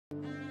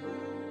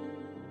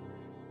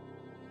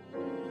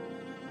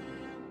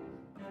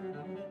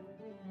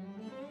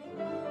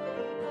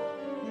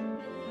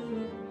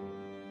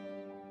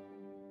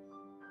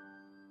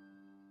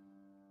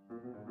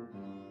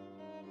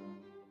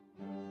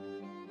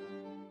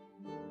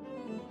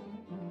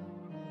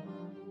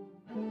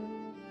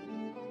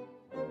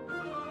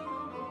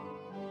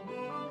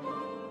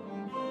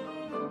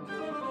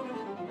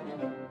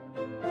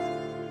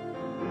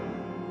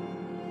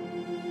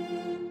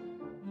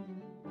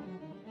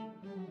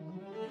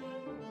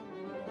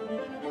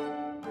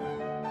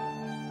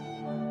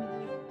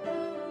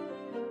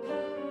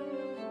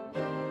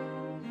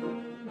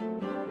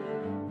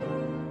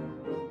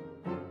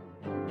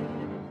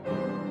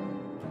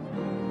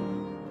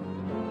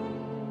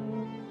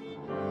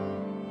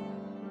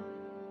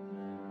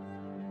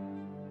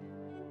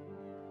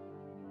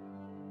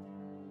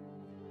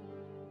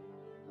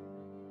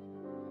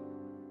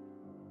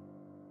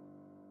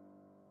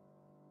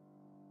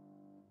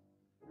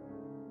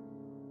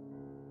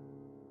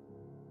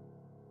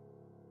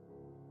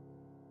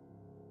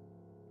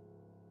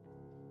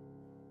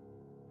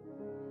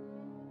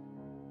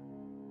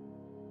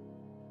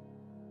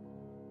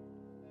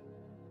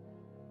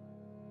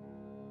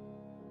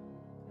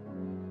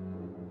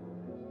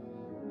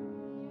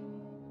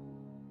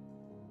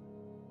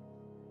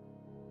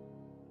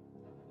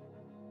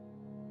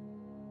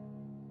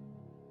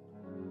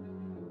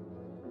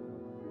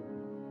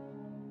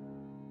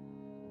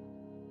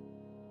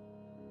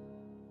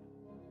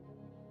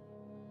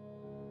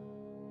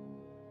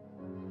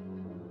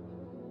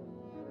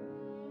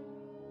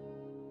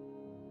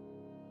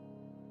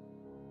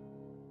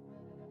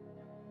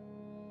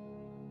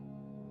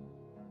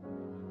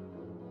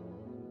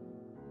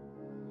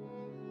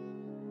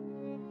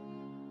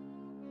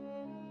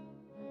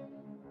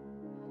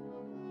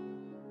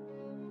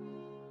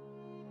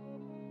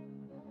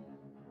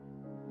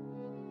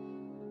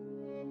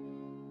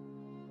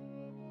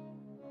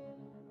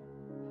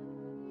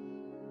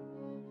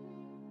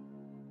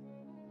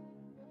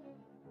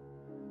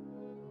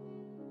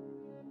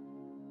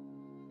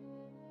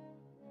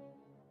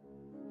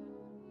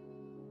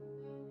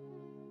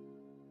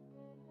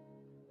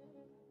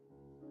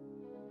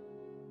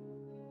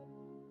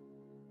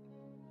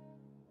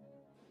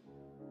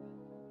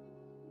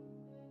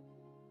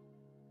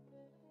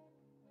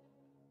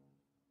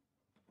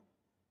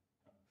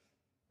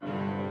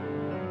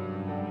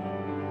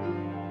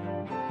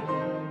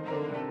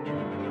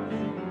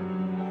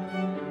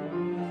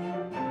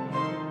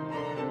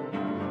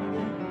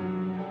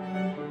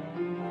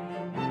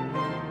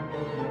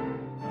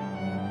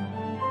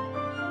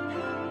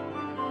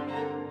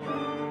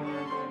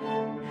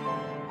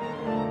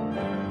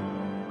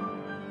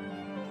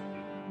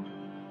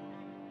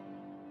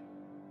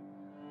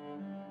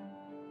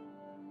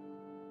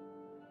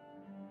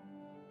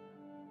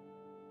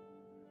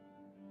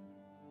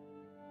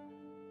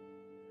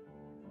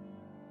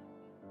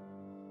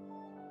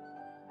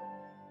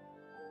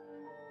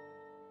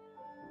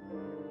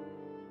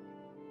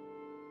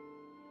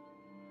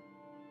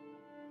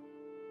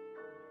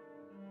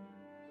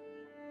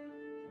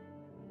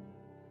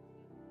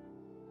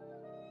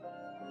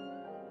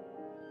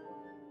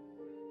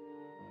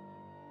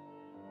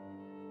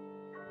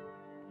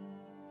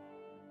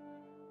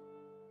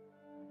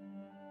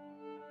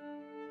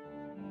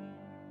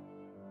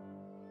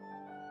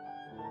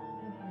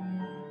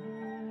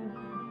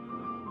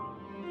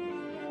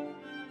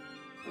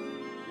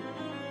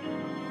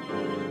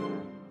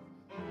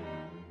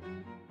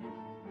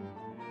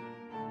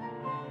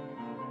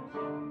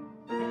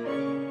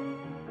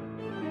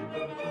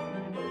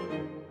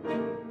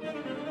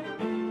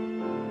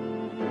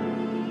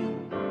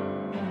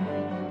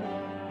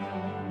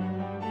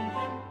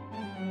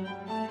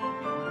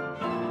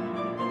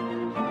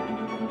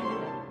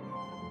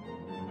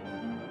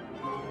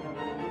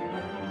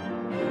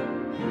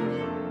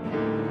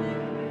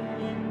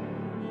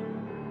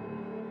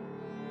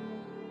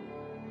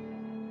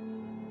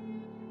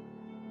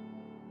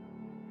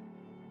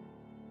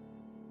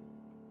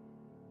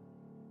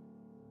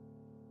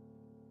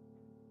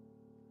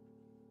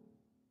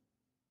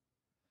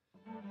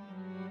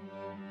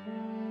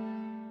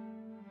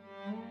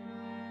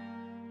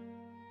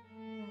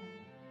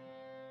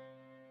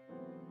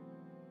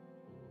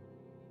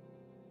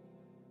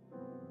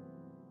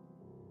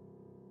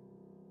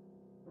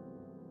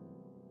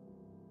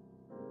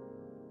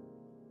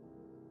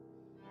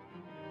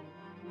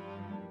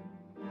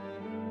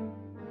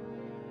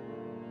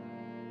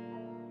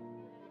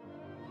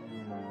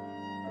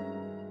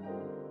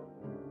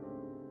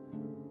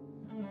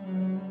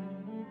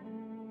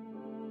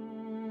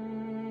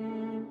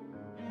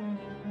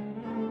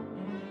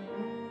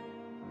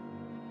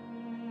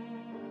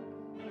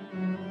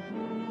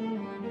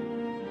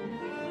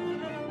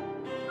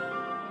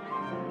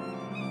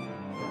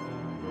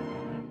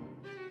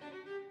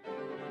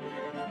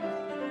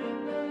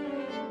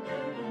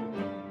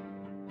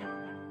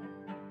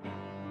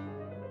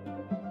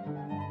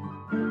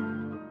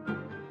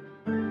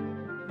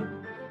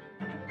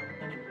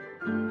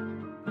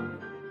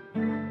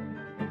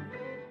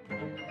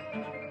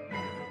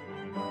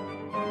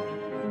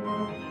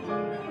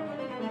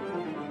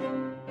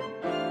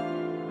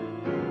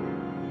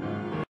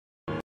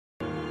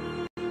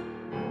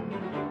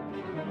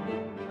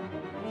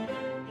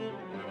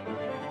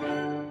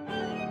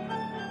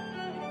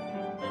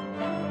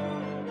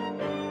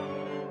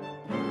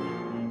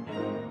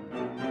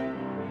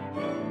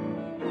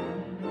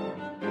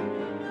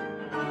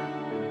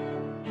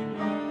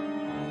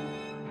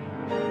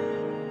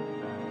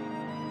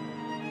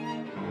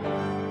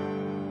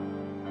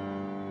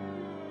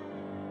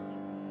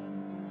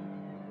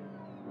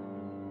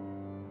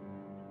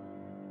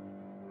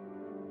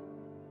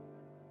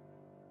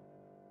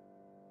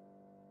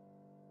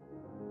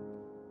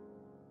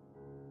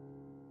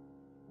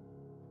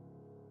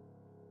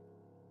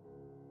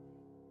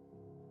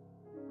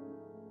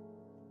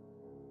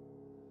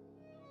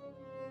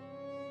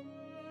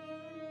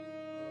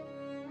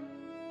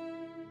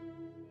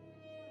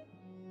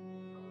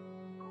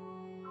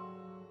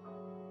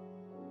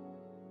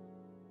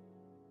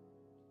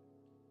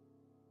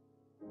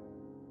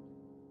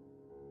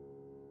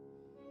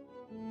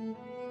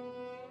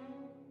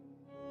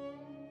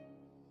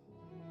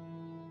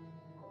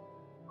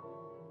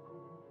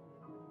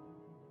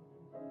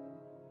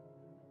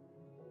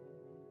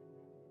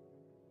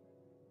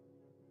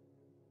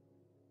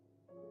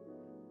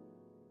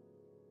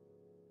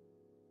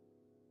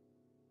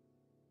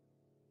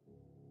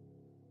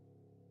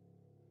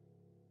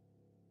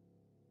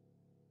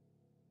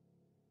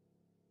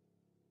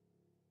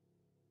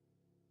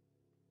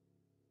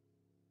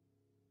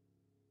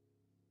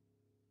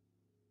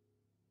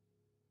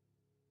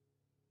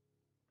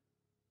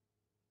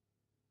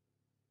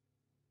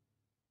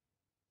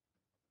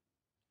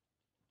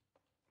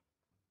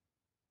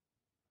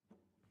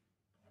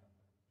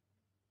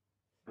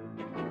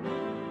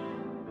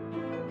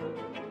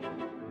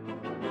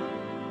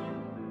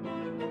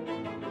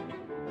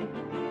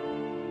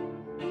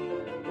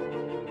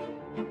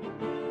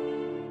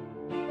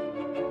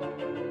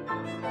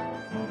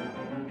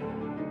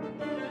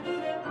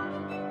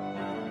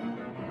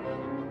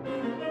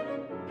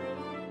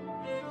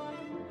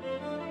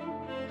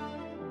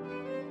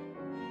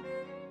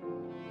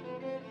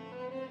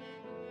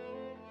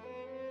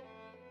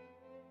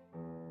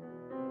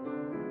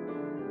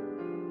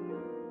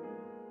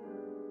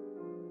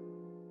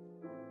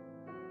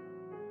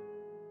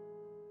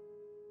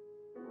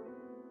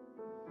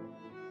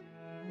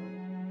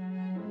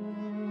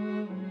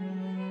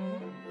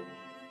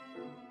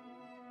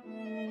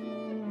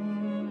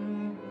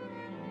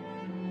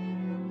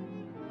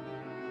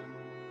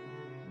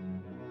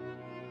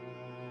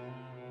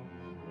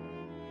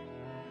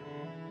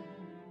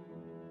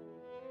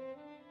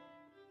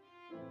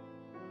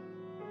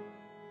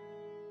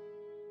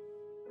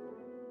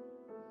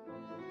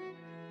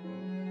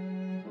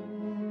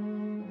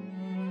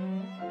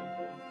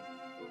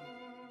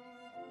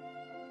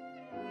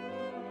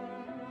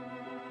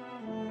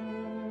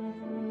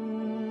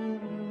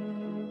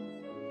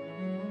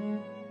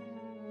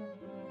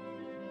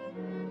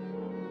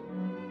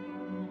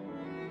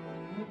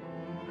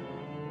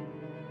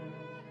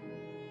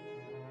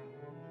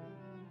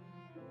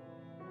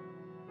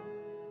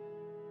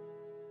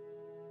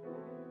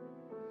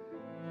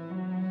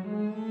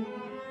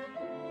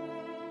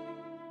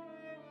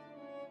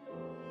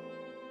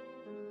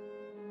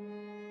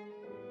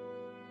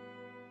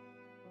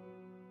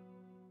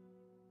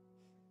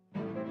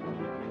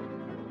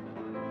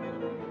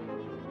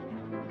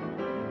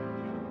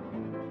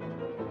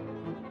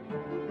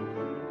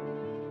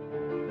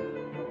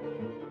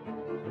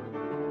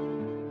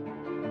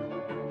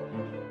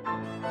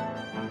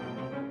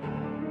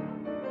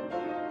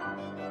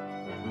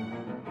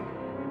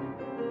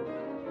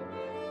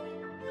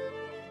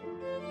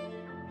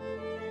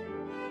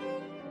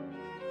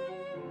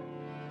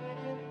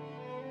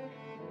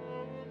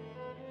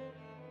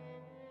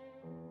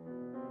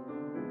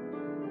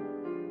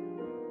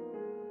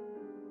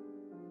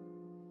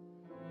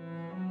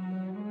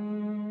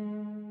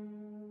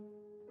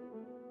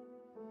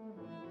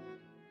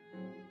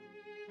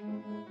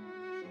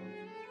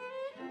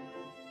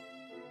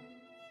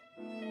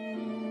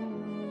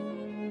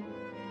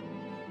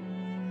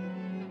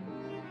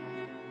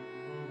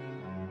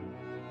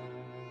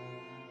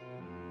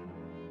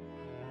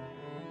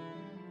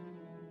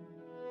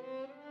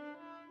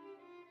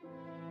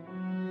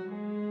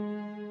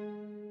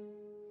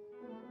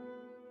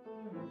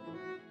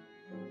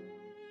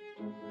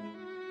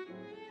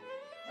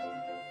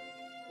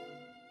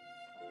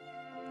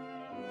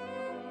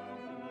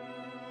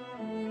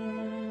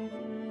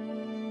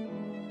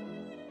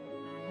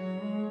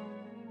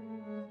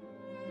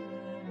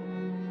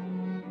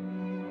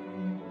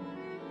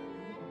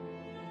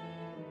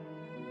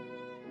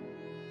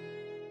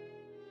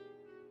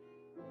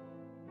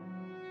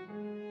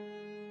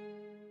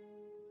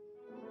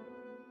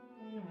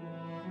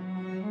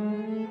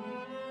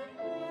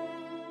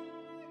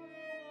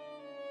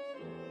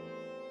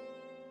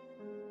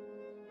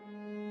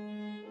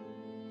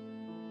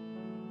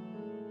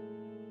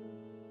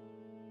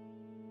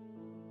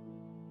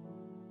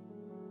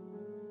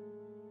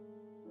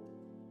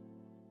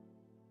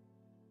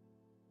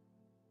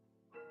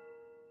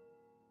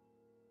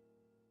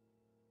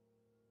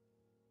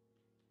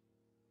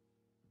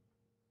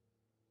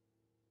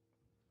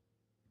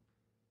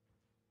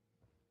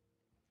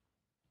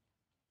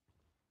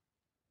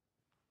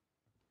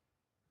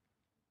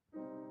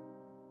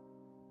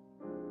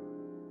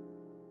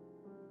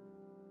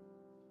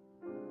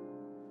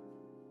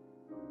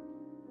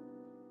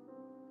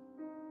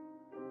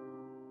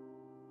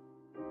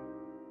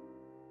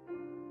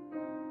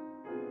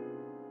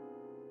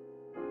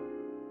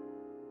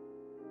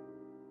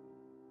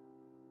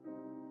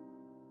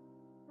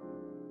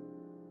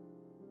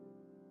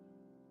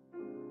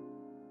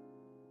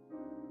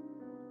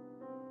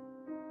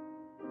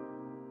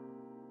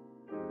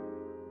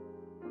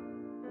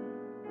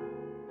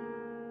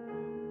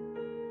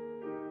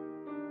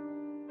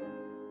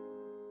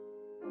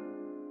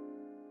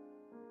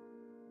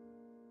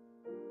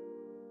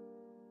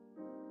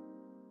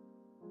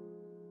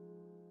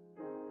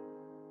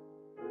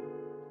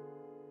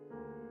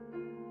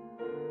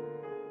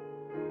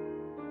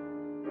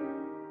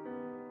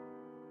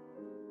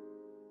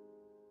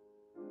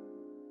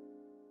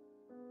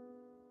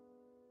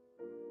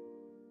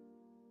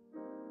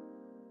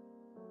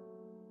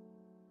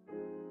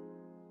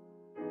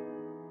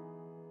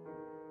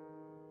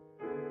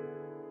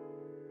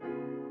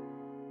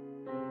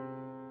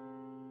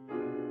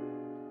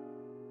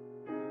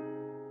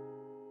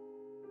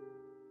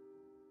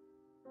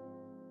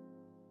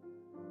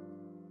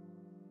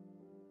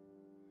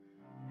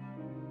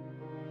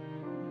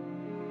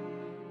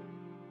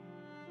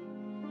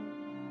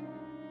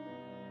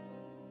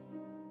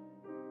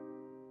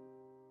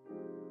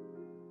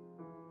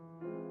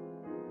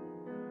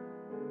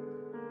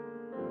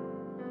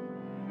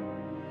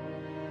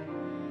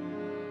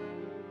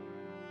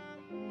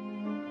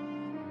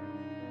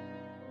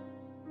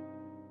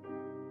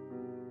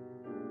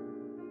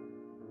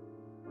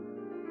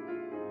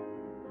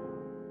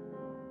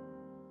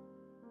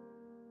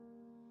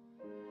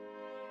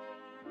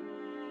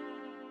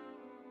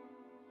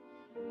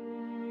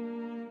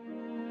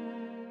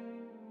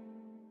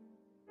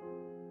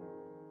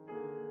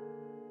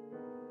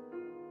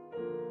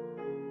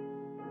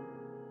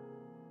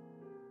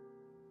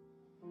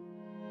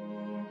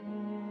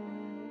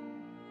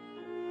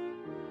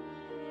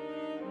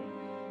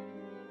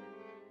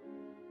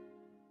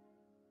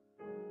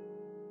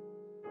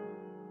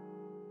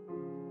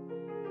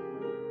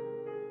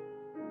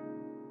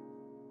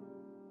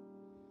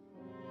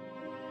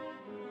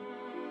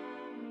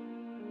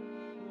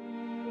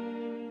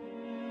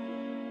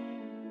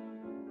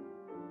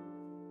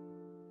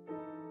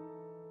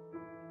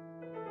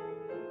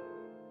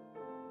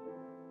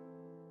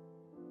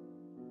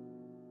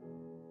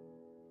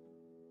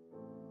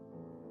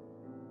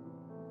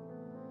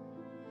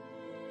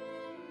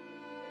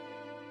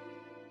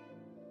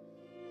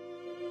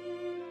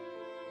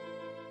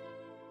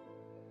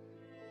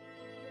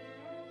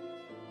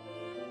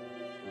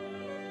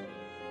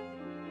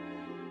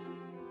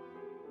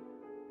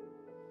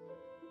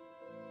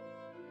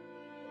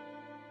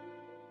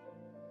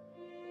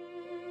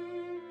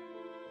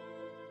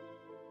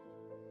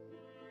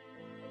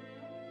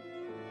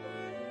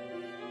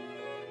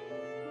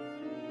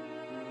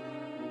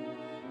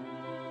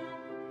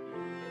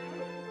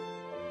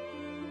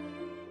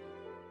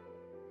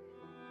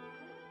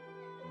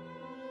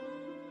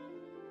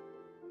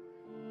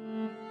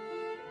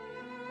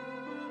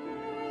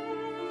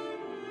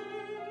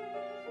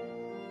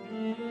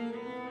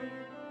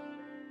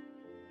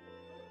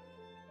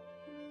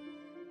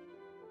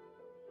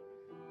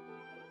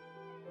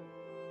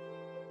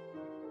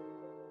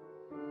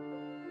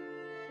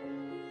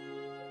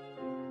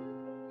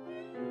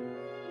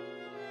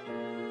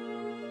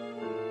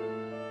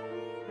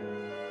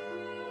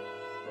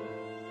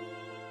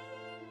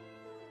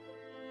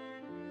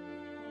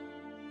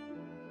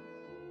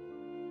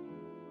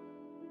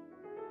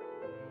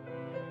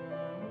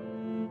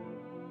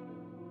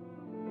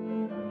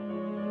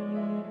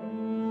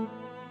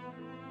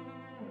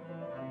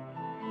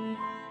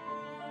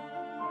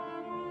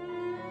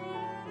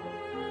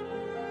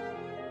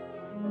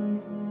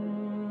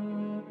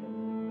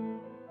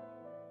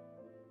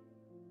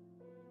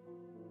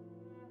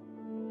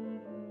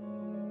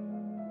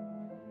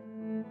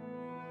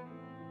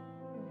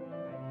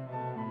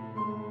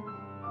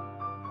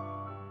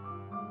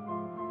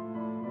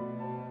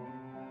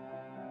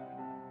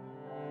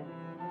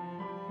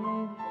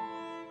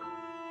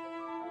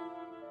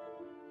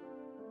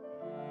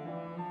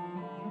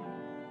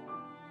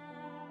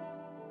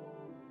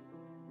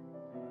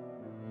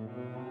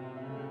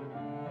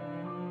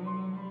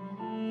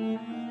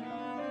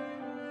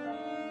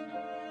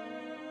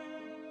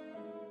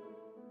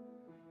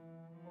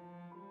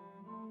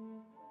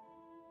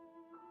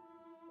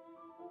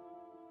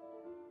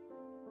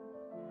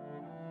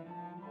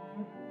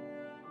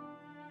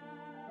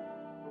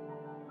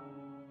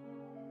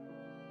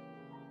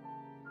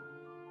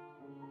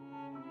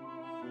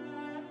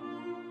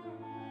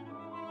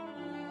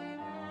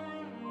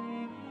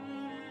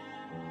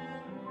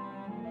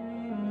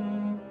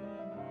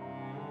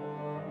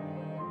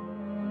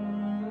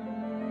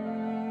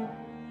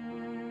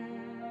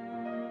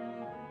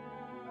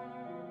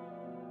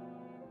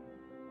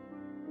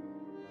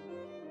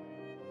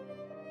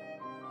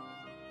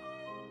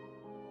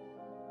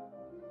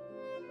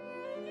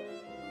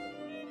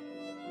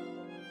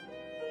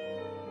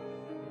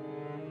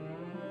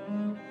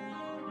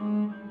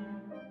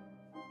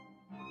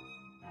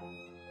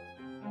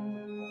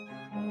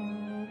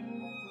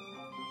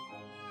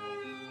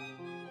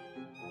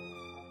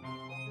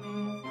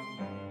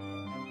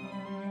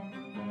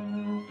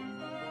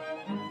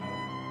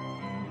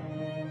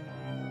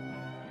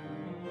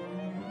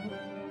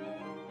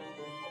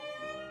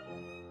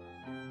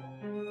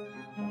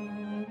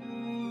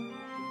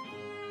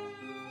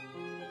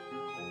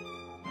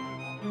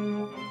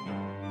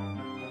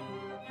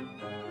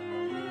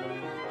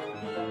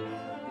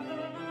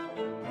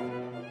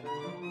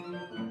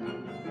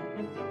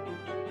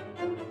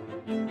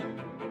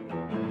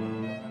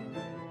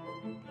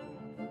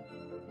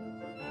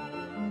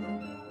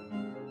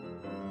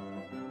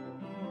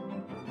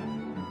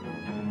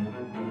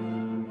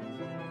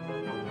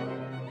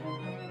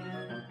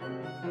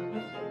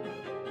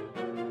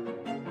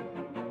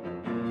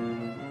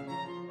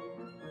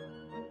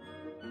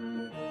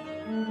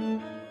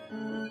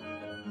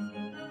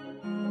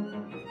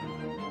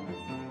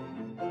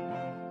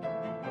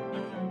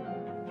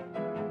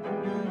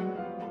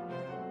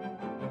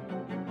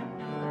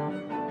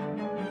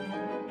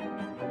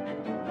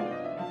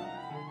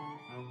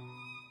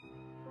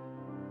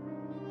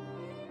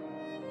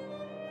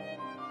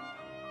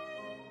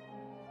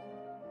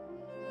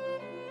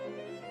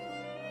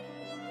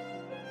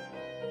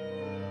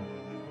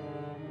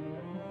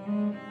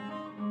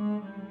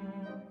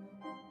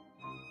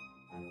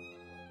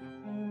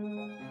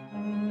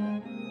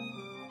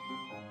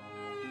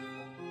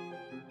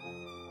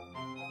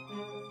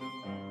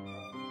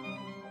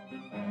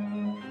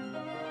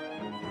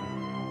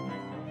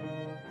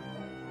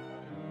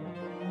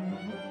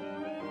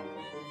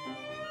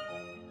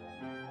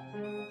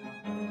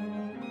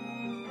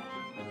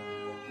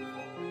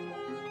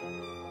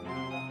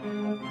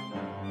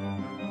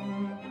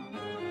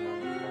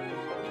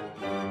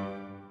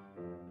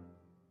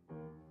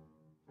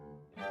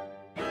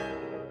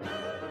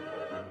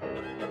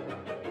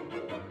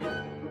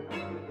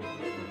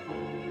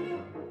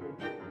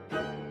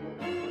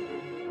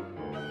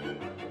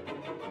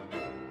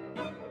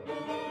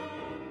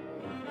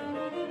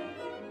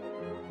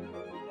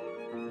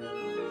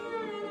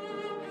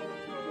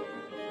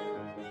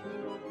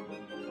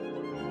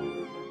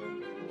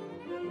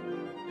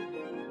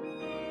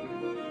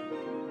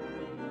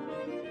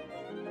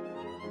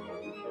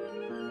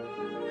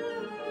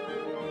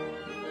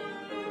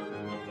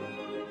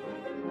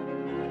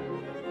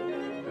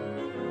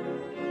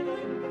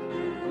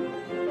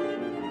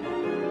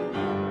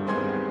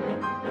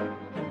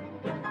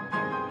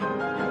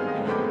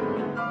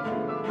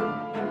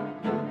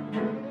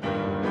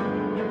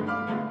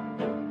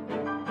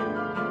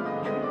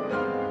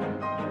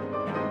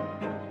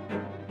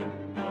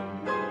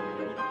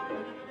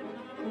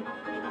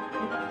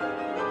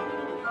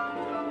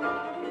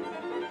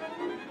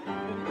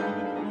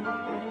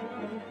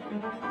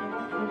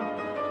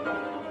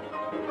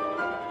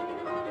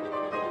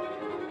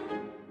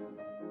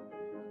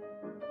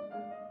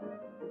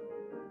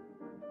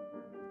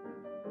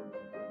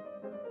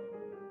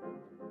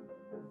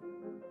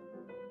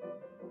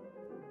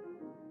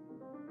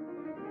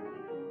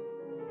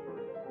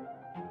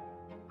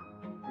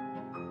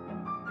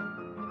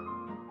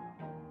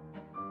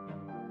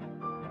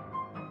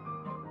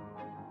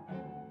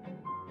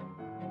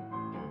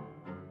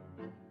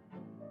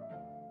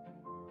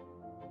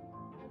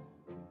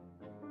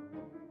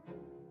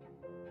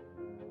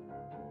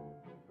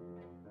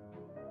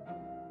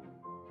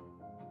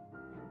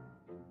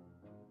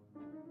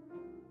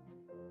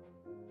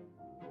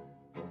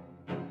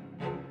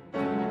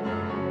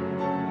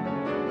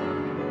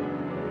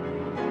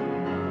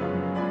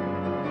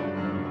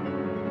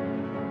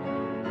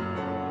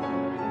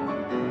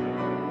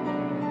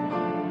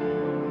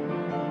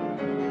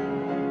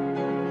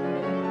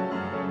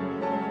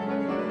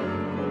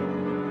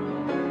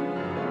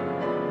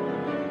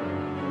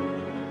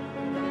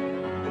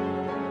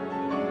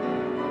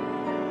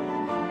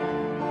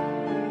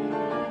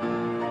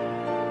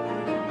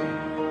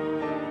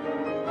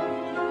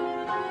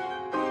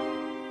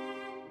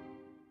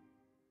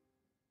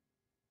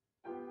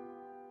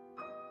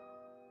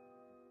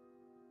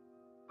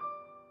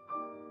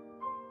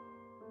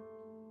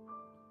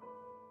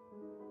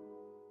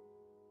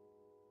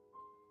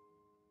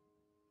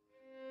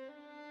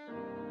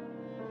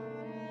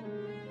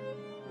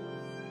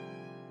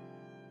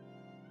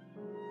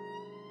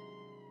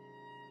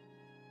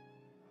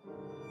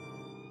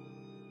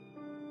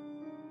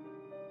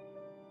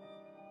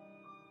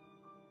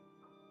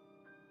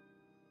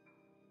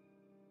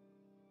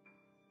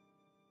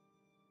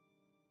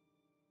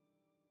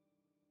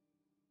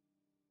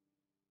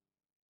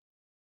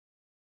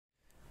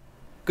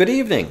Good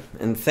evening,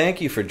 and thank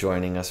you for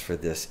joining us for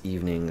this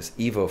evening's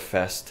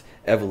EvoFest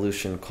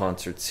Evolution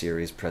Concert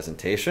Series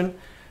presentation,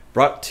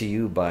 brought to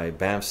you by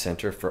Banff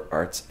Centre for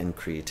Arts and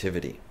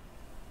Creativity.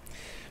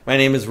 My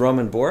name is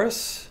Roman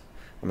Boris.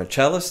 I'm a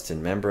cellist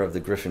and member of the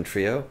Griffin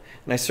Trio,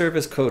 and I serve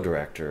as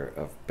co-director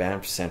of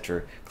Banff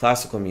Centre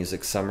Classical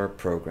Music Summer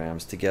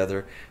Programs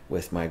together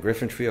with my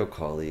Griffin Trio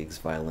colleagues,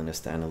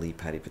 violinist Annalie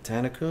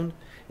Patti-Patanakun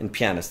and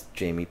pianist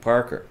Jamie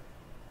Parker.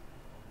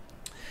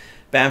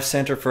 Banff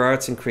Centre for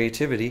Arts and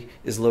Creativity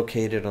is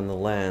located on the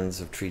lands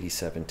of Treaty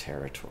 7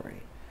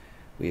 territory.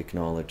 We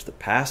acknowledge the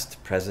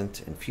past,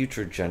 present, and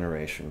future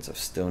generations of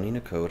Stoney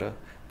Nakoda,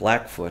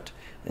 Blackfoot,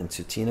 and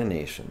Tsuut'ina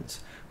nations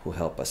who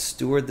help us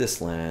steward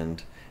this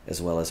land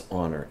as well as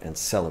honor and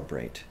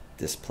celebrate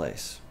this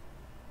place.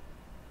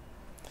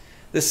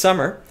 This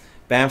summer,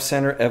 Banff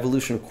Centre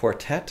Evolution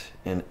Quartet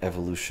and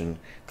Evolution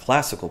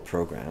Classical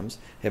programs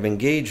have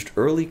engaged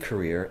early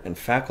career and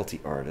faculty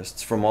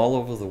artists from all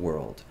over the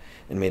world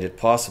and made it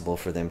possible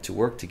for them to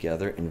work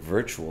together in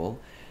virtual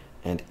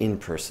and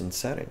in-person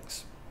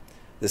settings.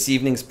 This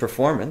evening's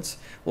performance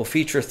will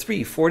feature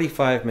three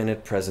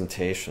 45-minute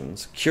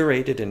presentations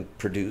curated and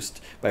produced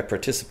by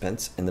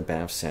participants in the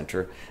Banff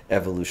Centre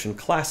Evolution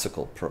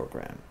Classical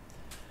program.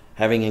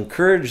 Having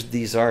encouraged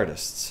these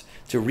artists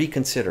to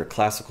reconsider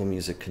classical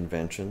music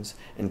conventions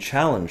and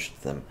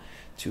challenged them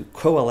to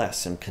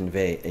coalesce and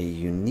convey a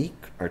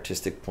unique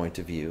artistic point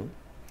of view,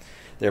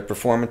 their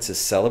performances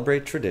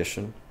celebrate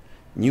tradition,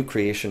 new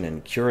creation,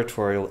 and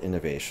curatorial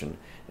innovation,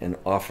 and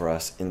offer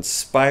us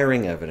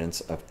inspiring evidence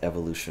of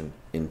evolution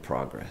in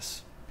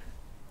progress.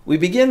 We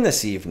begin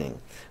this evening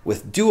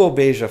with Duo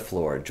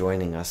Beija-Flor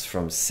joining us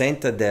from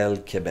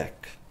Sainte-Adèle,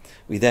 Quebec.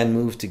 We then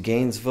move to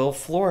Gainesville,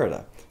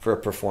 Florida for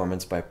a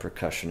performance by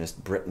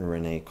percussionist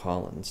Britton-René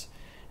Collins,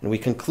 and we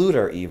conclude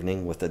our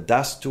evening with the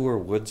Dastoor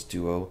Woods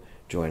Duo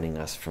joining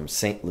us from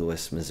St.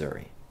 Louis,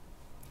 Missouri.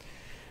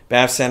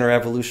 Banff Centre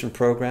Evolution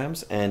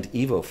programs and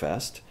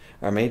EvoFest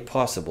are made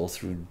possible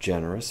through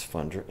generous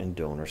funder and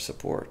donor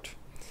support.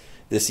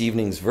 This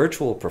evening's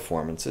virtual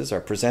performances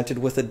are presented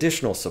with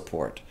additional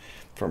support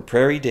from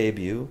Prairie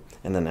Debut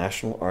and the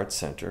National Arts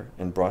Centre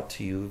and brought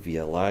to you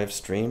via live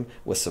stream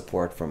with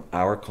support from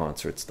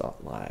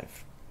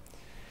ourconcerts.live.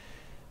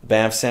 The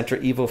Banff Centre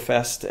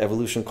EvoFest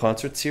Evolution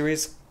Concert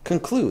Series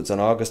concludes on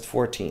August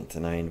 14th,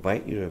 and I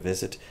invite you to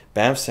visit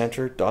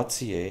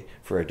banffcentre.ca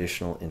for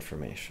additional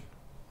information.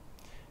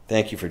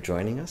 Thank you for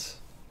joining us,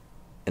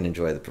 and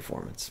enjoy the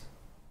performance.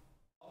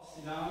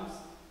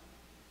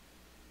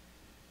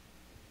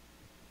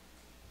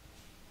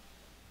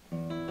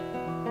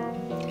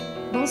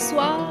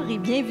 Bonsoir et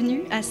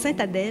bienvenue à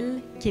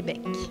Sainte-Adèle,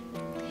 Québec.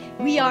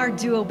 We are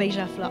Duo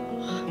Beija-Flor.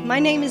 My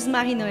name is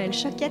Marie-Noëlle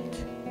Choquette,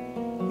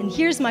 and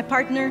here's my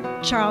partner,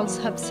 Charles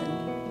Hobson.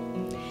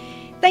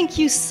 Thank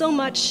you so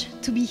much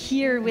to be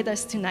here with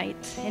us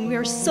tonight, and we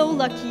are so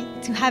lucky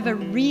to have a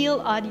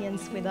real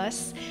audience with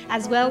us,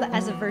 as well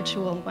as a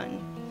virtual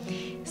one.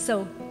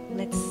 So,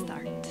 let's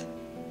start.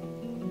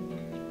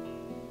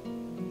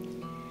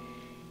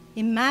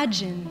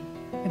 Imagine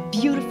a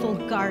beautiful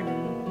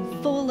garden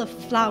full of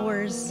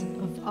flowers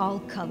of all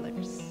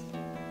colors.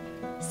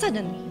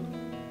 Suddenly,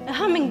 a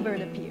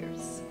hummingbird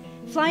appears,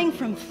 flying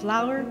from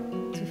flower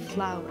to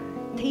flower,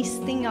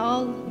 tasting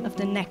all of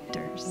the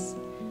nectars.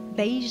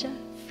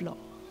 Beija-Flor.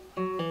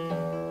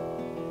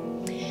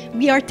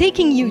 We are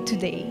taking you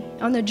today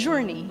on a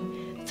journey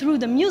through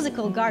the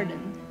musical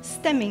garden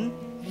stemming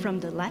from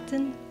the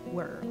Latin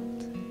world.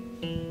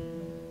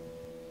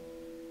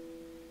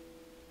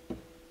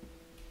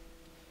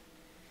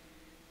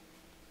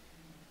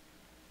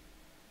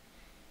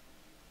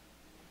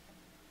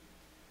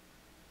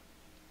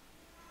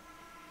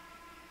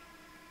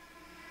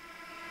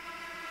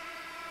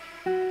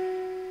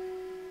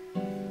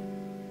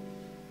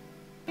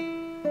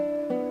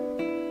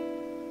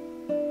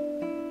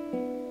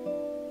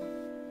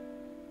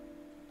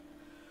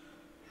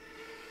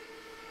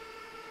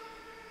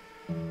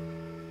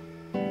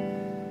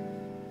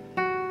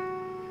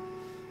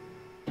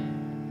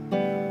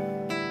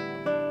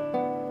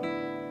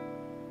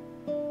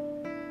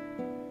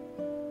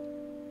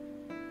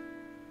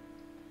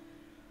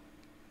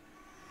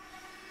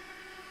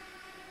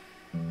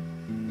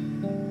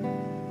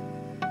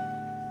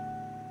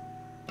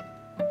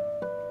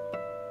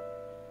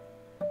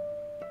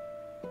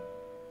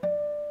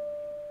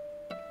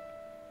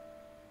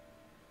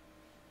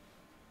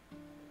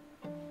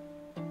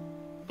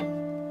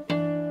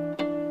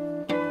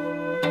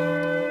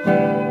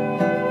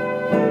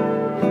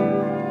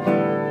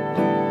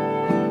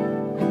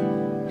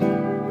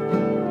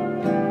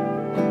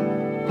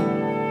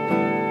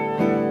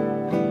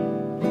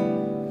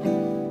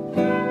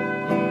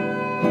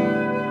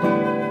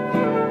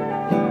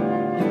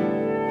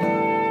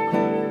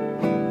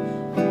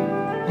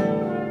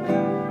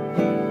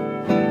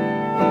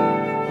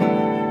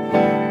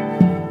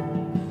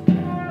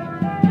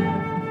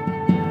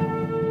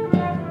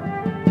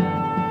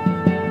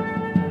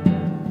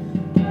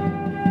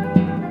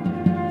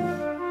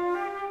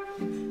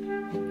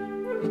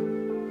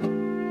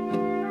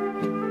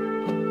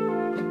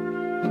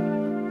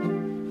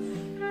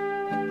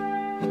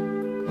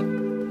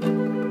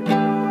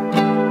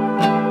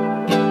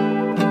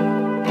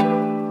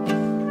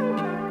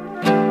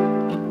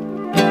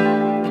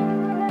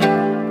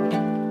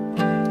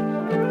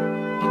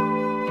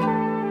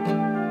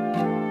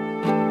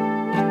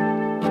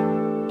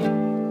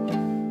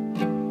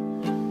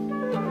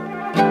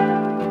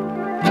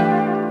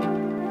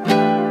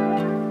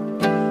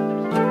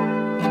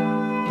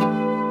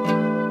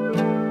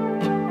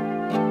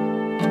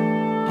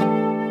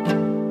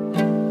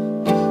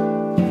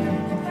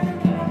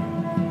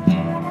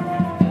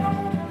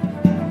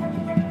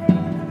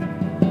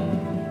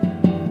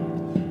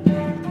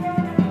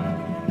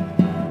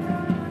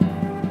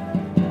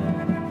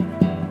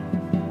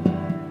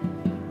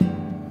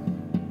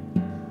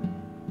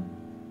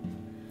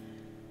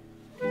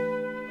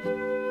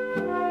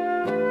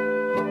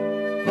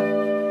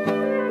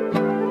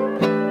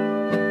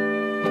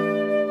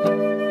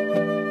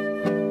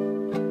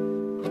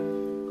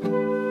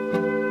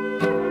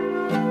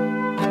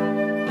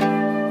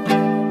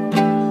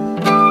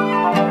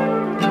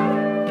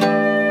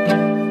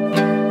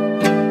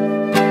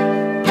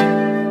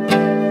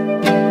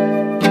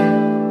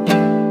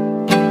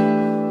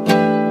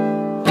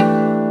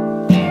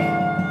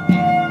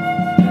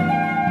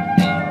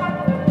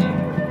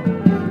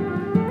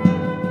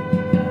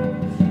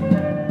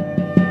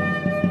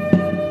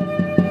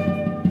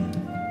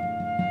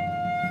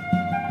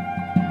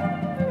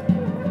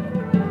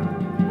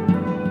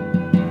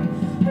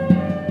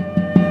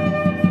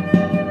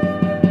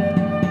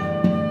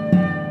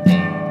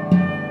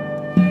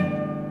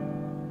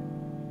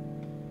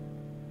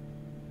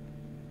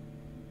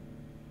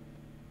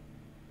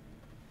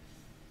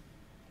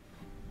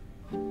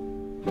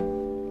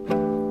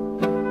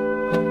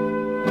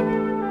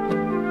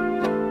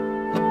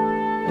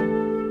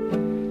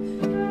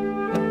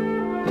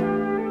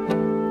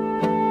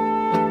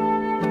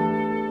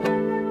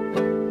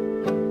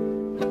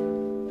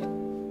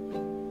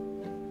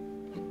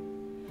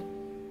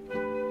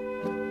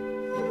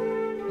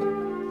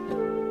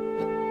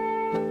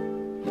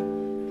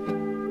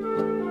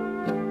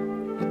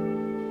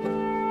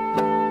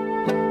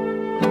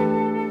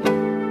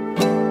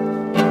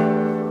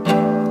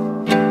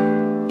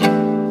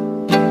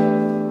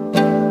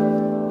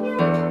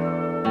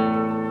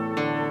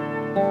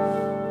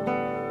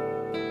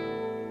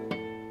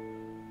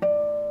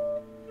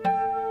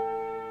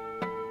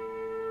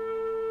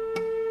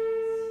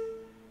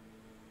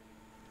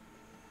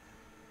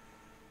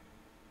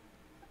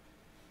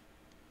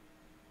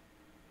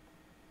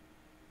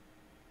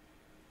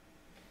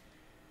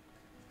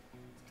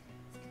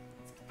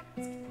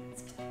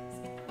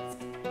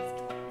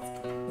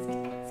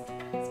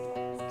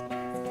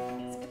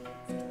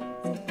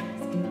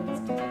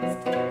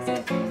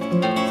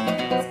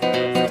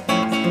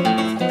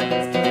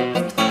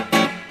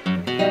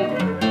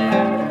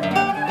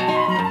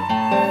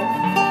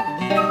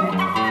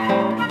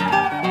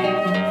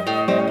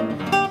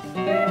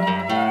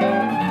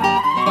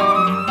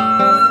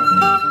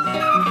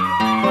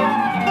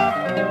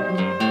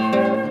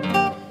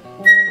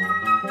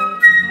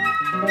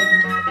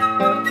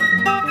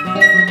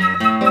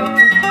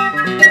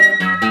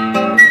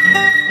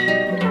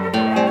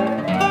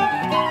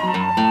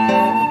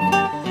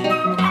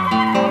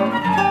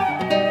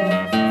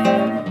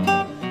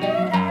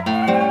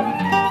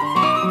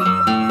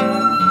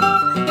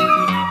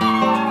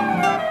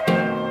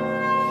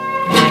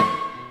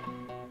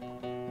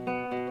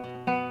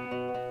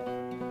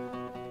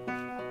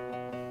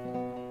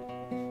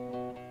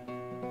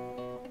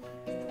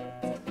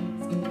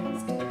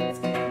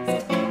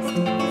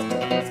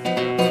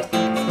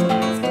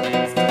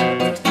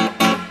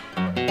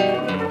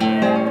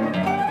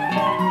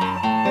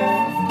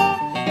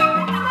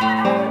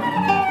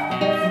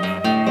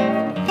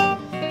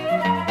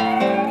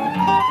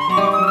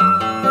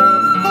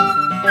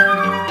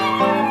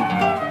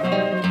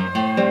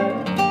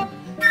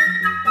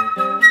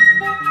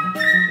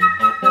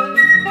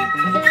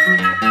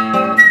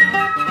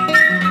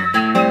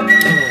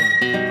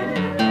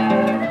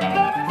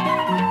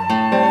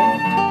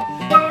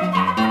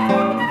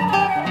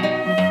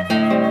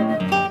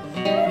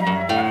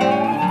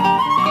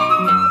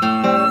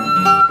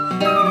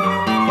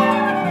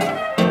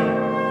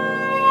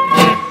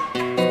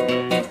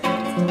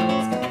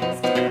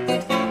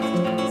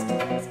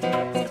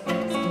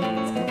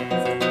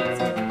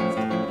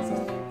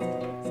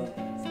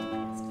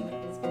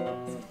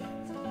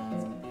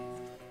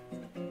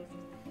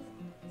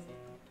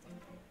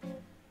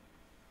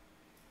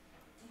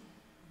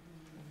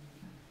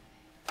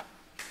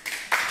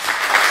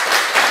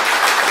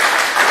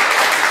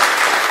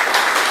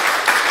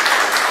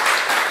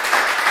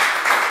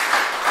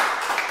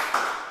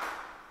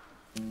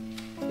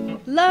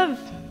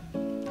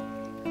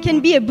 can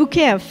be a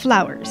bouquet of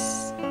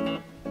flowers,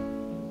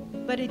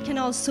 but it can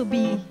also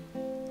be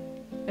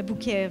a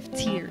bouquet of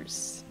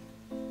tears,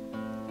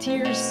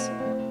 tears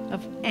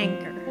of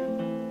anger.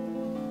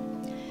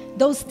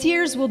 Those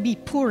tears will be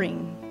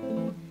pouring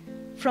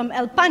from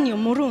el Pano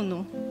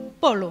Moruno,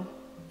 Polo,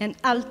 and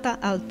Alta,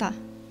 Alta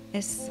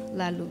es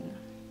la luna.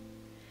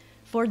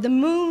 For the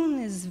moon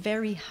is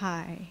very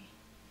high,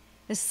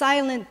 a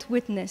silent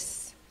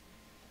witness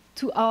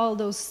to all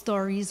those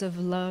stories of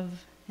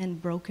love and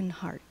broken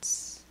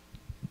hearts.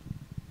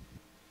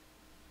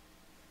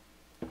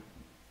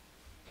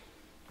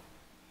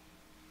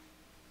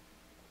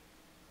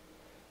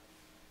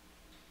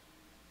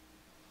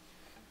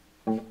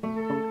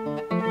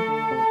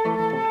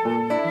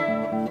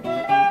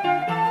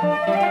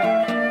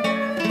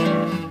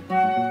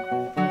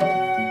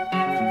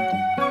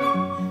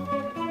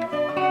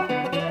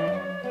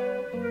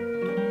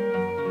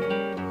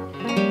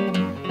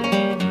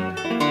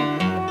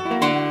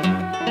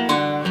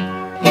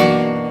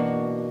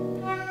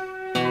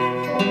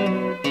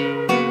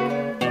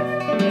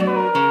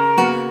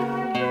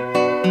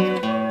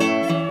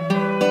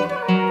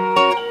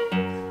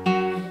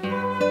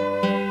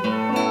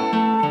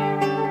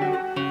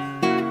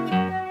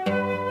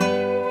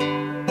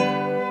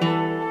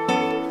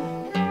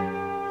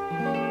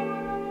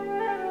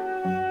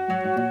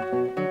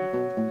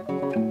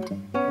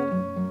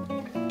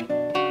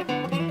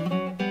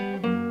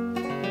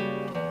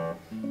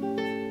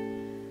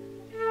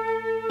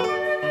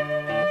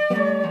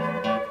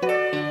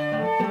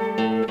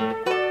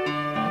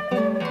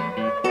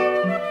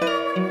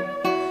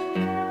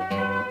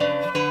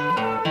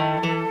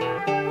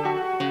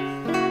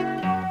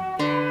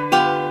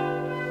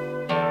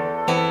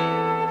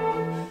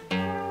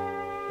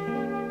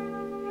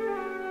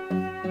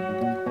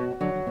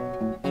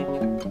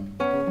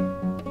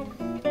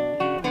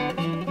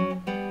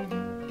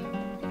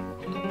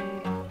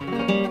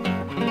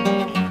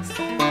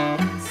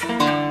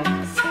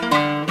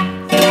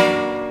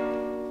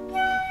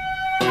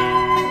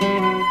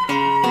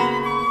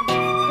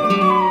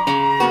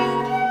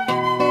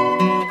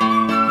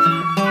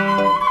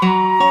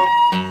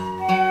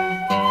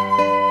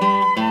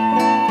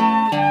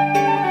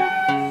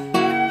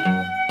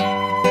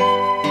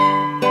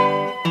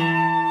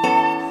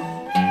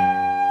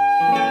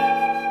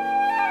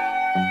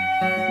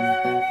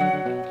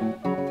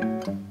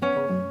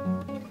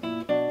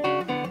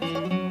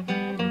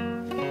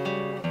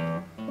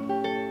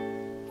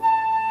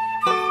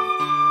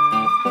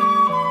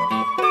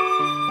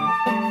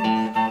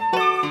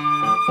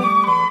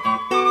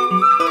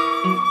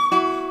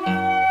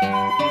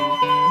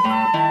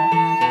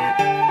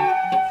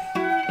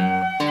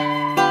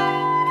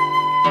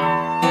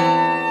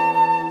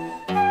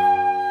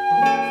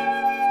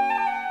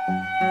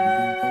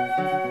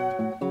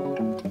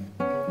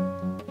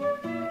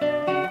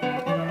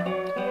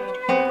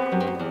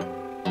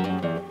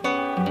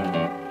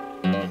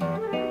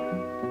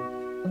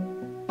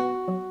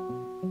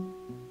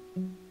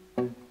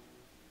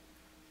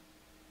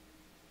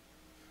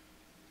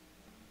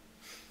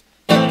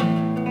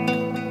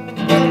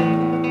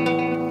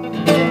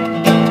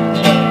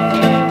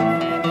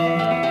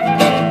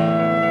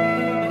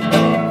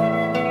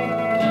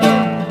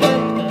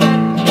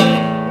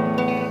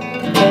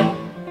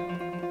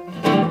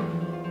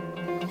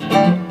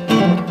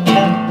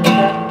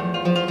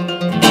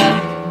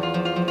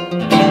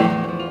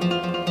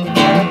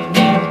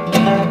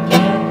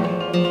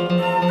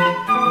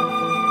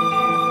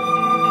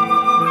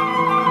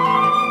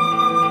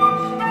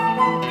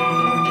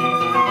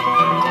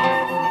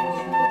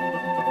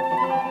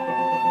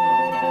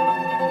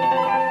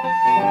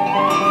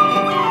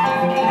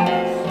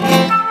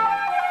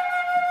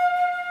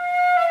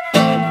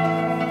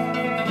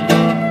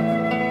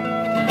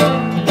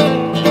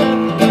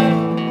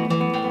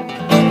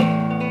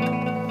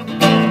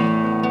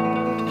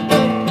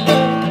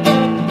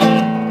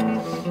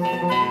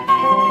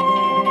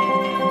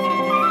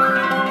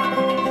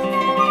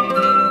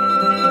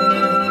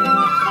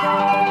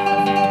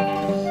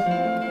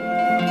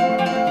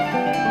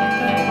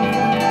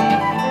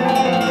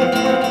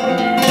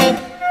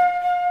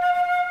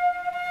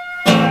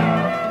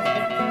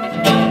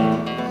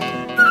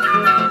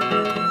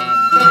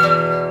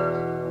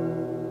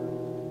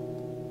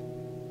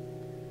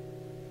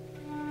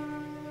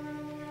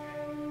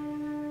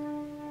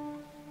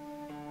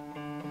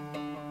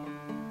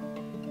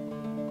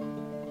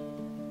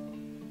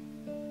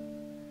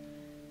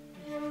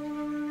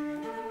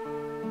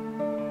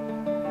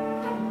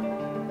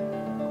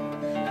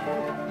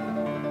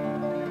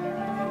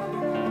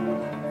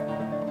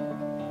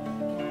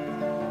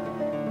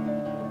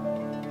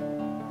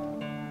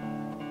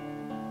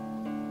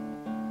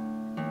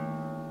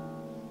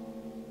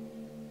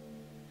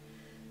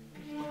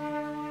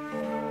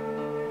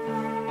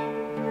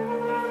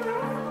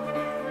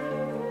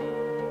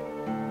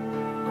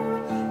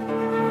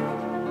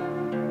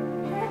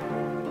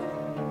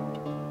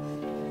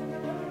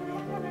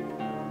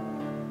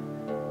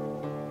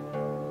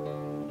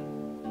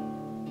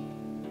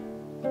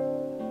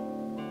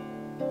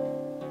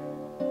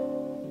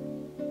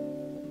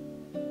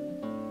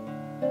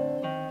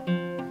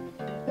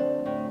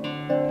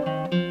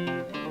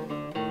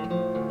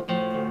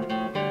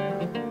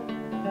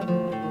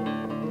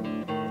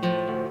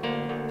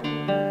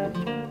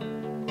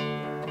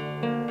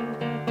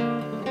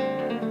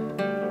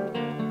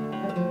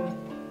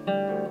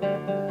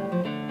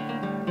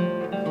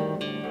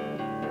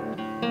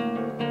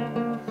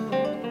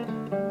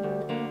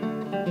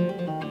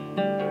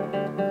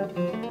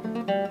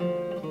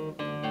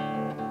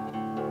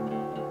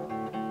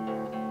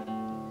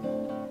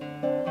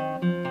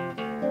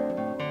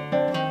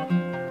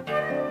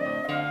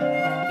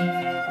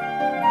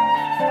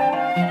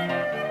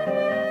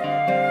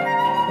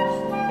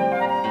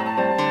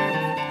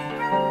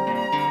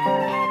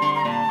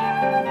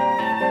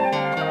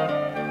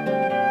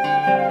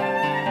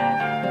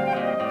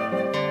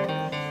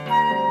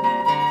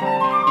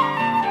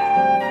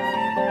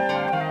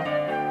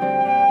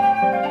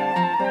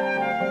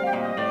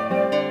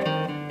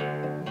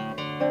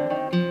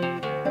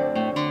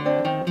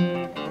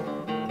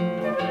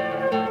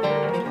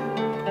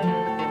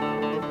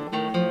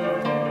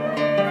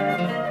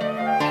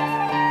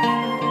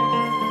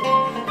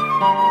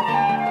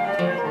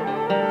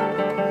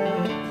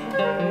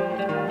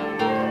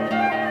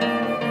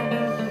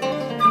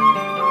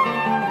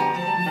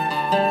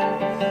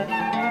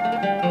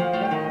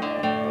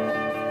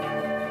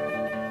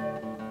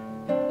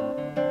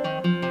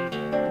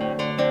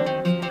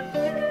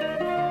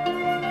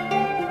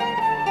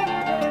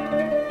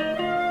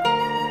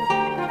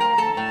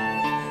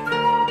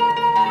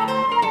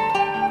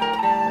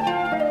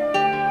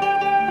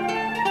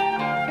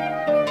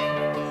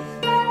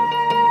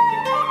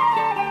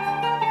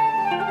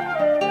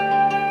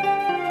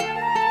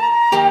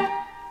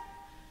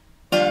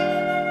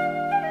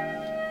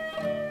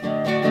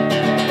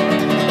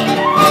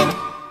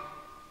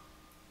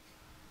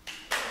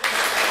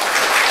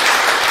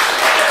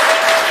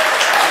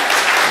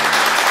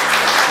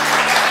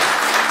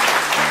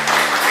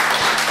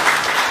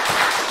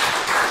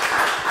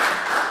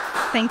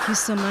 Thank you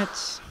so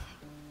much.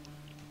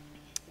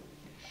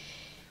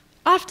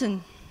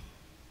 Often,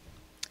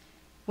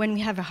 when we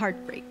have a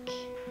heartbreak,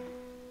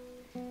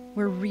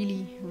 we're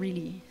really,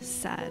 really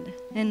sad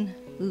and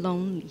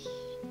lonely.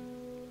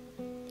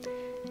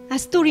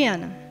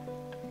 Asturiana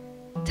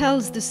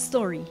tells the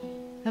story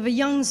of a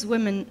young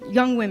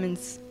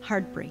woman's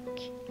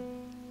heartbreak.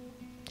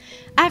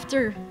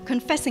 After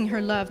confessing her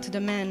love to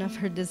the man of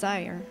her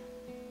desire,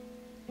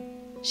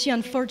 she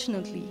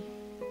unfortunately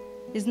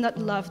is not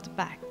loved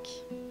back.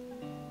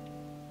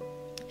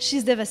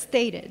 She's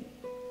devastated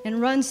and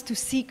runs to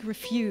seek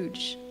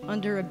refuge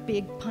under a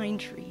big pine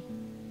tree.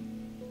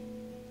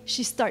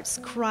 She starts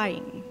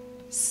crying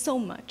so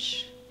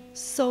much,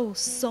 so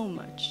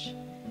much,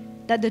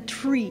 that the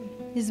tree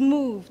is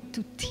moved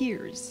to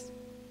tears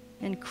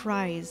and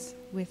cries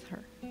with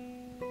her.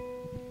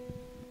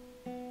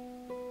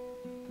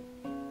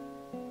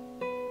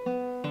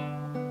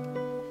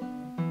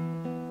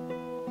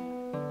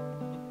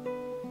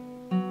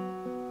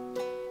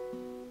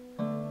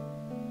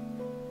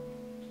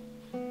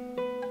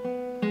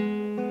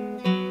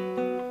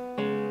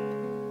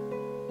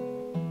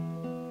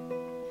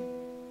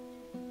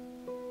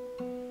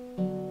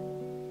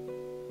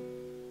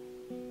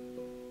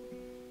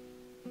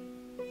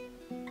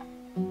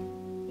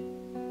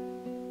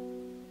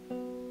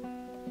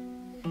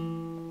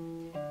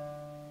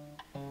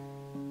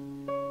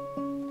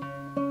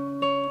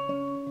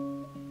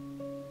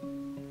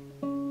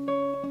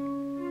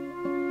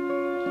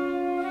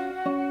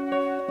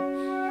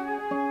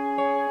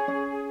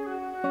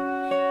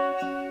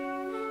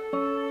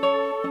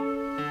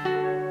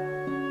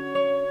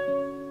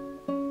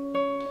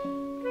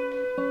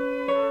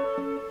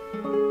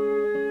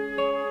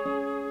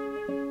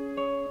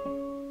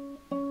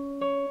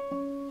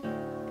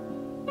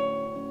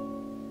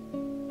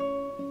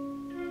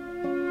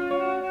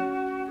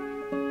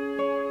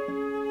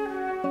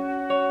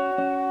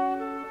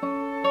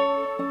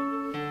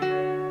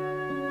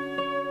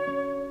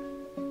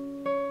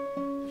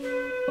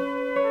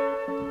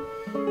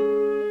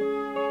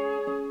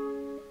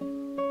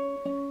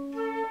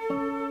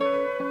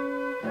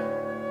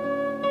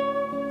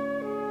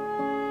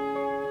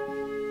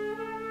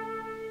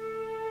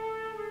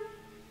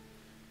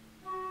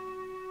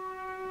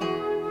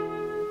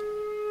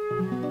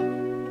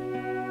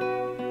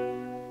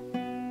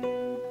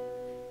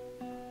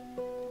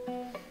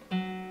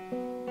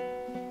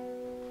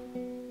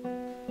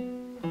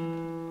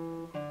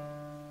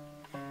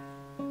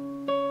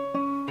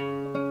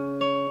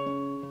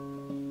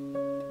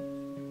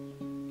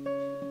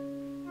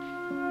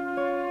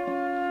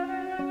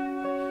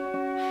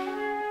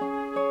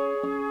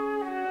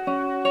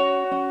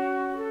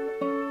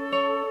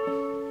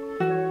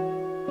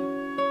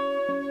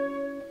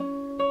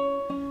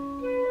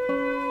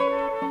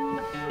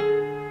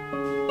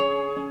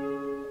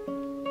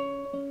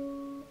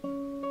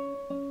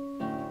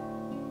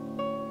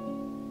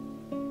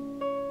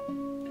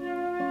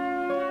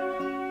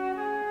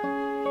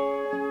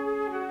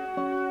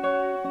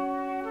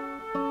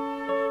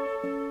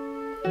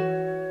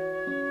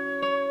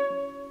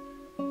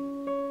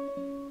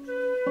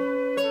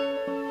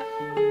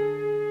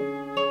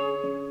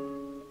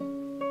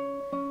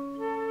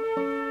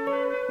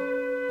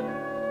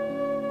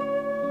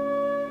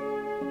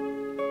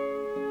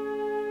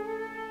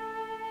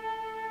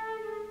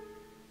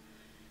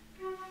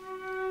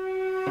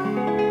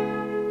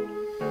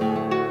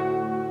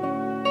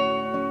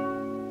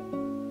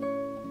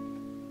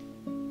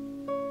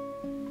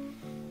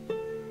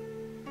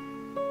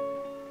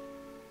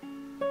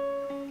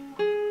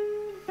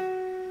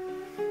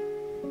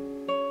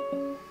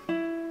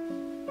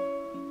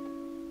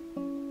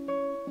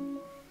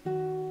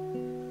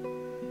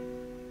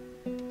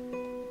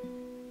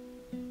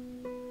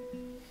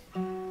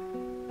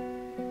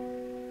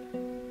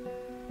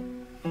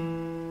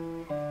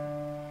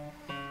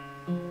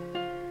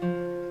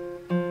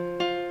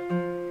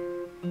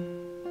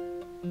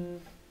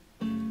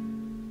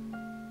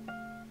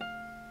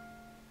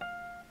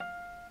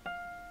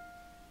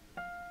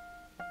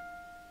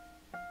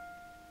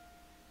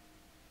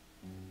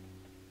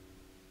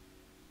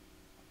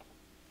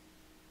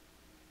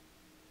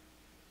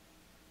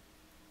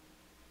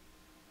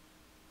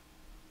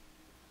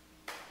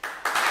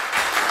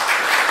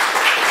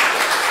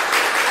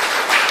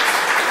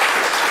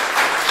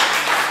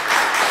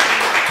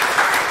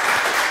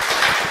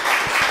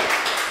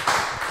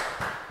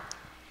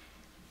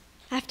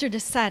 After the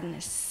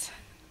sadness,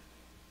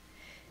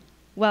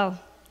 well,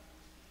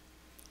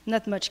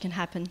 not much can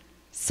happen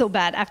so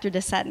bad after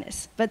the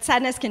sadness, but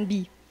sadness can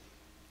be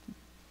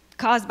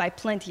caused by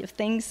plenty of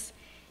things,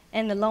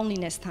 and the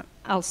loneliness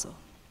also.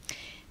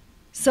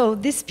 So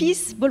this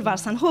piece, Boulevard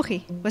San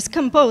Jorge, was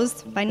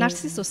composed by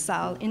Narciso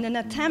Sal in an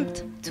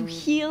attempt to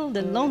heal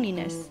the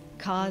loneliness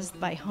caused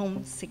by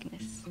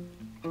homesickness.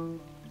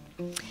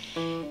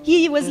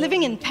 He was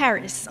living in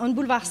Paris on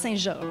Boulevard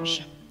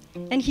Saint-Georges,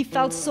 and he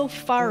felt so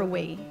far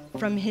away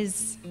from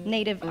his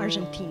native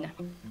Argentina.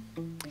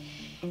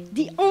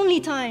 The only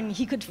time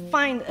he could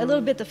find a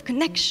little bit of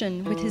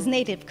connection with his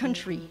native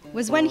country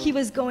was when he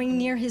was going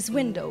near his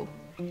window,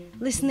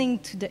 listening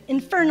to the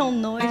infernal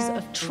noise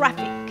of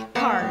traffic,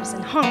 cars,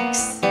 and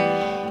honks.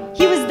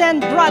 He was then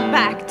brought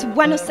back to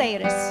Buenos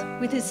Aires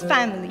with his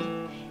family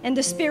and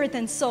the spirit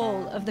and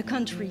soul of the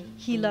country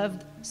he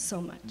loved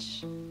so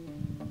much.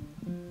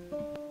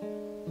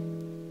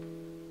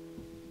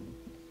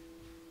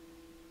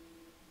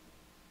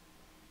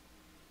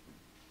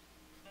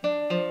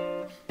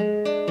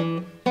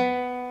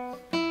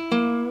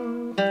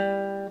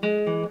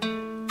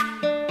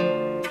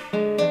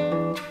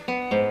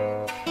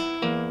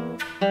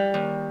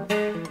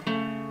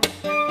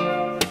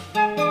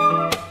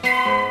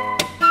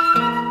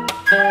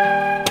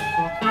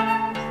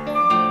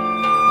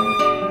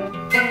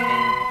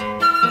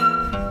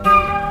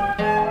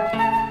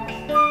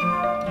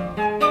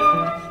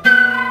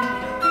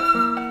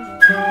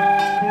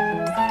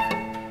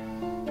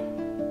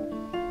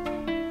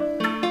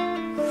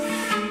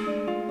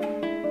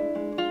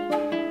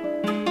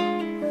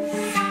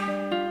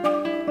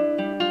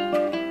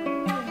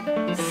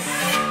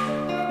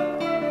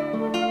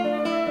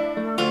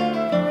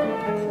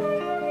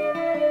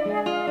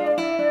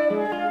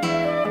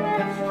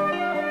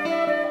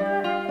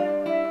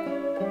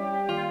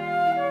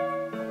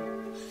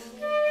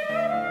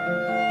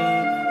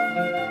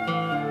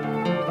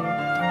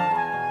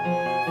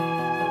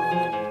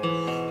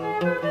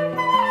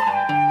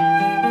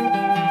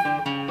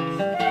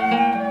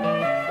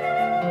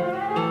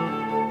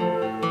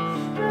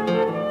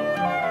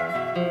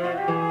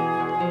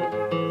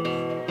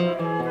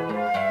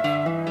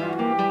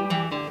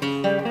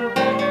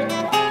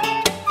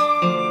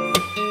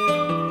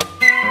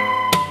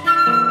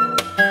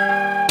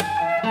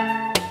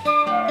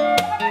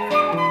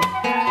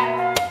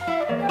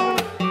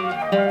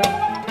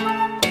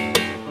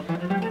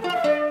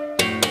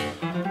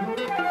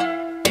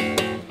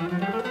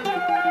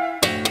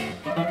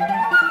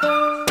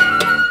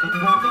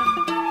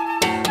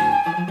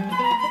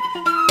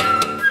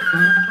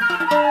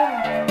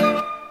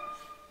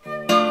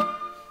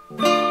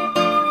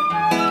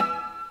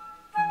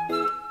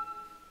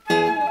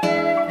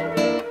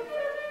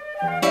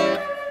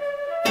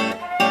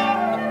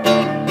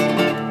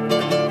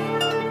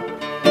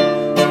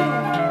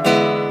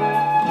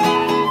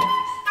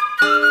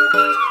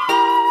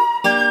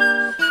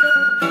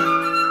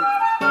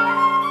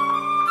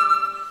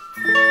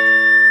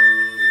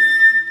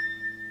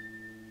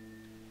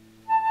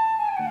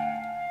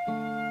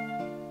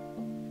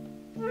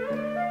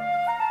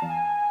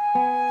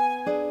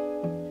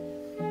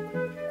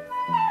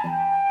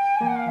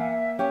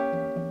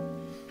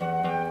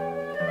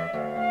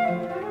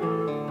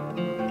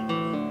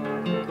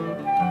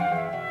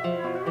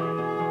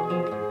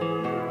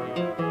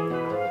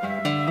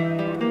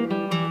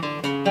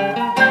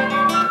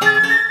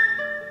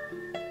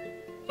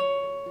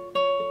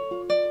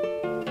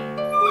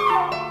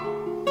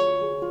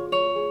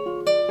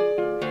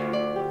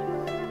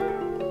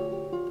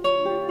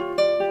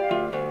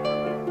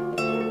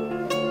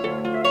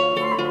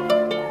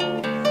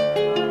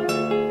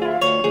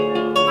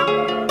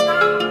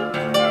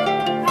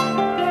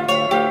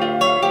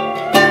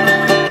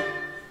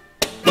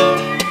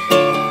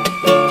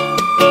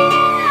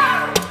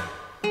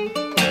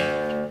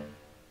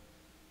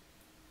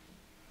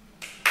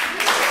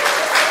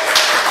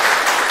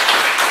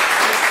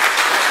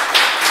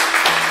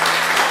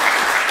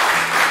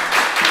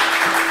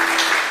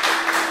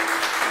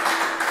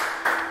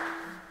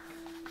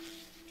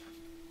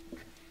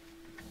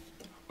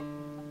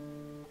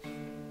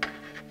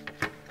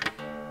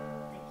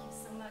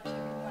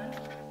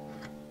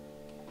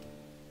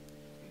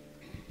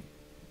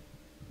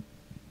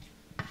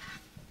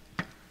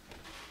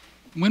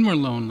 When we're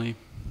lonely,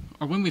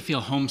 or when we feel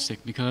homesick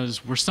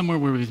because we're somewhere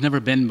where we've never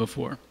been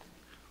before,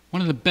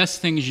 one of the best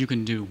things you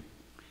can do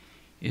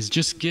is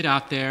just get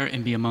out there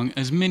and be among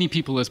as many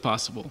people as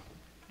possible.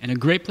 And a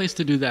great place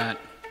to do that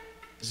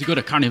is to go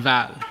to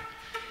Carnival.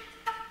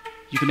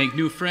 You can make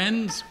new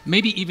friends,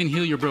 maybe even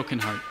heal your broken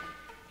heart.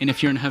 And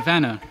if you're in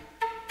Havana,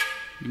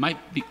 you might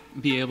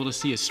be able to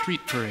see a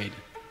street parade.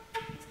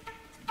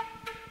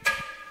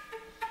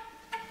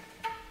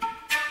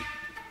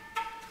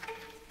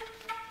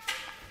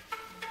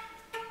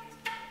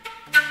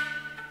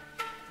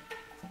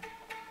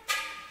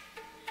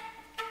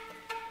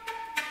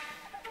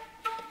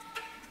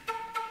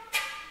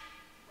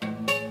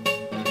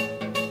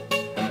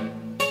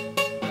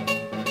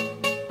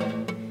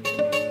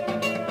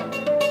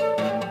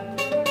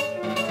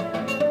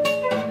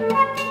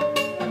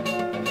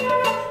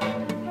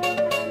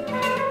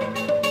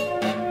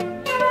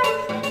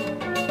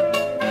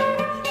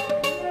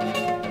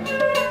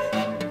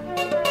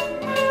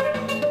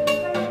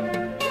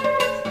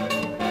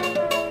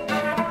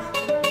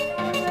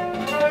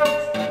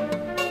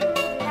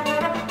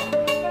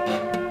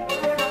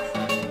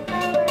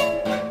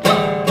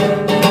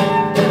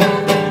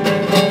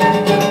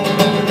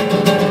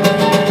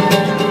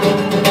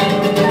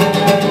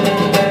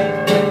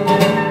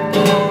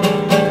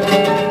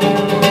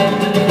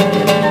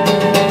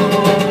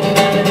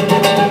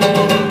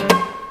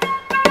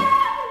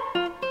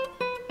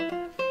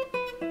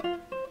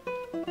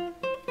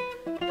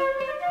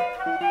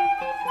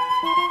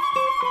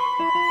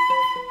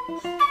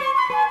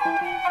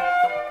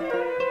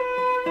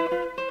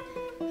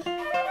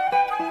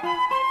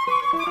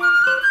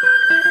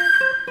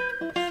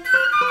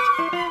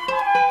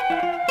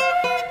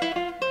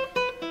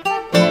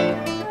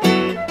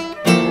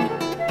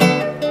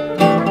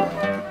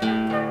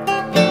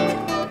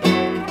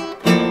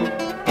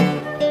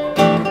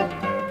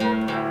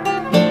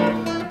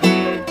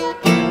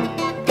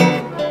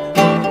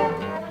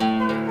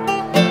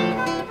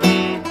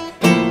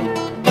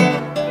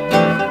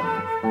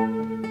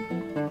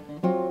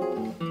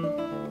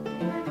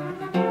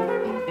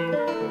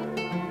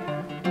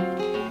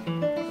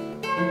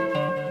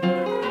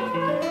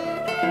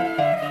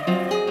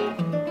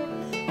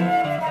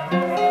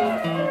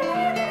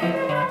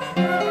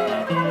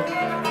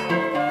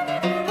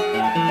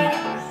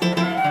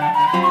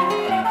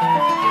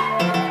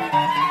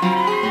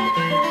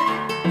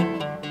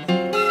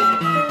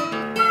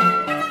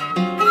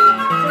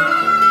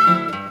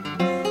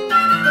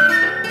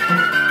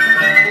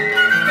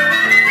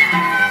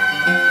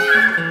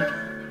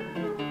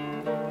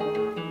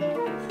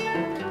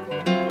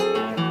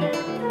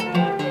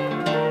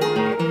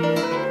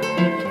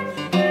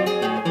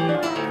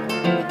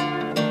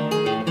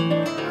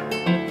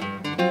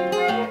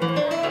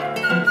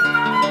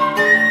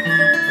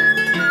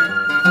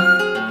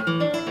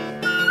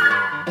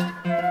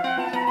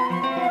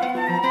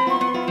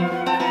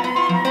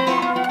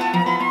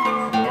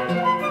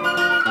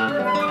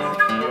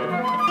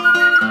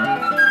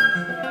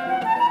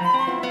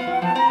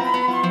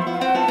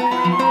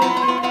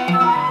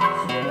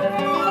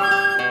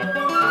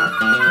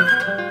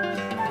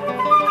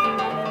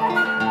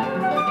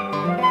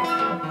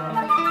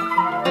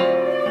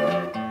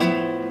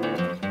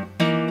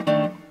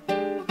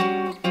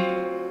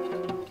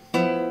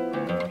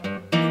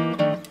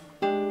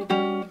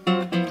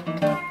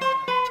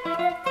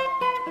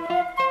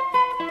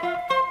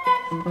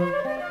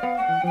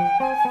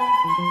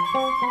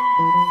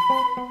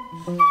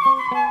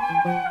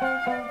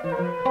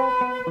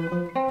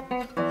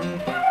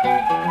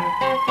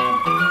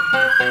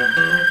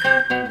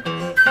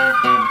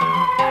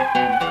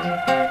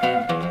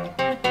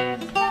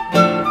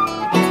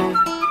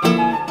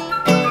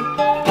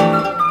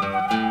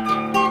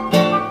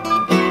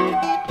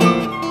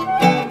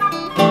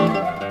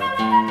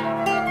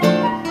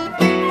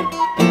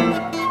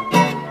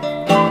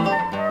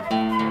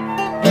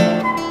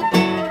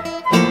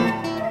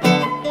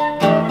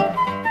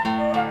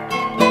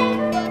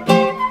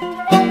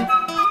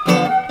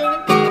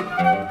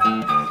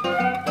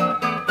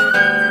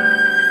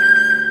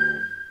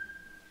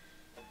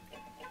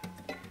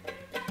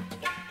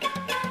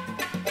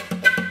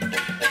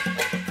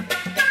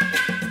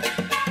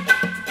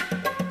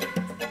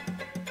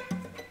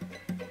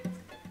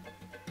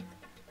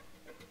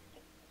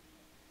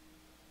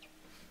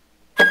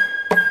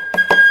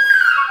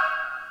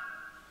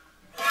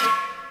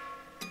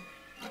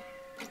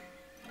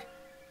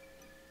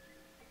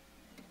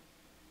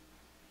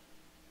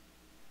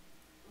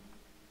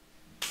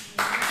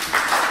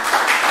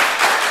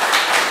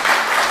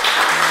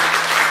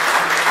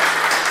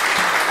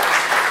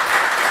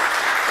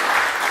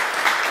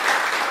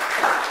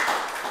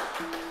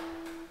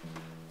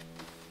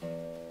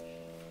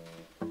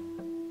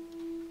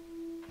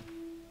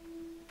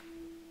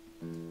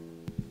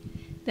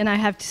 Then I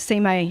have to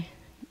say my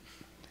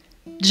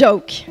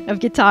joke of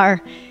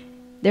guitar.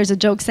 There's a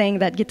joke saying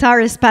that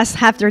guitarists pass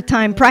half their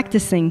time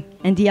practicing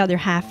and the other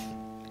half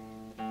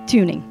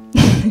tuning.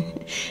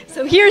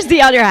 So here's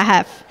the other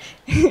half.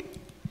 You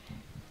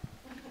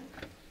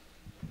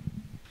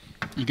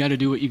got to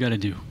do what you got to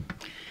do.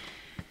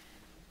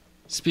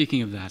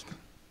 Speaking of that,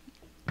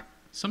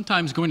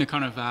 sometimes going to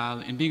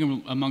Carnival and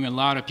being among a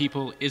lot of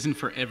people isn't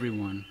for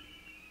everyone,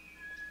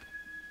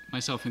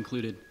 myself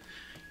included.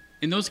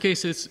 In those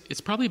cases, it's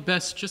probably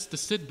best just to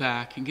sit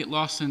back and get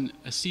lost in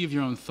a sea of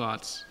your own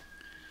thoughts.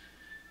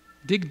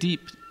 Dig deep,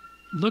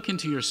 look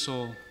into your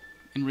soul,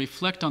 and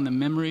reflect on the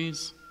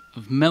memories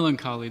of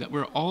melancholy that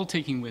we're all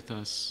taking with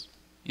us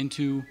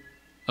into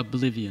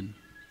oblivion.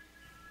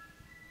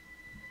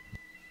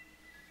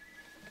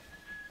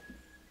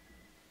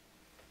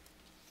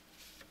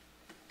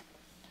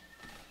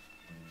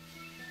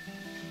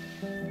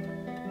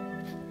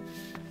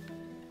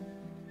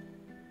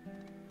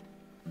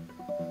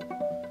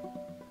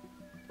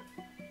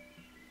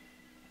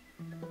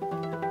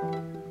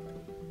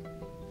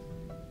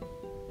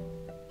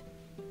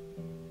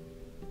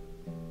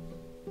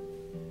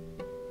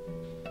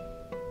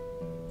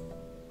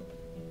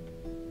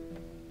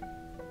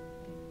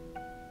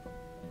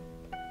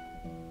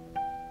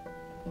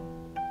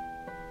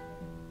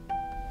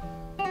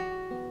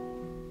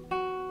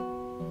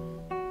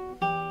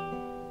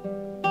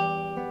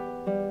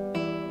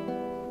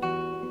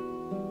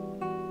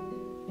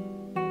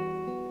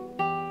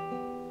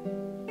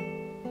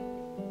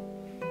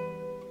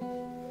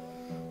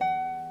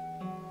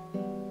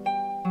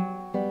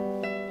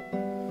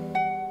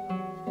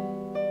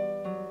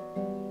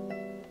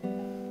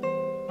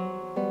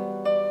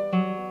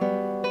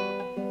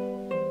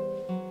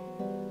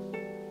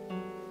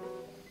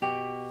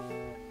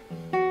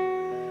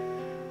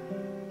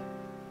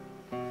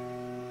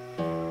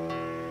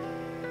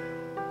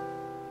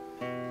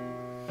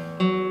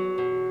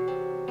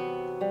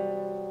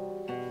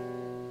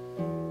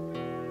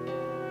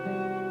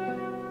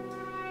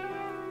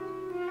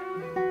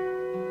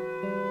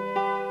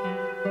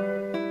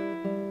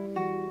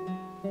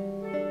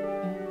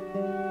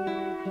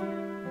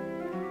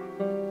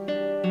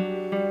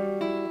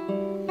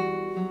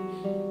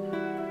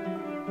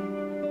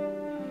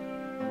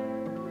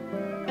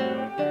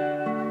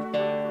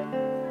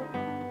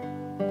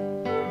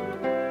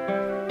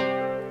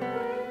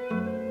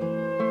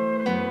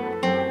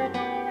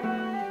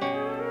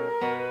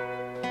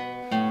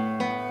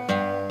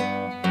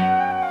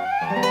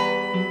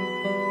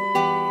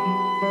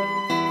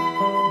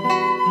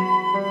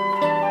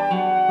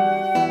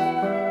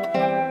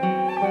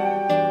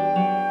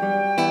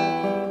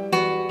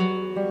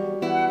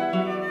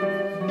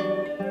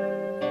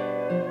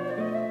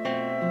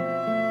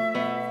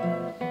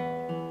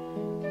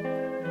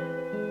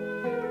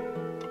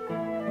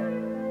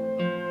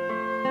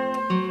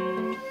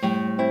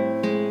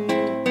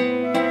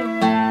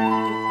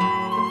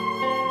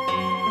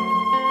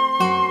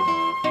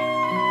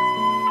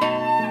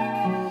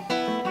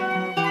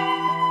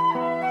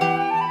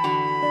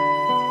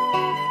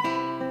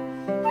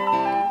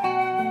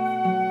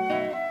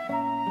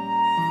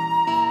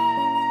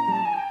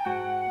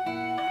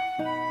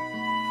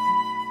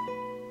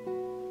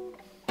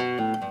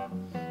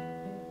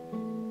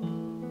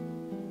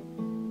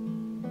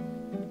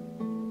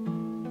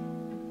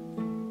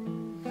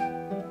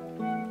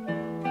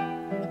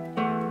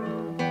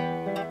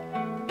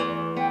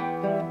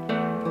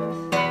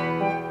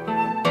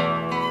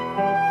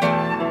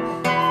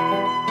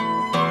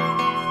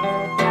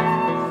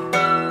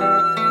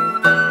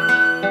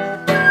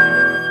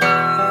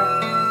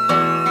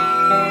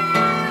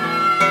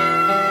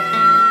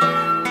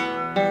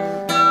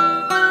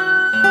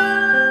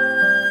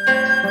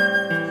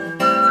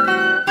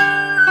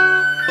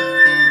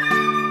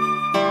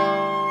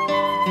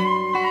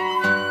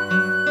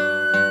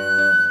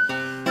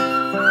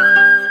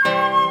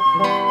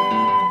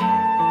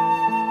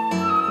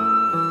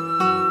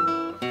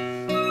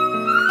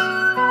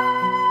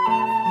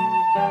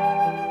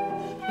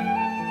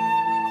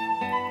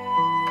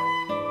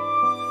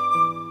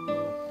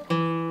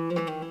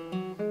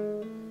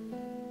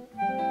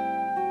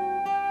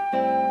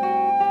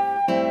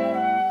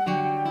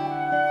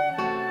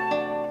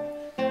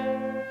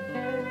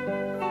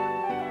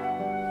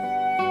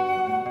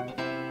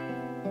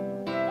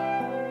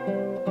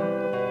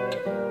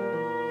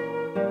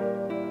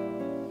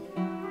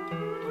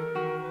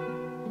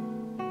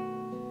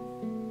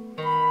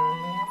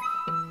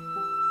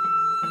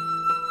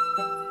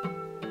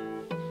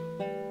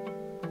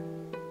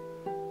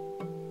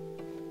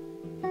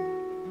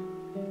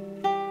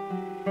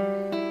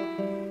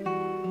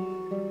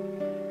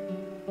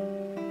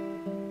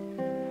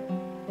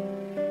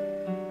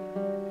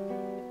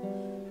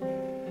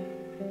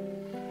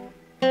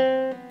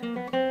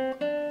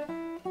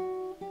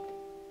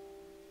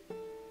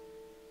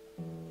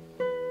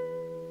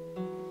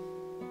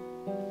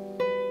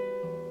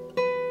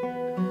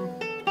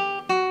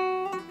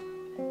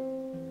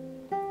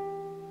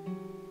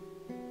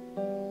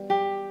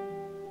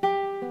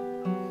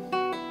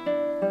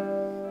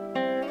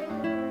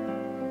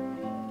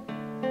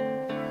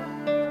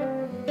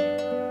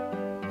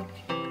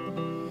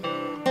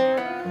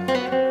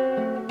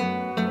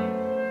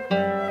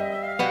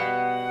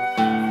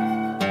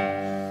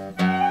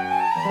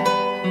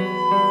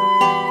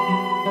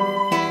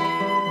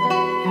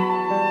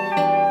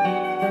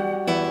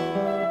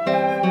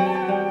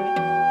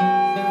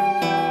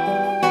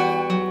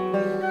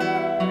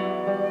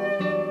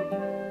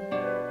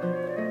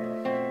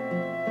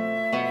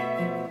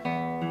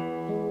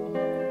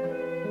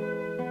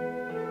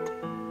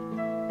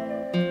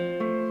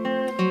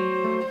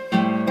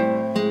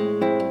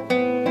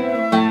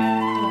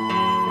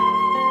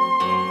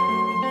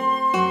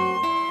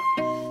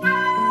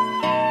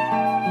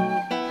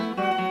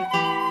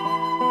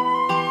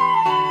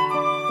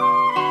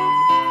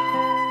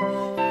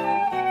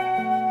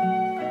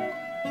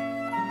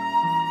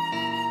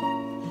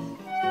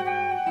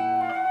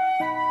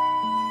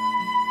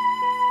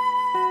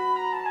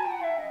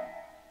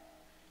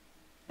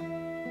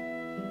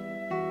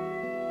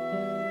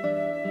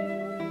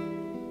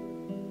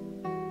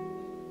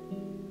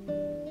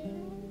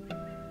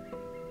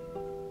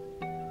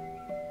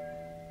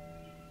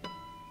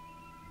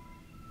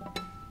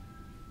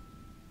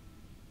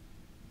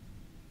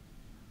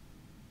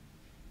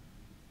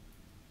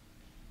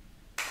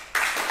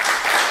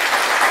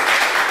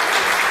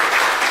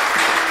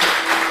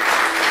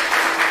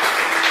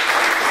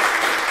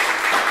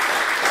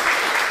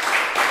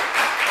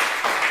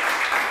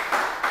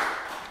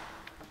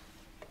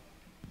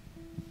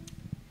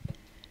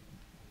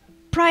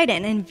 pride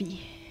and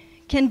envy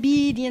can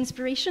be the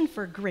inspiration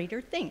for greater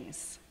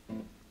things.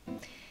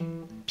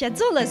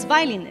 Piazzolla's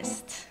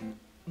violinist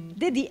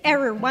did the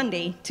error one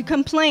day to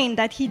complain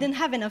that he didn't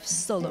have enough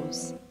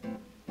solos.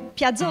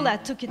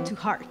 Piazzolla took it to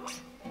heart,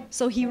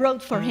 so he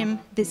wrote for him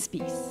this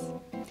piece.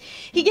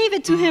 He gave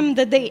it to him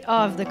the day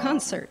of the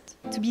concert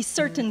to be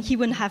certain he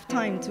wouldn't have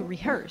time to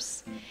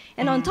rehearse.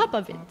 And on top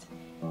of it,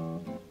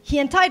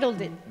 he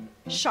entitled it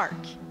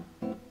Shark,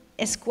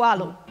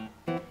 Escualo.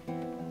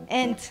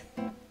 And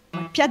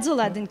what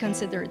Piazzolla didn't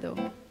consider,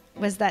 though,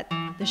 was that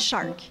the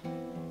shark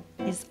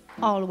is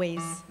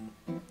always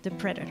the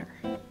predator.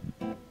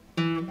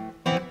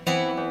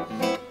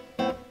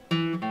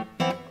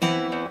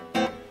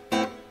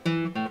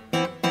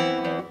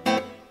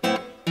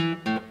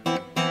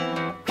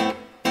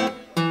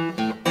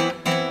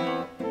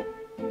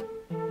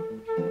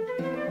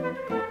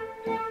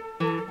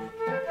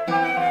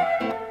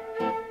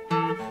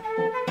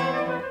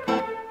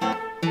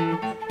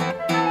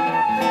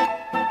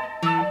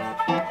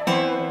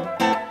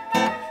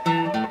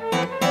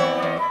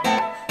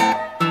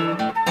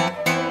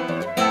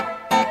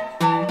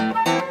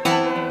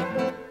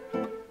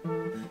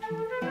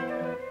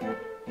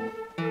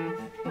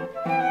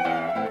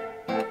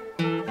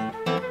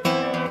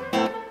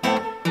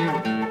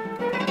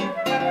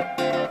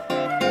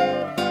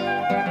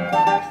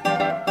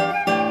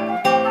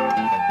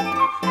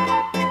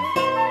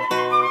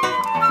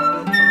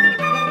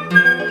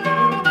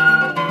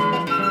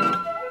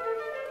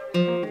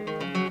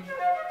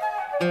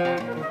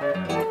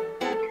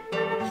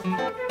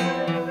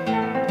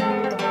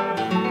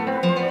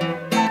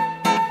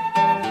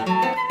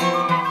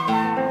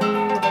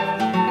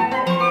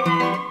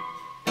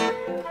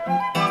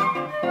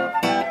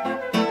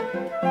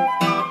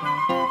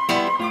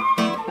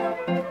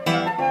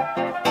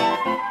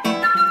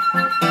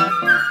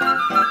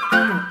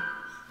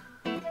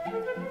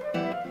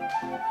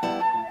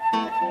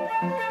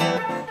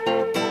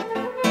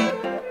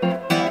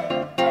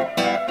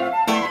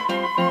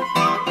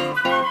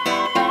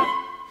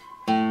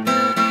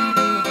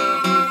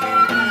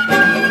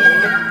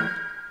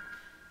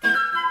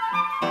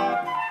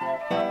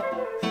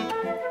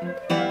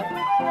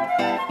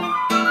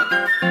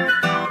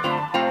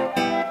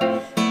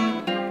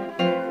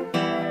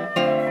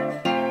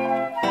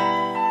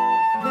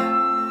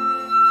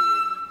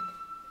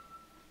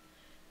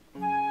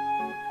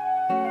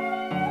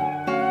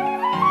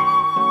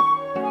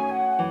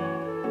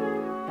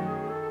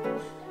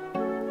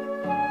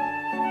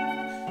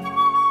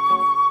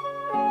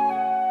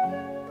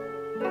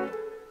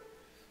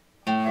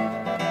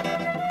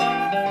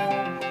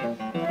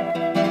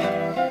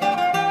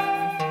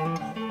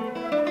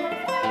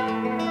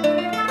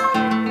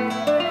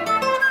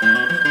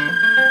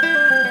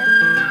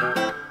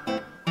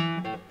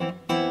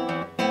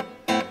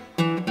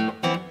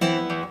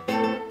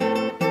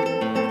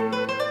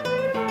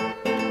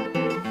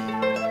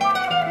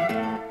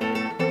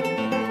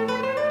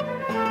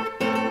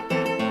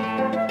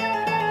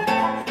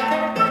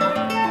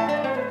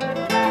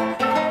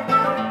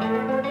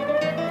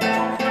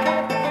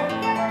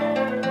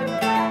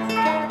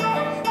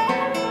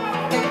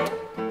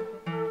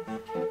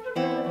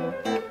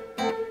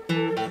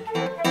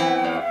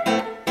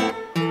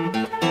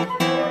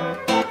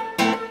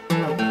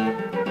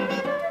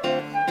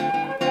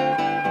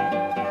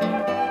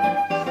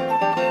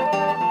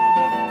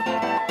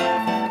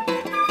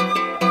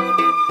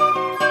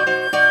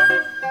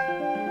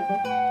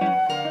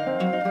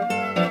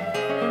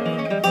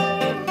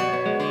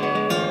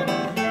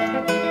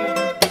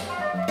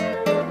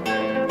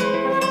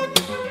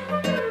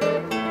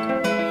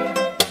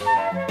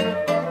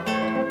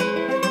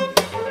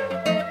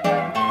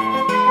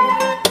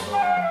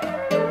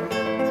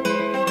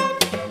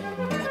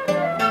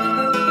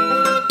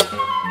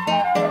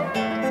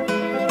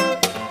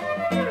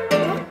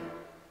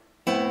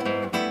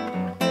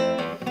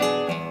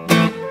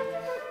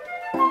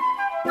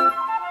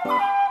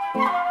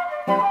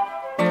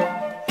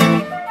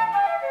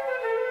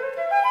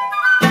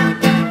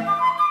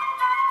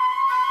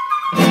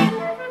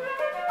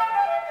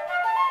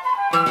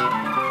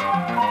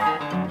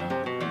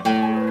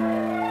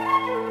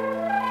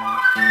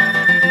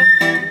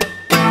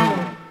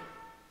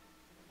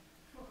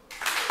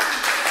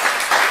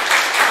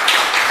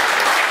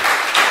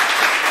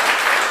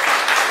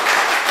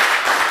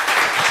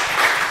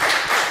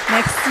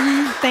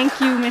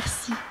 Thank you,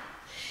 merci.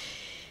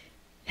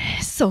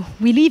 So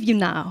we leave you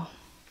now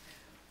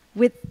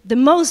with the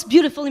most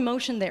beautiful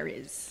emotion there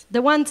is,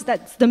 the one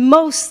that's the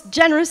most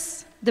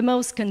generous, the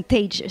most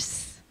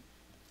contagious.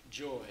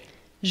 Joy.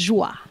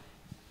 Joie.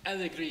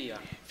 Alegria.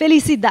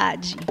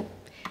 Felicidade.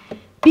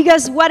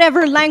 Because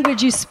whatever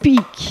language you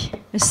speak,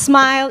 a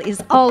smile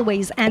is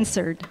always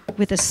answered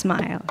with a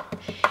smile.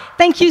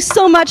 Thank you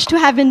so much to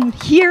have been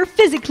here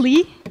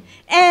physically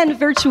and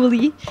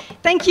virtually.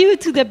 Thank you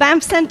to the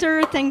Banff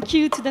Center, thank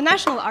you to the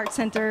National Art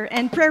Center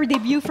and Prairie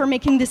Debut for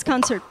making this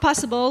concert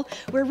possible.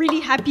 We're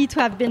really happy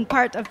to have been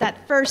part of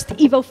that first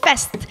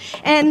EvoFest.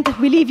 And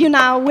we leave you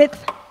now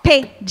with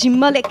P de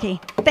Moleque.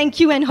 Thank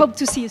you and hope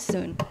to see you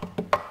soon.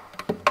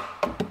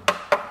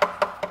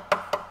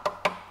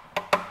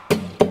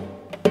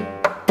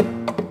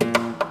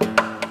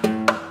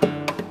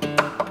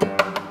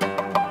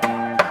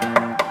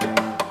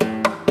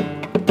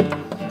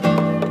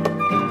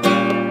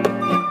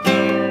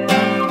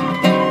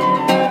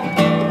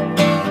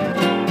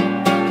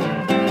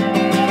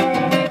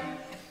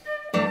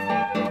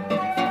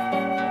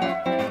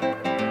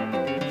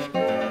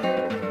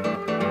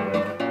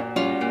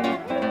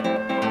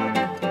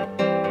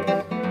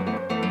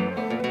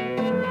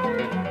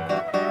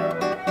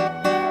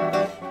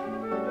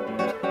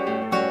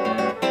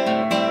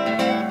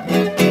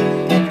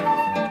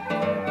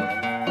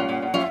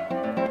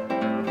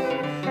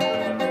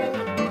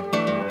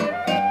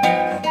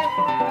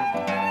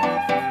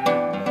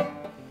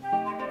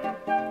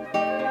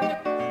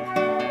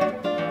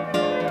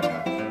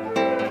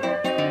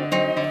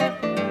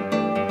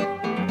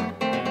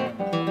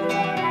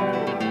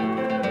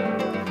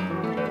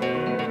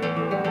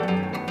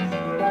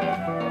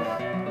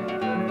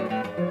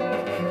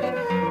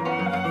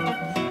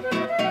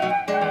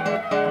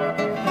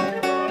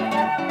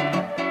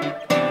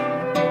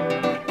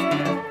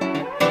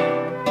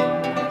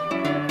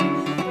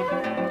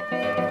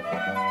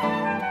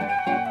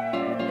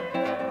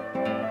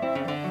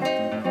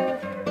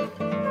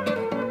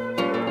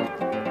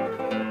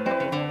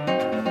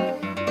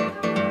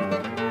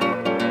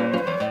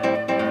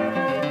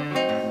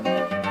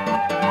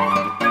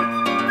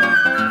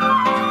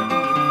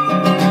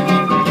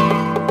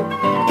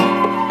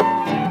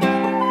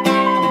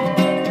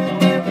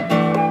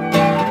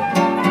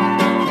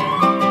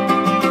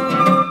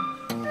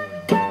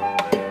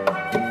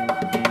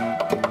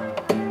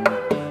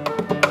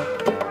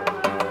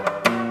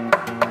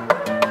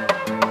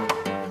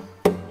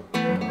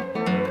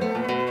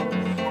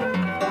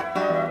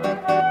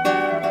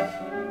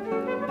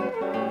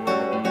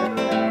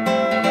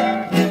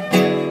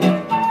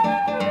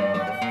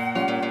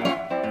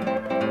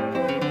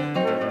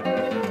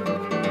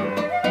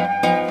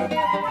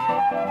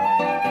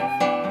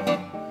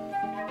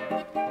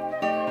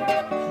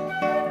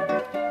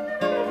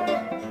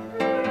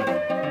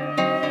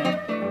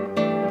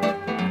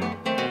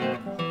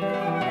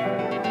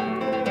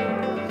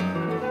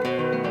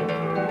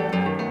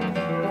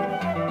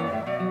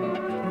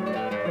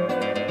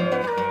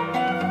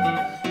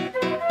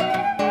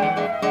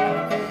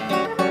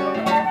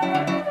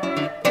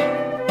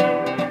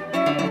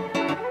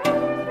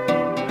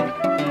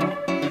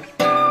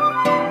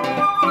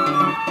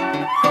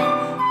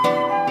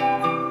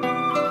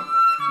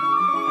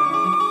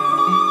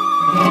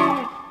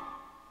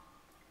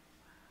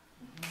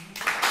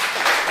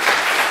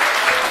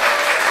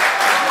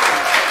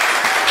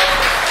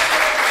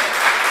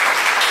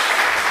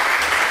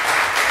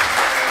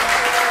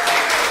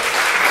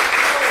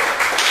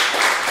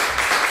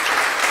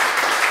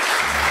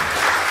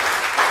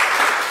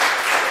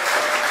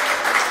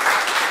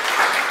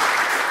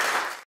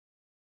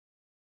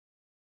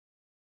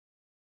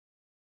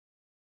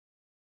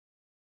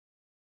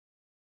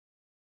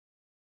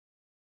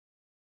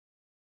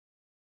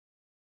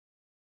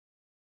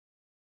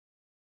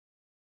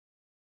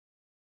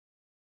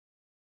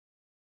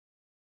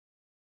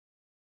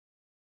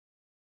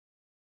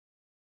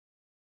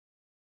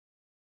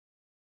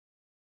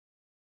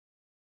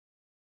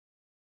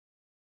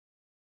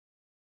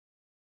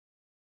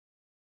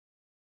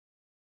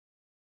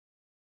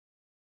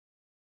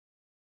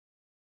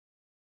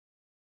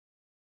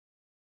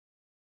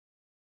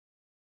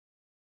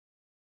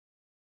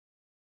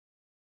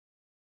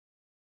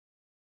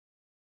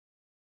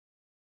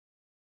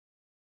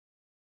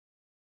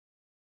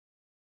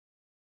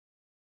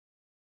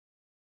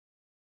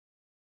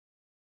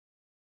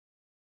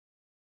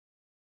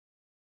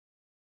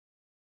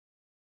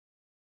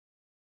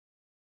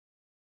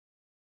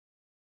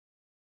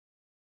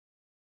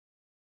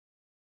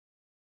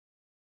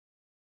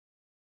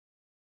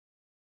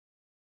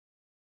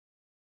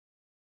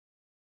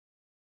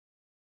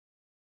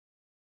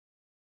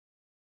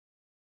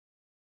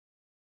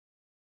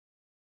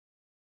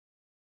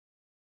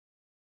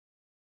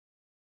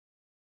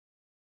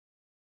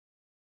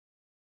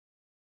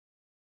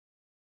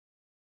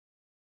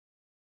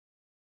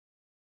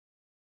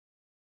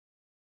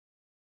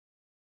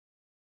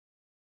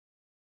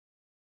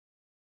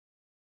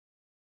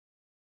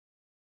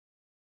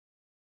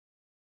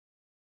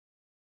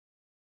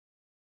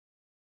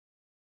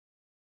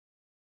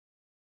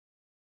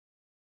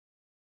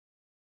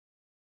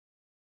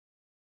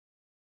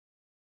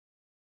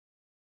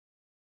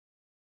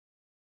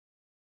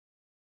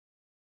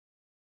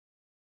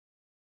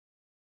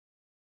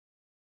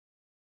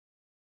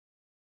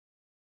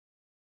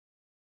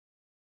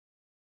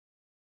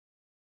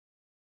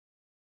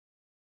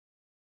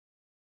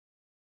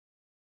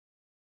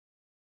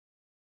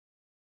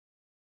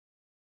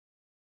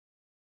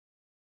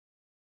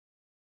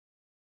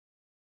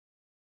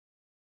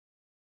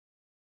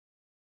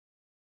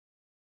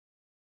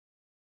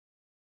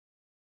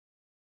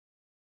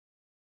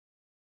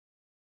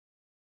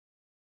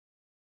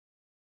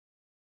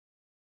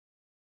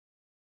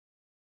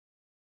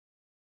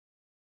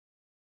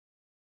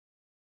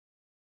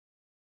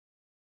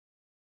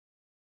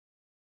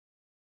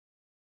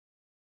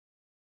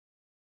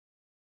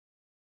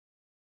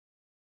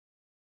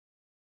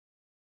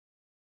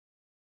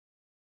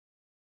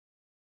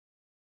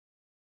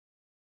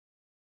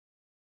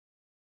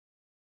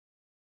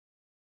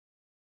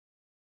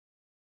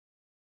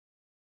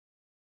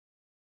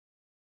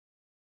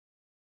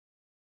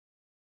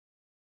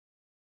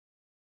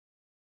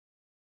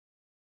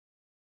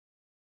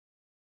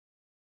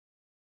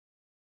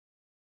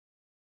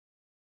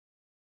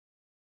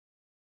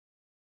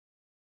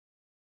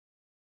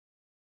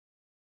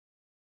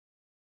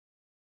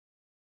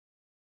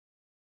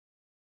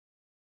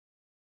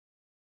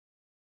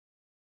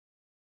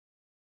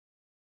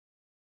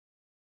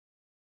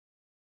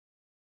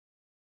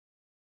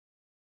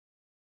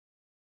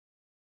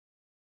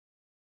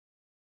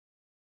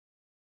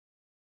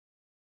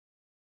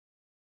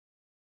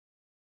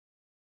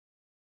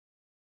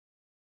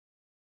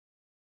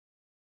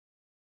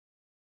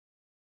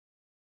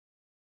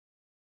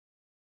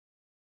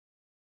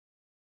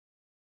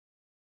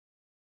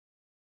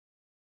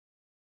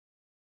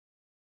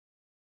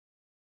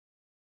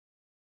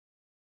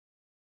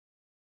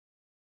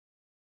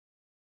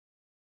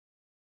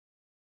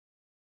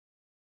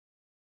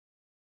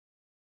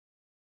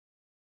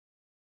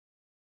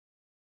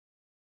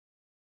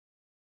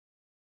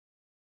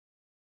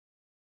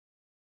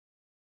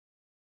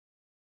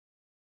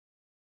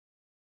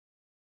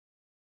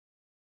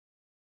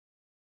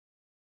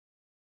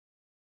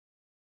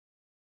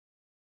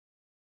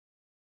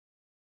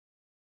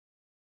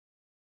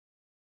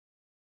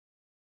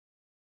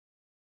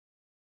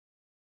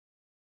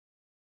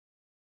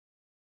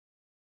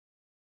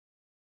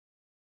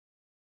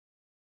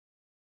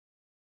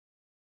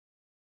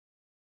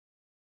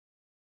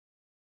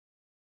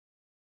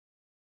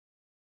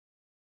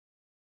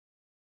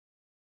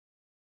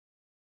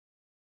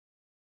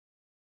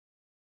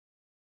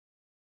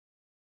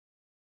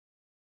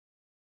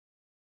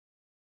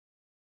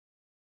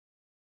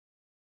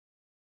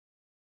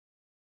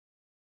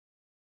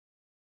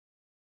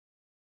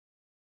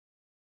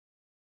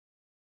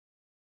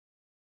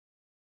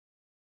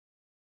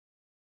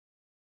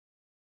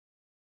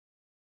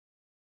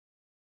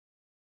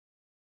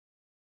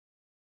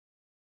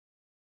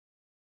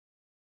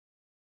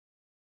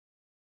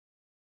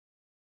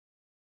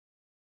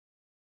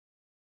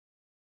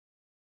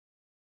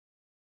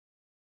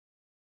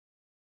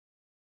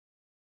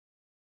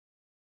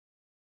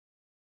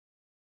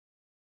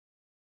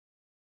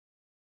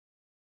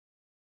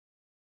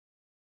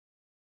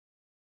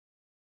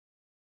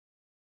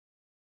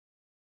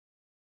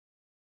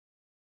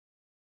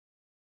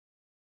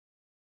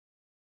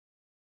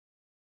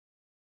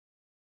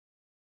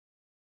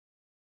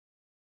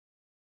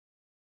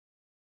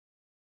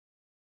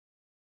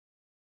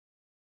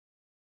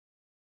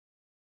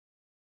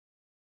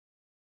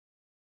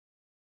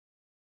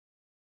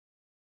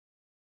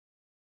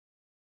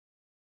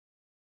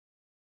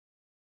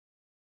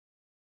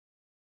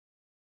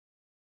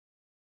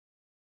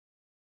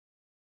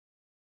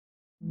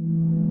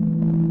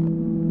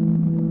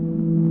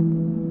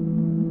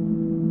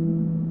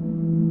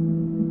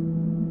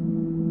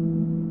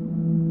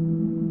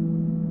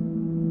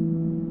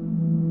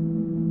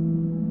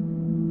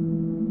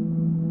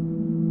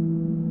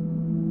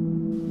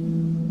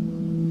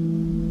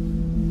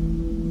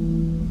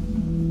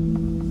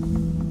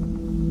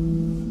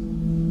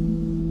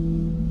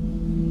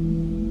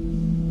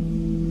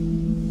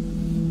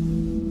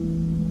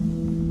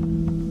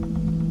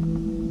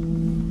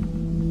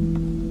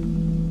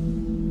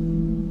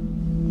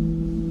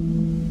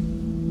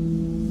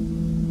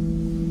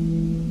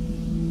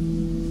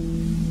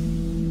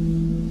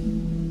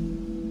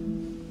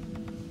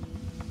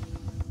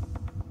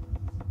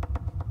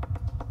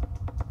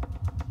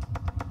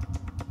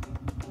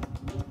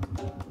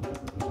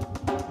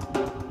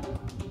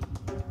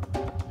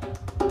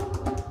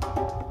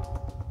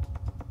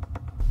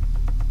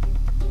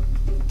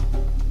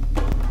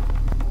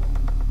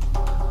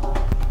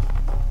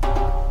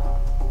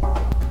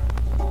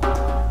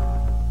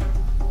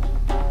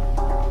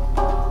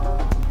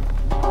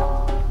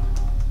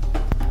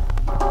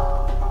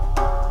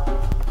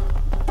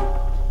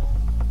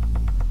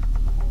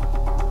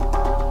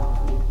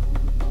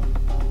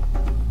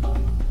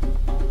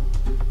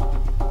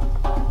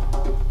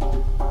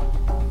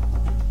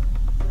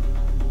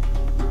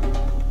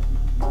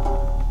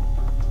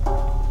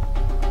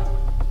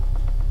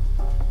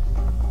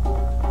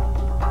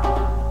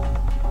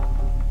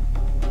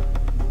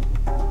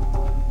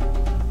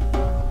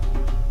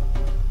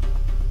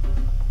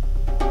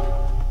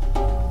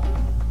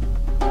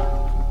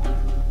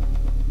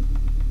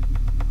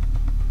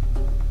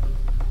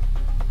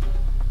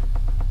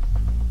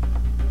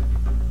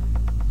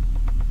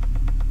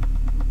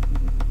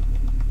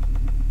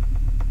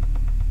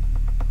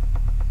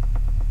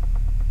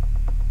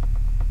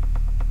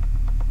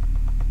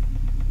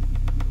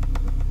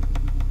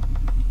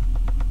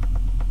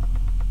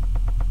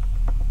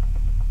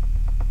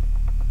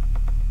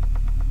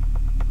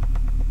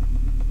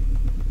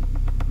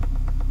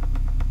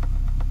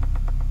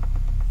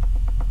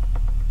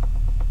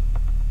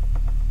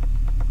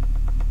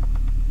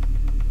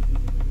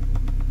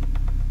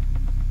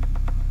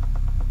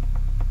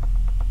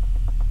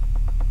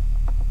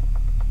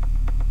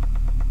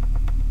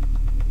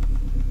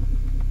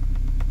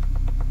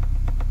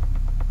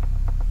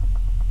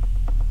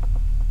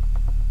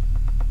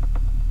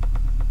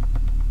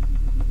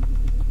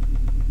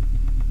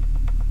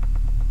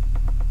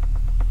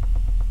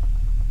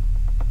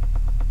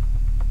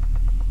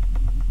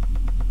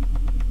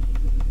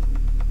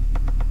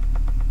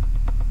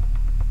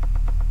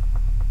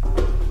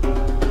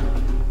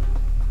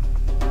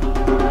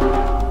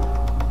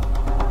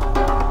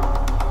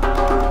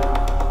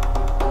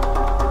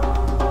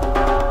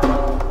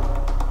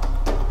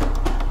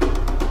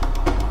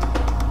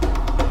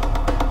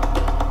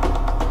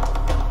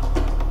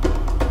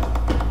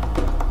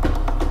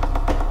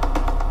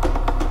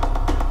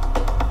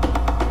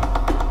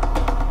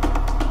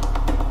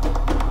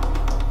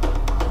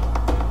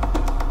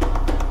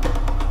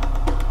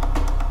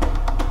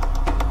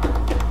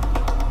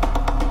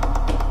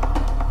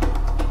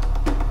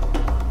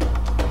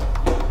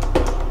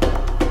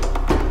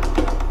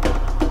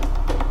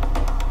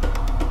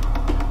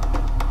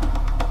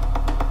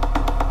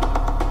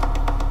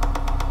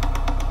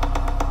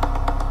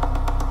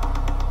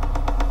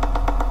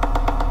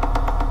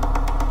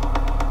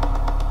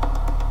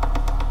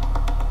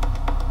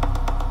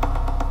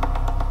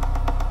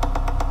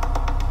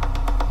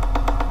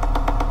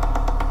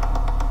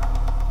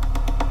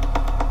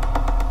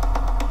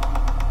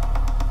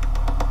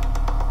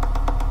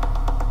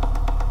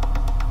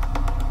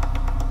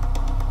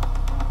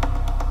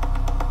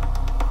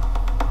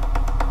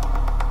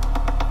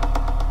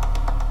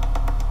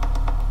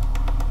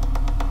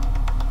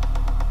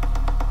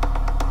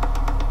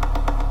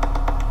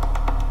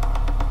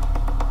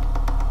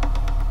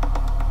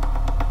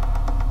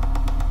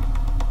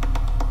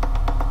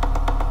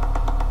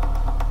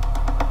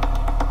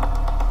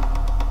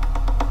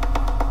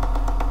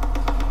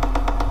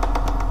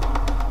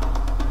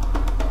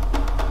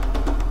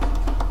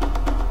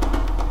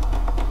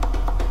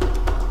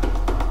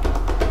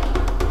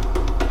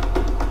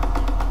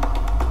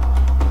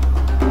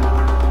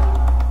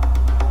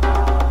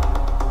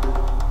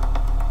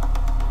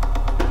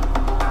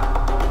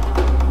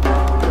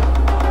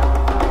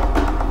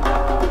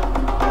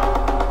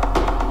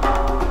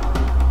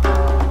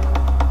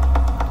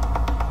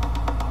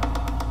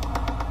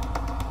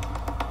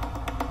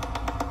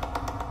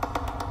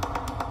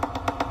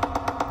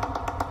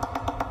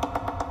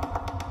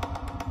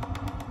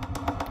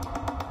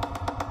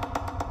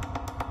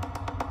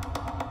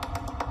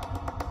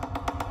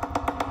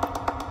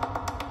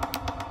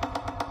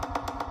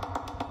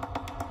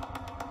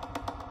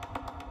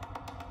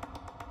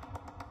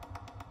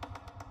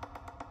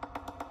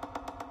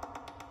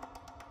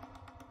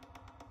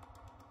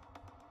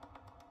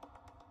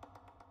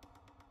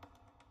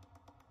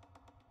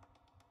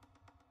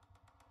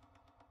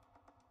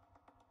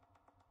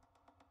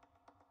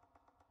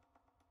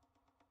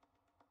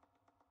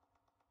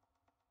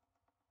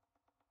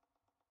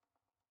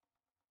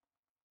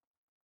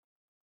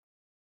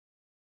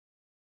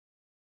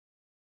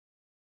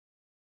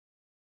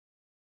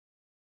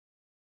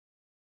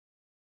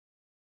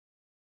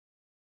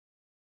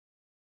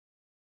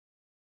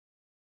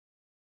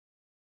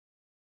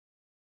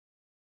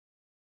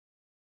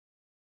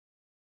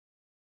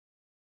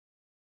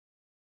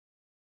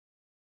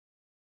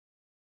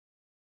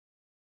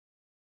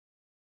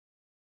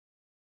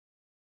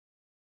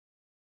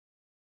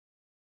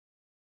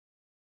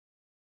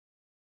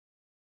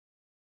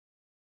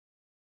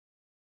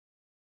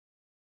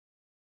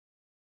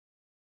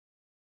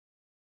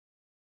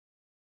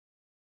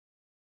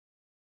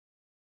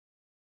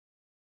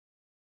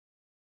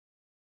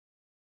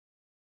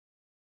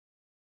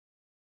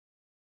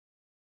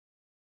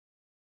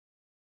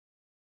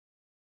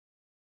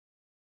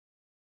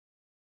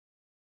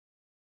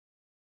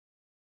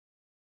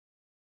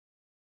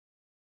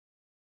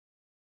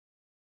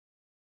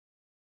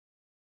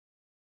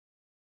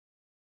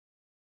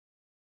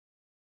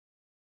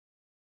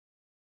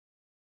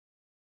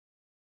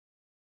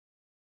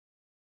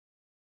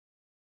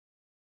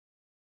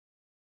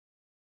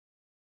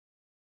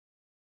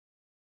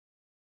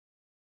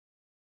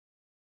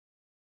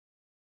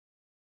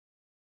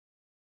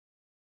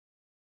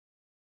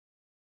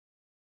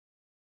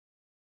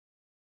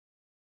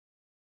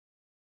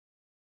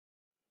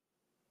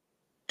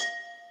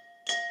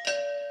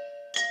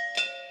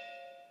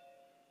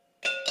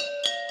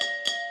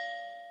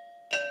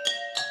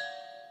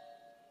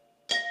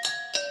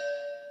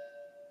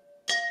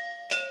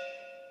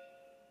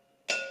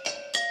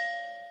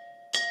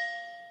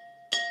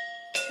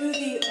 To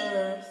the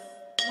earth,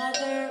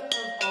 mother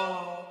of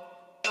all,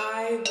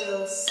 I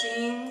will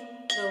sing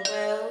the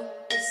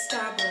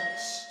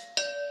well-established.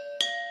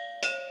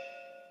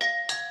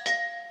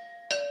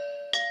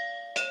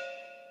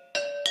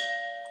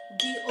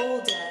 The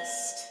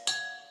oldest,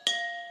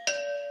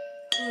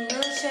 who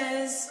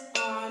nourishes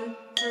on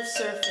her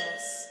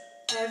surface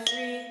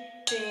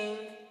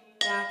everything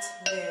that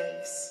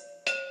lives.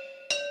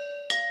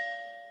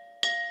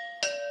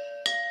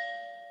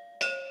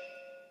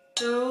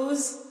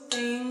 Those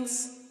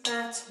things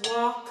that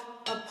walk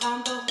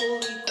upon the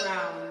holy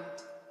ground,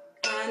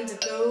 and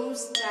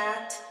those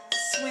that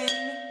swim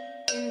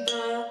in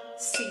the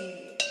sea,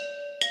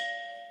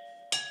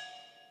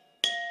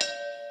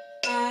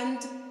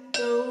 and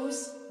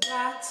those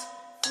that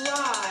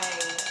fly.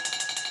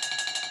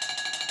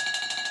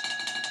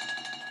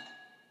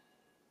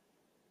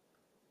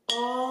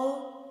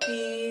 All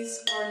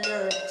these are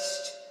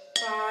nourished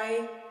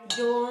by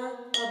your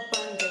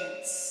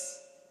abundance.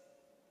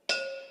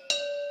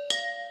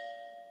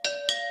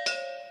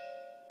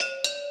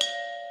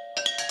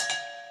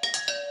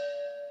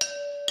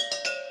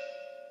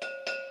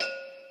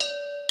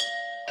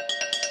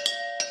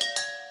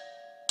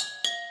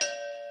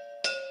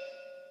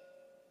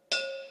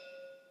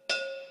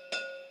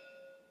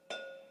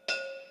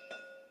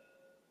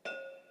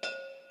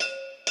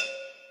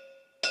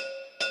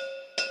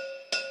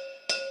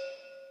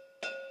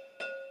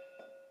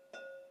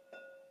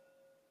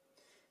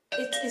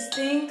 It is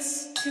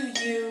thanks to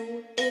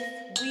you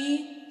if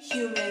we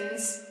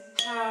humans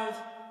have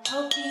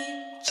healthy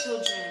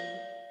children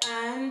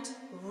and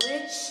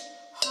rich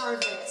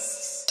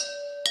harvests.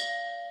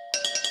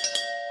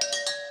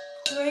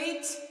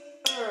 Great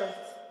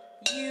Earth,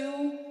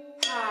 you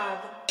have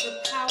the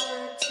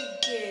power to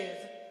give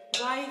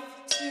life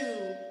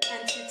to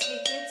and to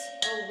take it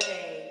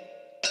away.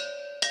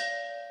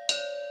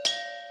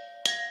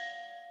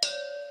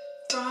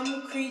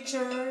 From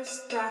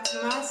creatures that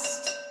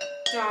must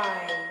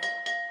die.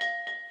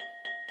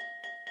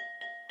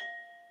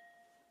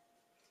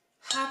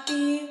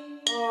 Happy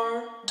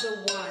are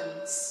the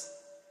ones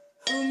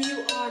whom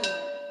you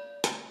honor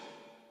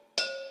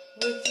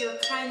with your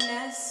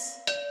kindness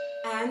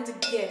and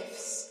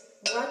gifts.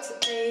 What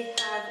they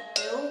have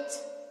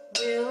built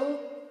will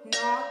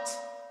not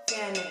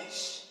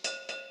vanish.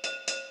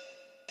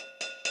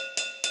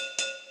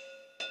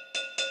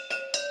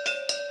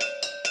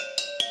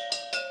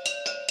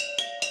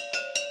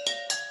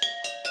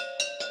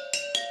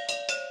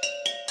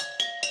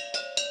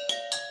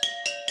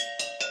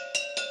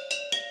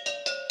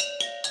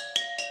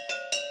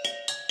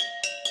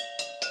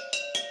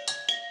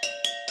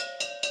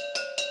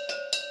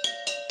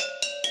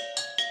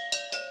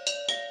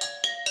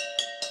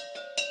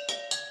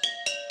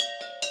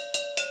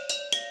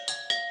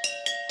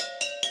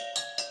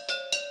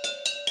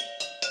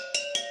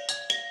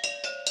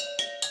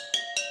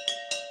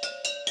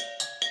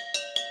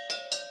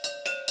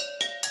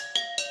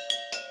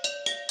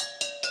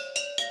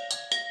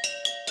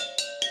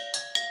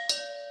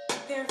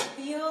 Their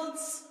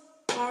fields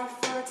are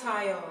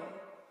fertile,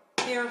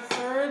 their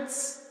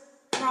herds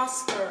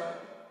prosper.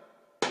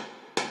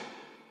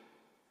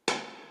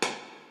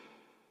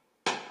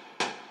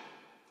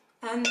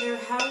 And their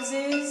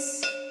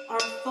houses are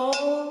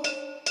full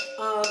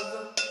of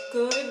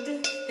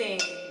good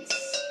things.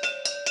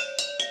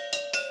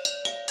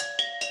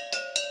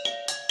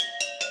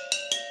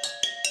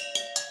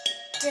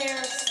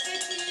 Their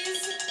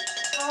cities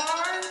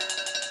are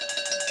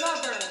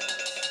governed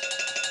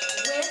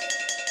with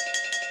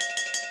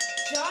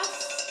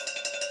just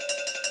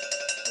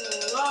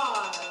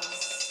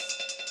laws.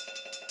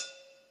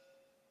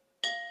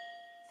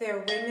 Their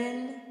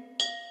women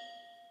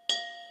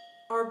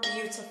are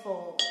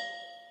beautiful.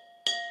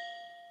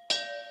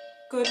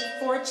 Good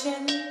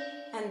fortune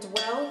and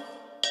wealth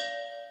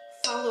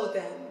follow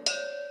them.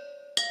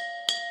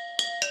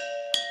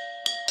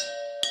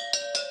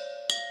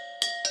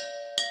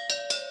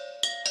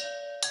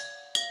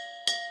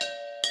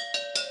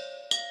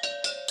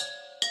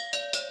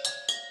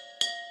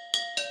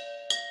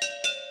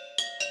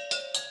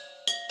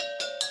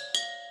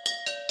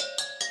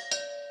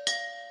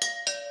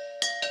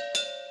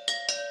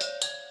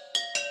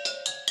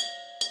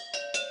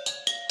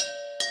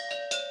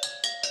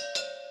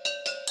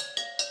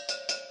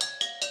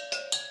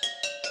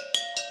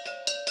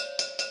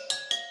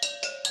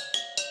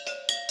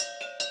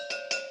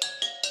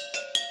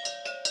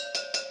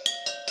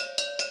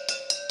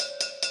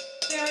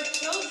 Their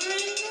children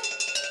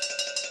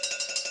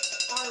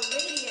are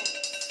radiant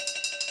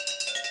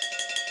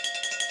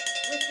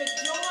with the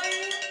joy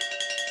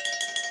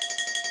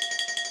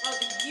of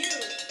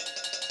youth.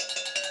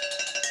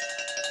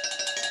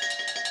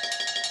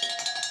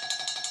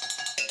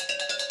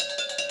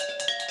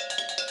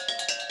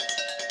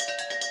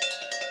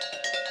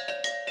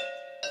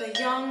 The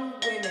young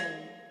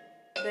women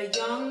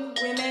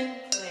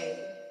play.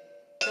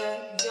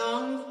 The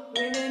young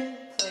women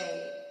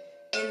play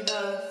in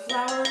the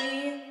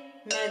flowery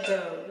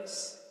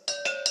meadows.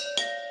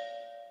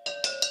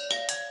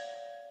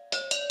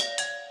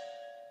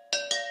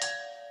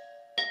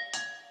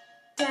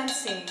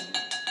 sing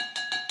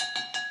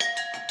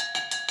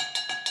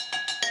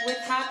with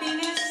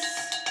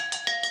happiness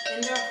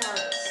in their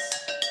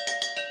hearts.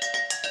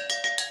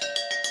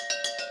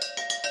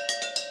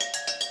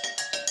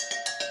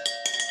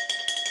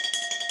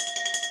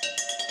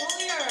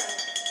 Holy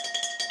Earth,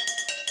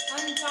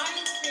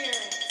 undying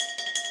Spirit,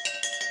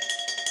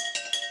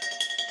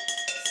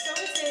 so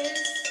it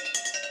is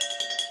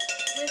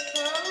with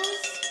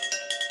those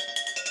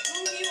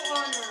whom you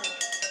honor.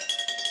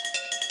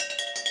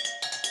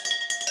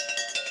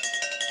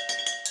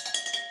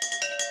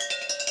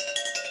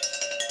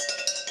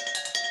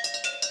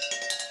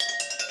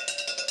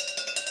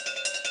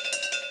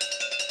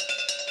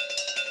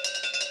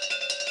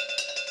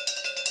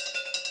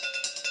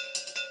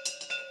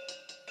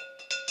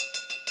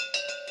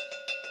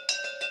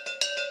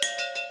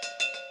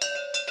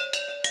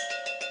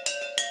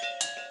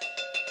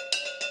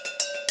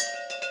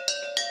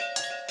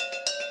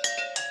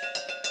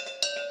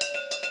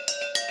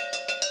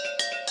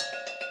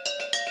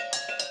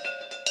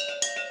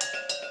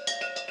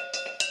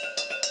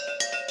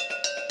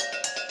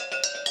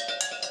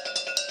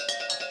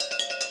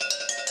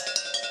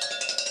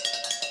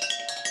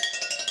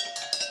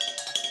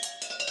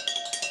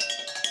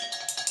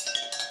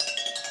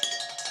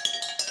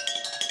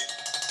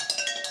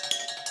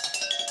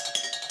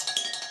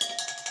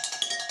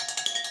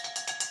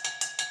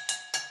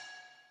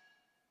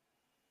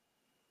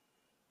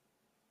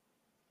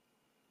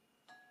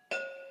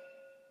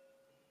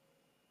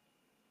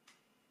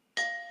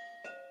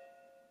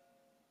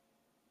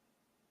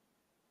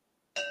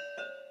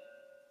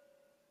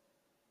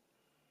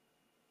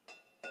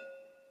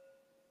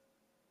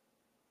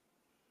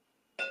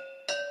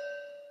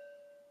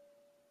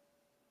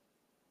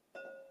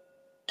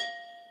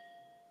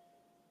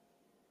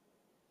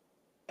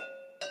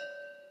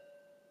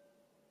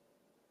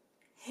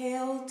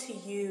 Hail to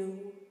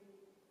you,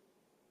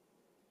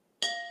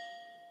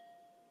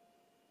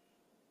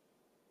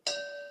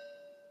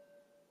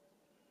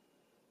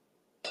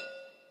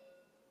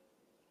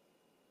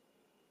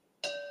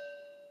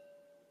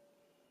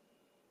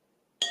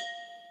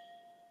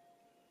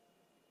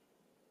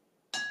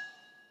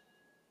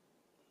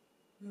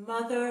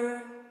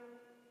 Mother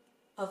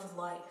of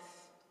life.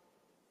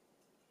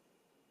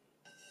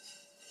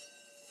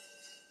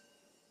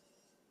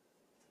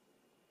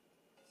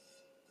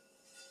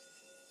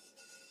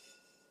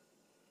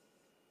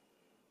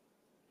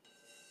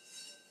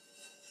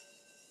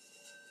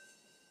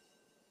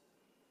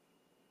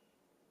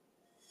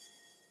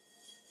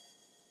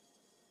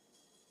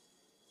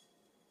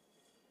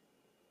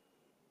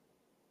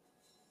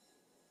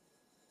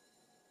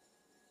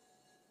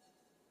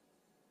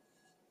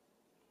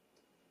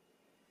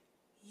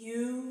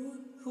 You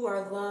who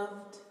are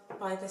loved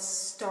by the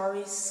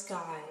starry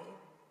sky,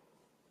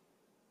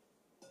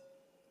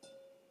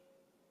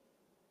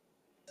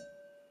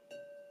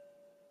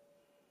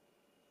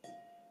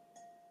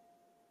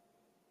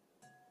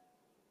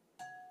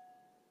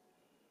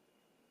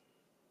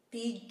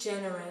 be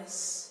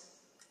generous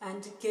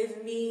and give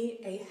me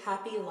a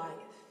happy life.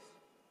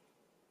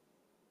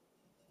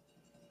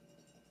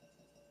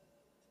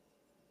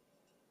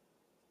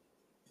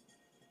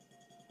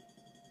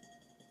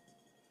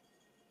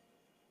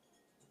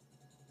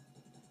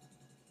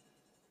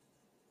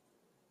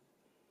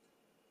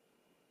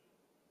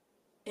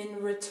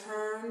 In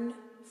return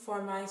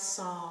for my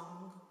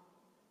song,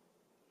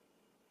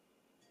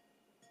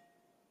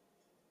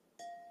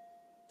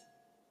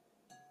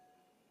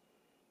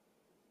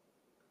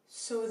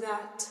 so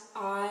that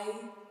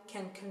I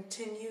can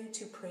continue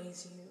to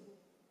praise you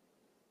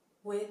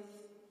with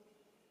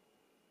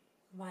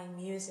my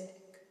music.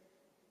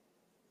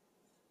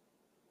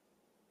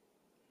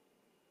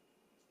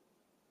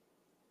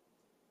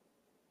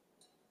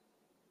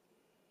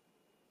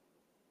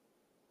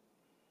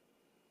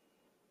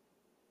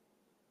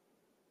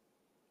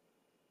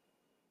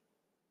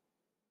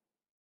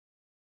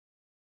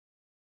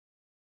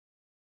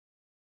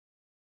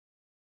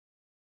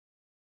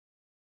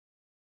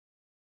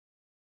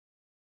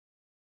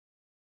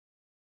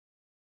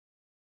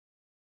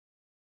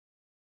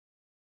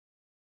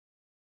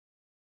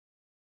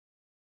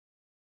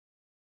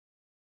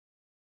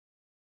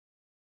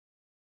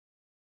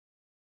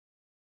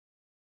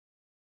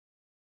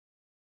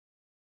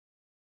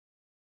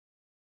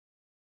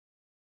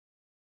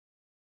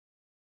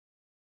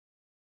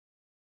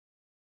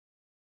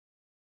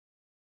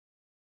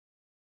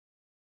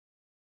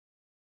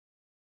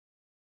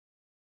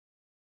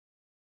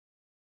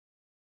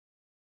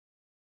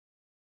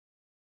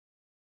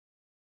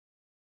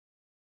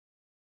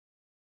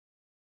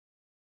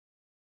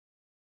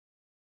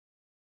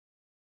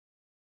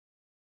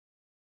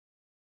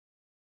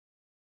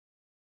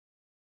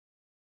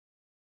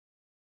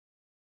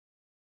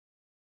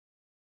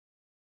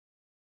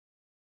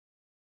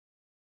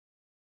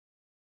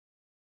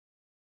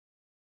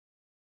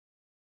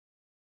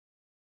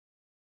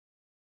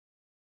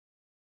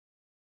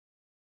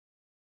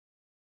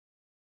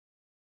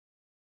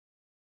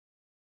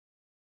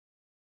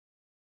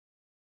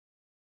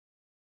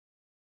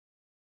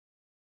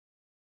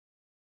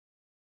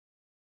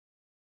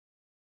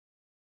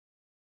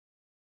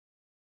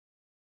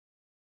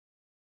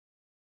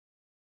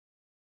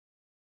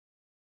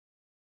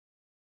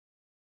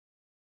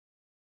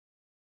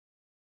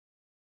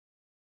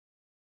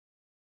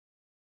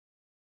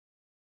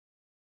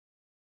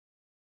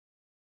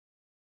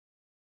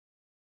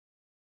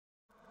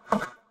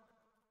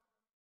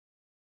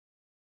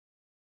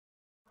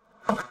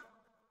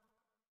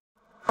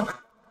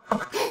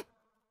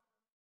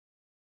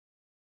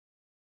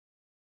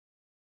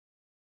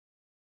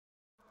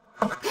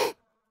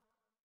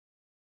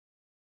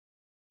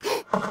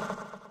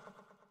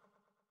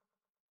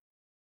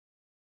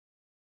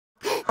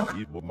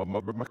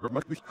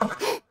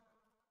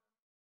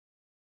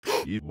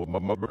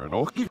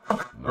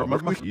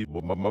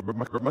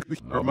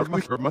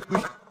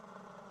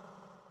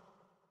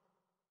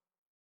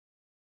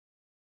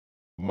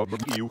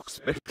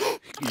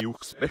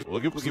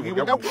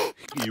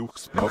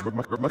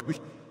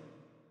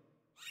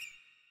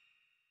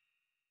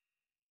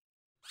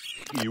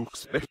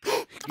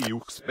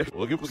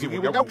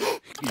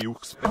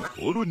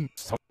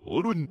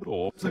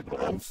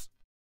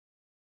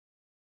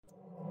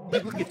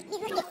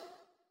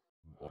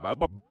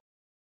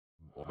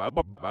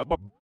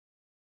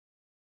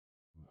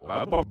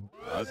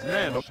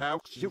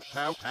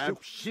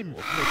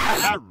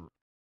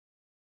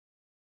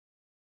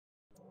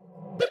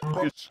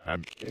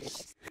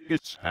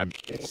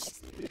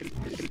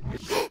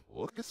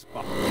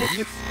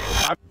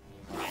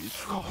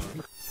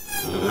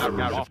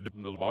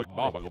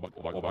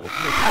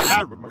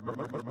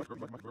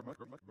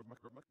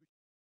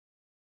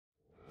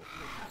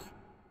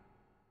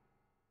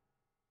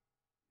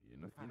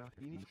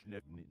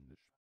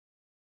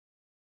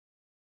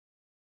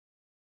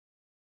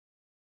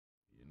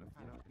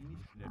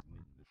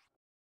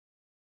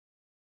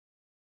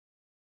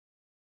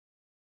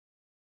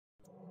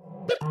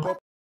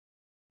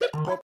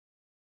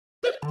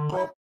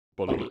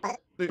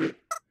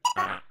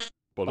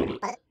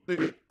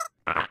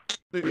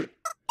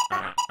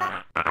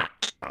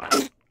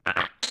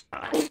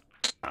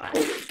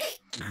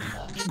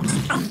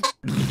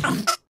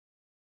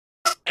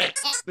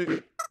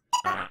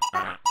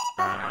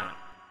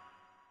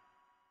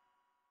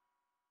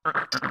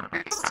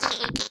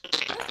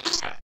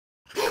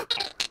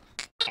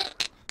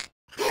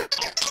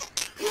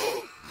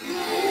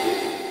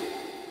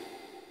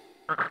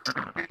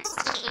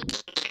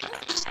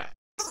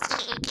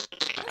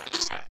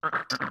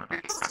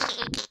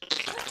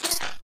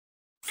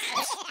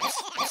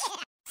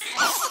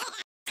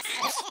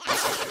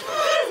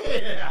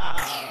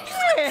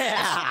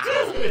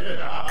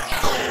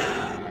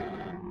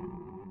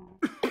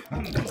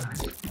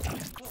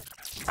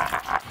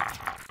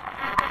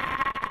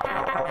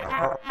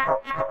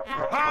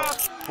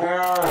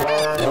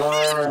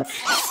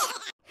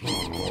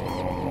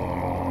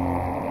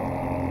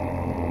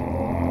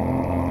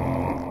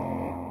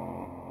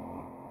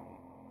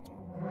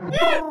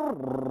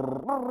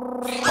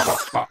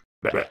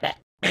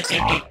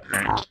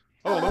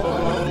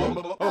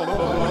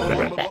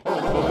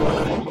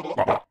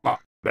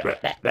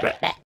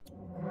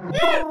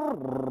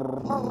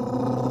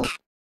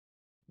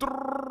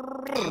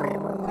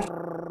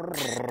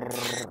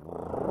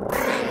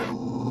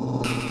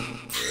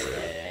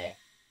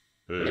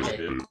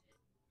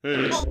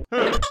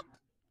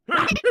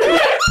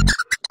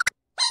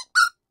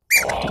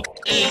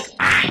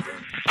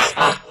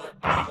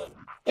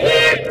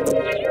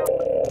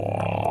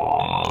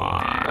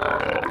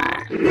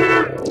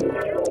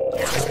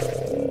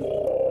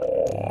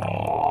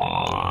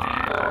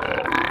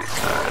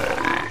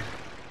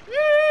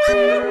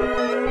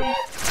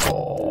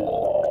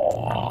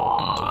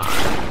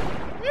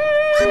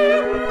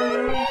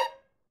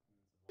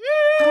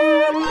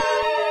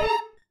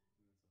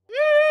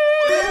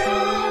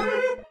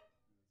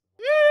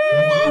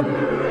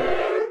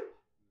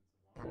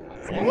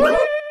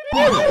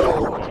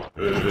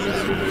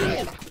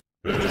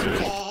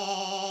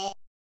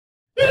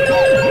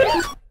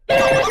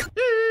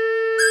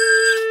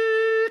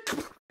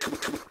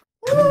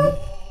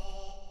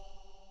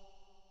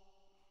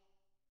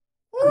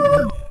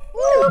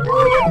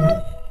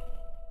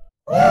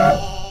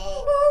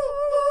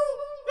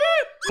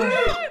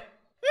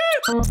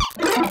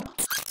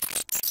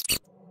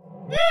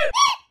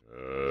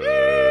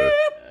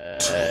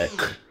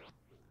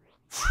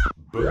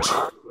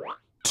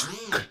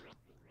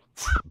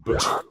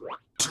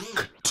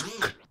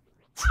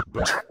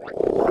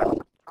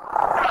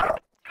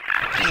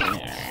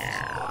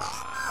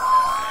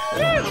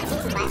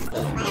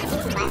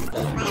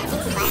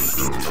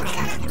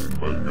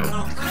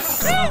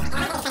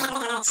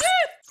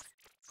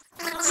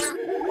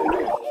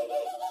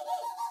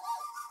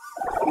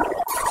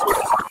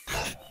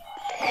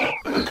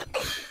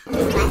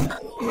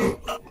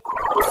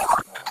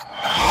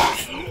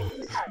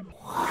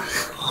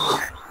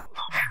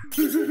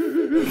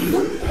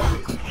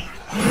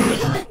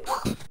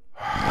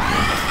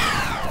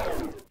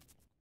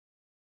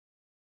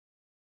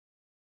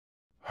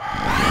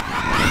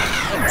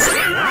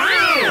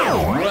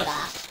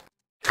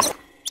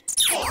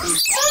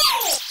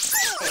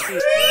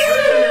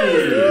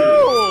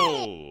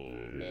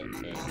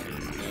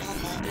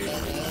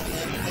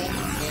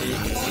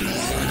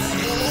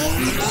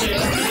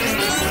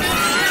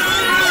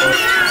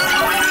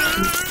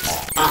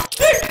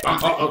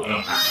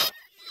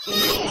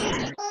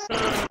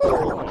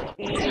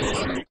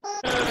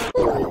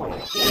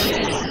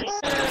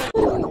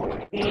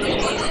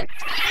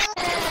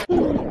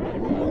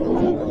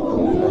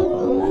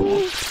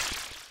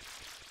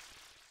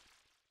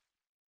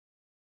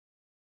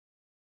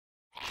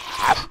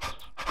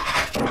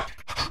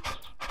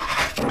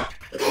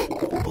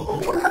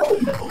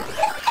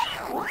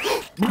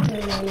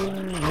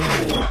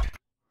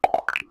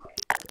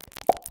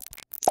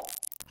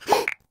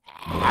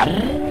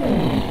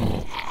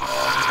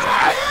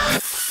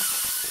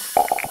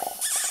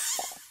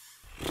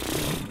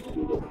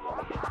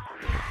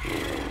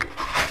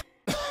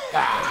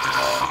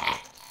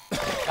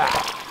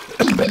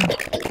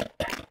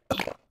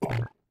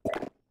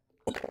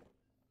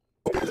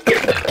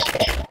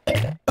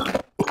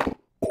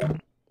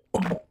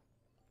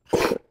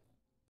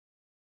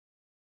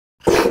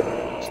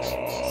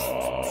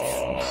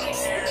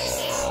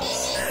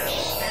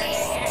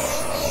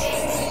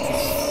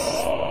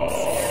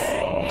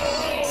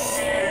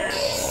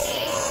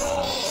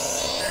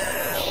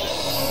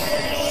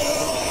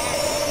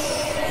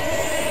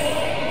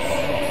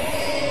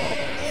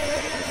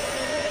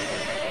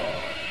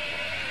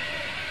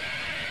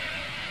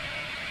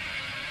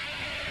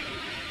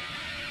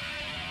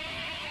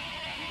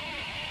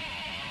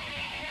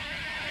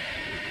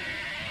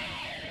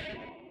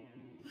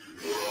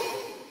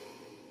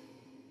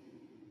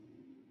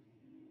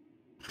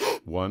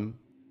 One,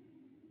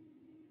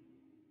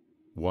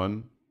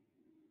 one,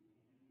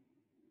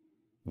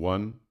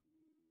 one,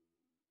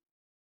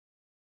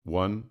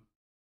 one,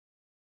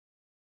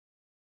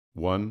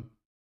 one,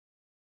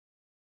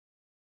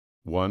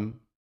 one,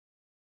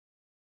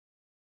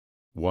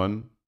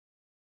 one,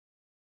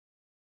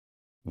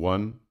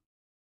 one,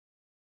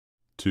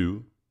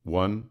 two,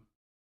 one,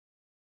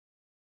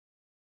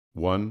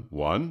 one,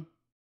 one,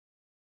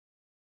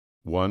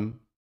 one,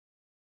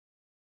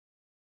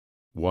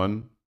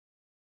 one,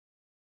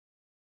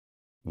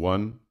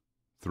 one,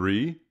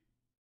 three,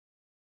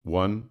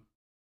 one,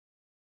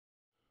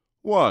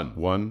 one,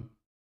 one,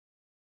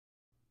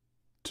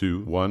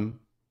 two, one,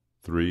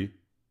 three,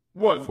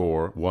 one,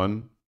 four,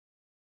 one,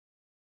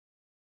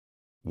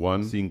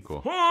 one,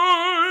 cinco,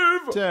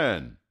 five,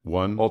 10,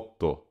 one,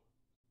 otto,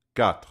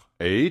 4,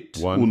 8,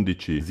 11,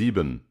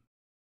 7,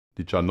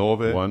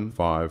 19, 1,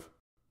 5,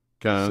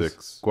 15,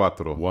 6, 4,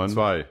 1,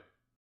 2,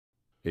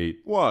 8,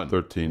 1,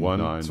 13, 1,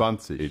 9,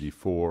 20,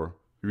 84,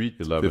 8,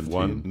 11,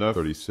 1,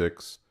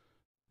 36,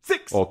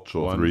 6, 8,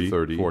 3,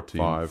 30,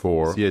 14,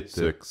 4,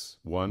 6,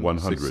 1,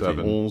 107,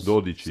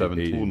 11,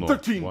 17,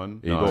 13,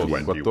 1, 14,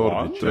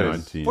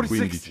 15,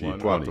 16,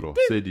 4,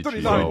 16,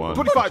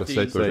 25,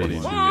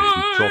 17,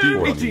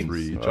 18,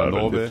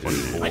 19,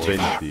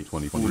 20,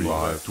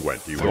 25,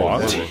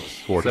 21,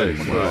 14,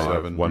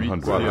 27,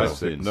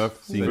 106, 9,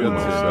 57,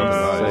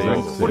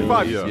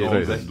 45,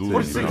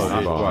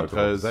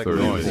 45,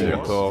 13,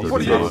 14,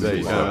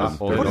 46,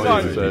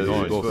 49,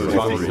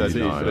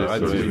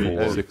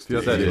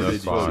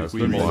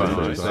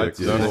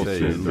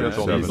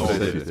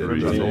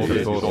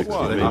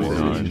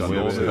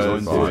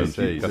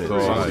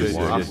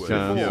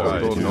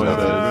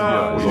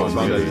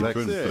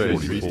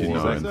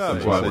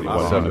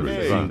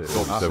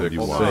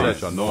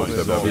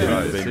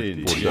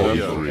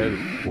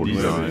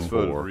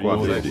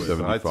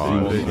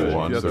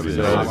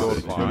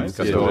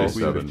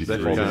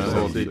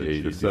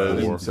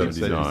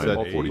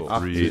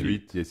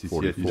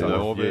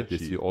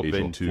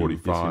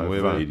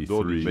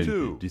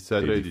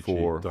 67,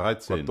 84,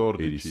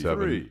 13,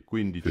 87,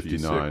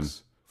 59,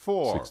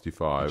 4,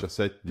 65,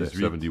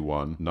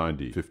 71,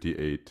 90,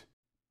 58,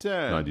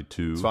 10,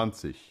 92,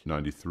 20,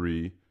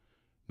 93,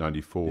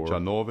 94,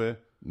 19,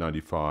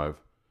 95,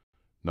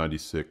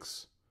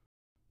 96,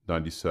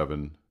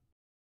 97,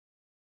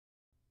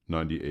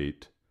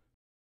 98,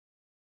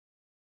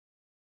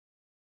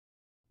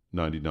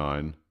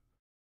 99,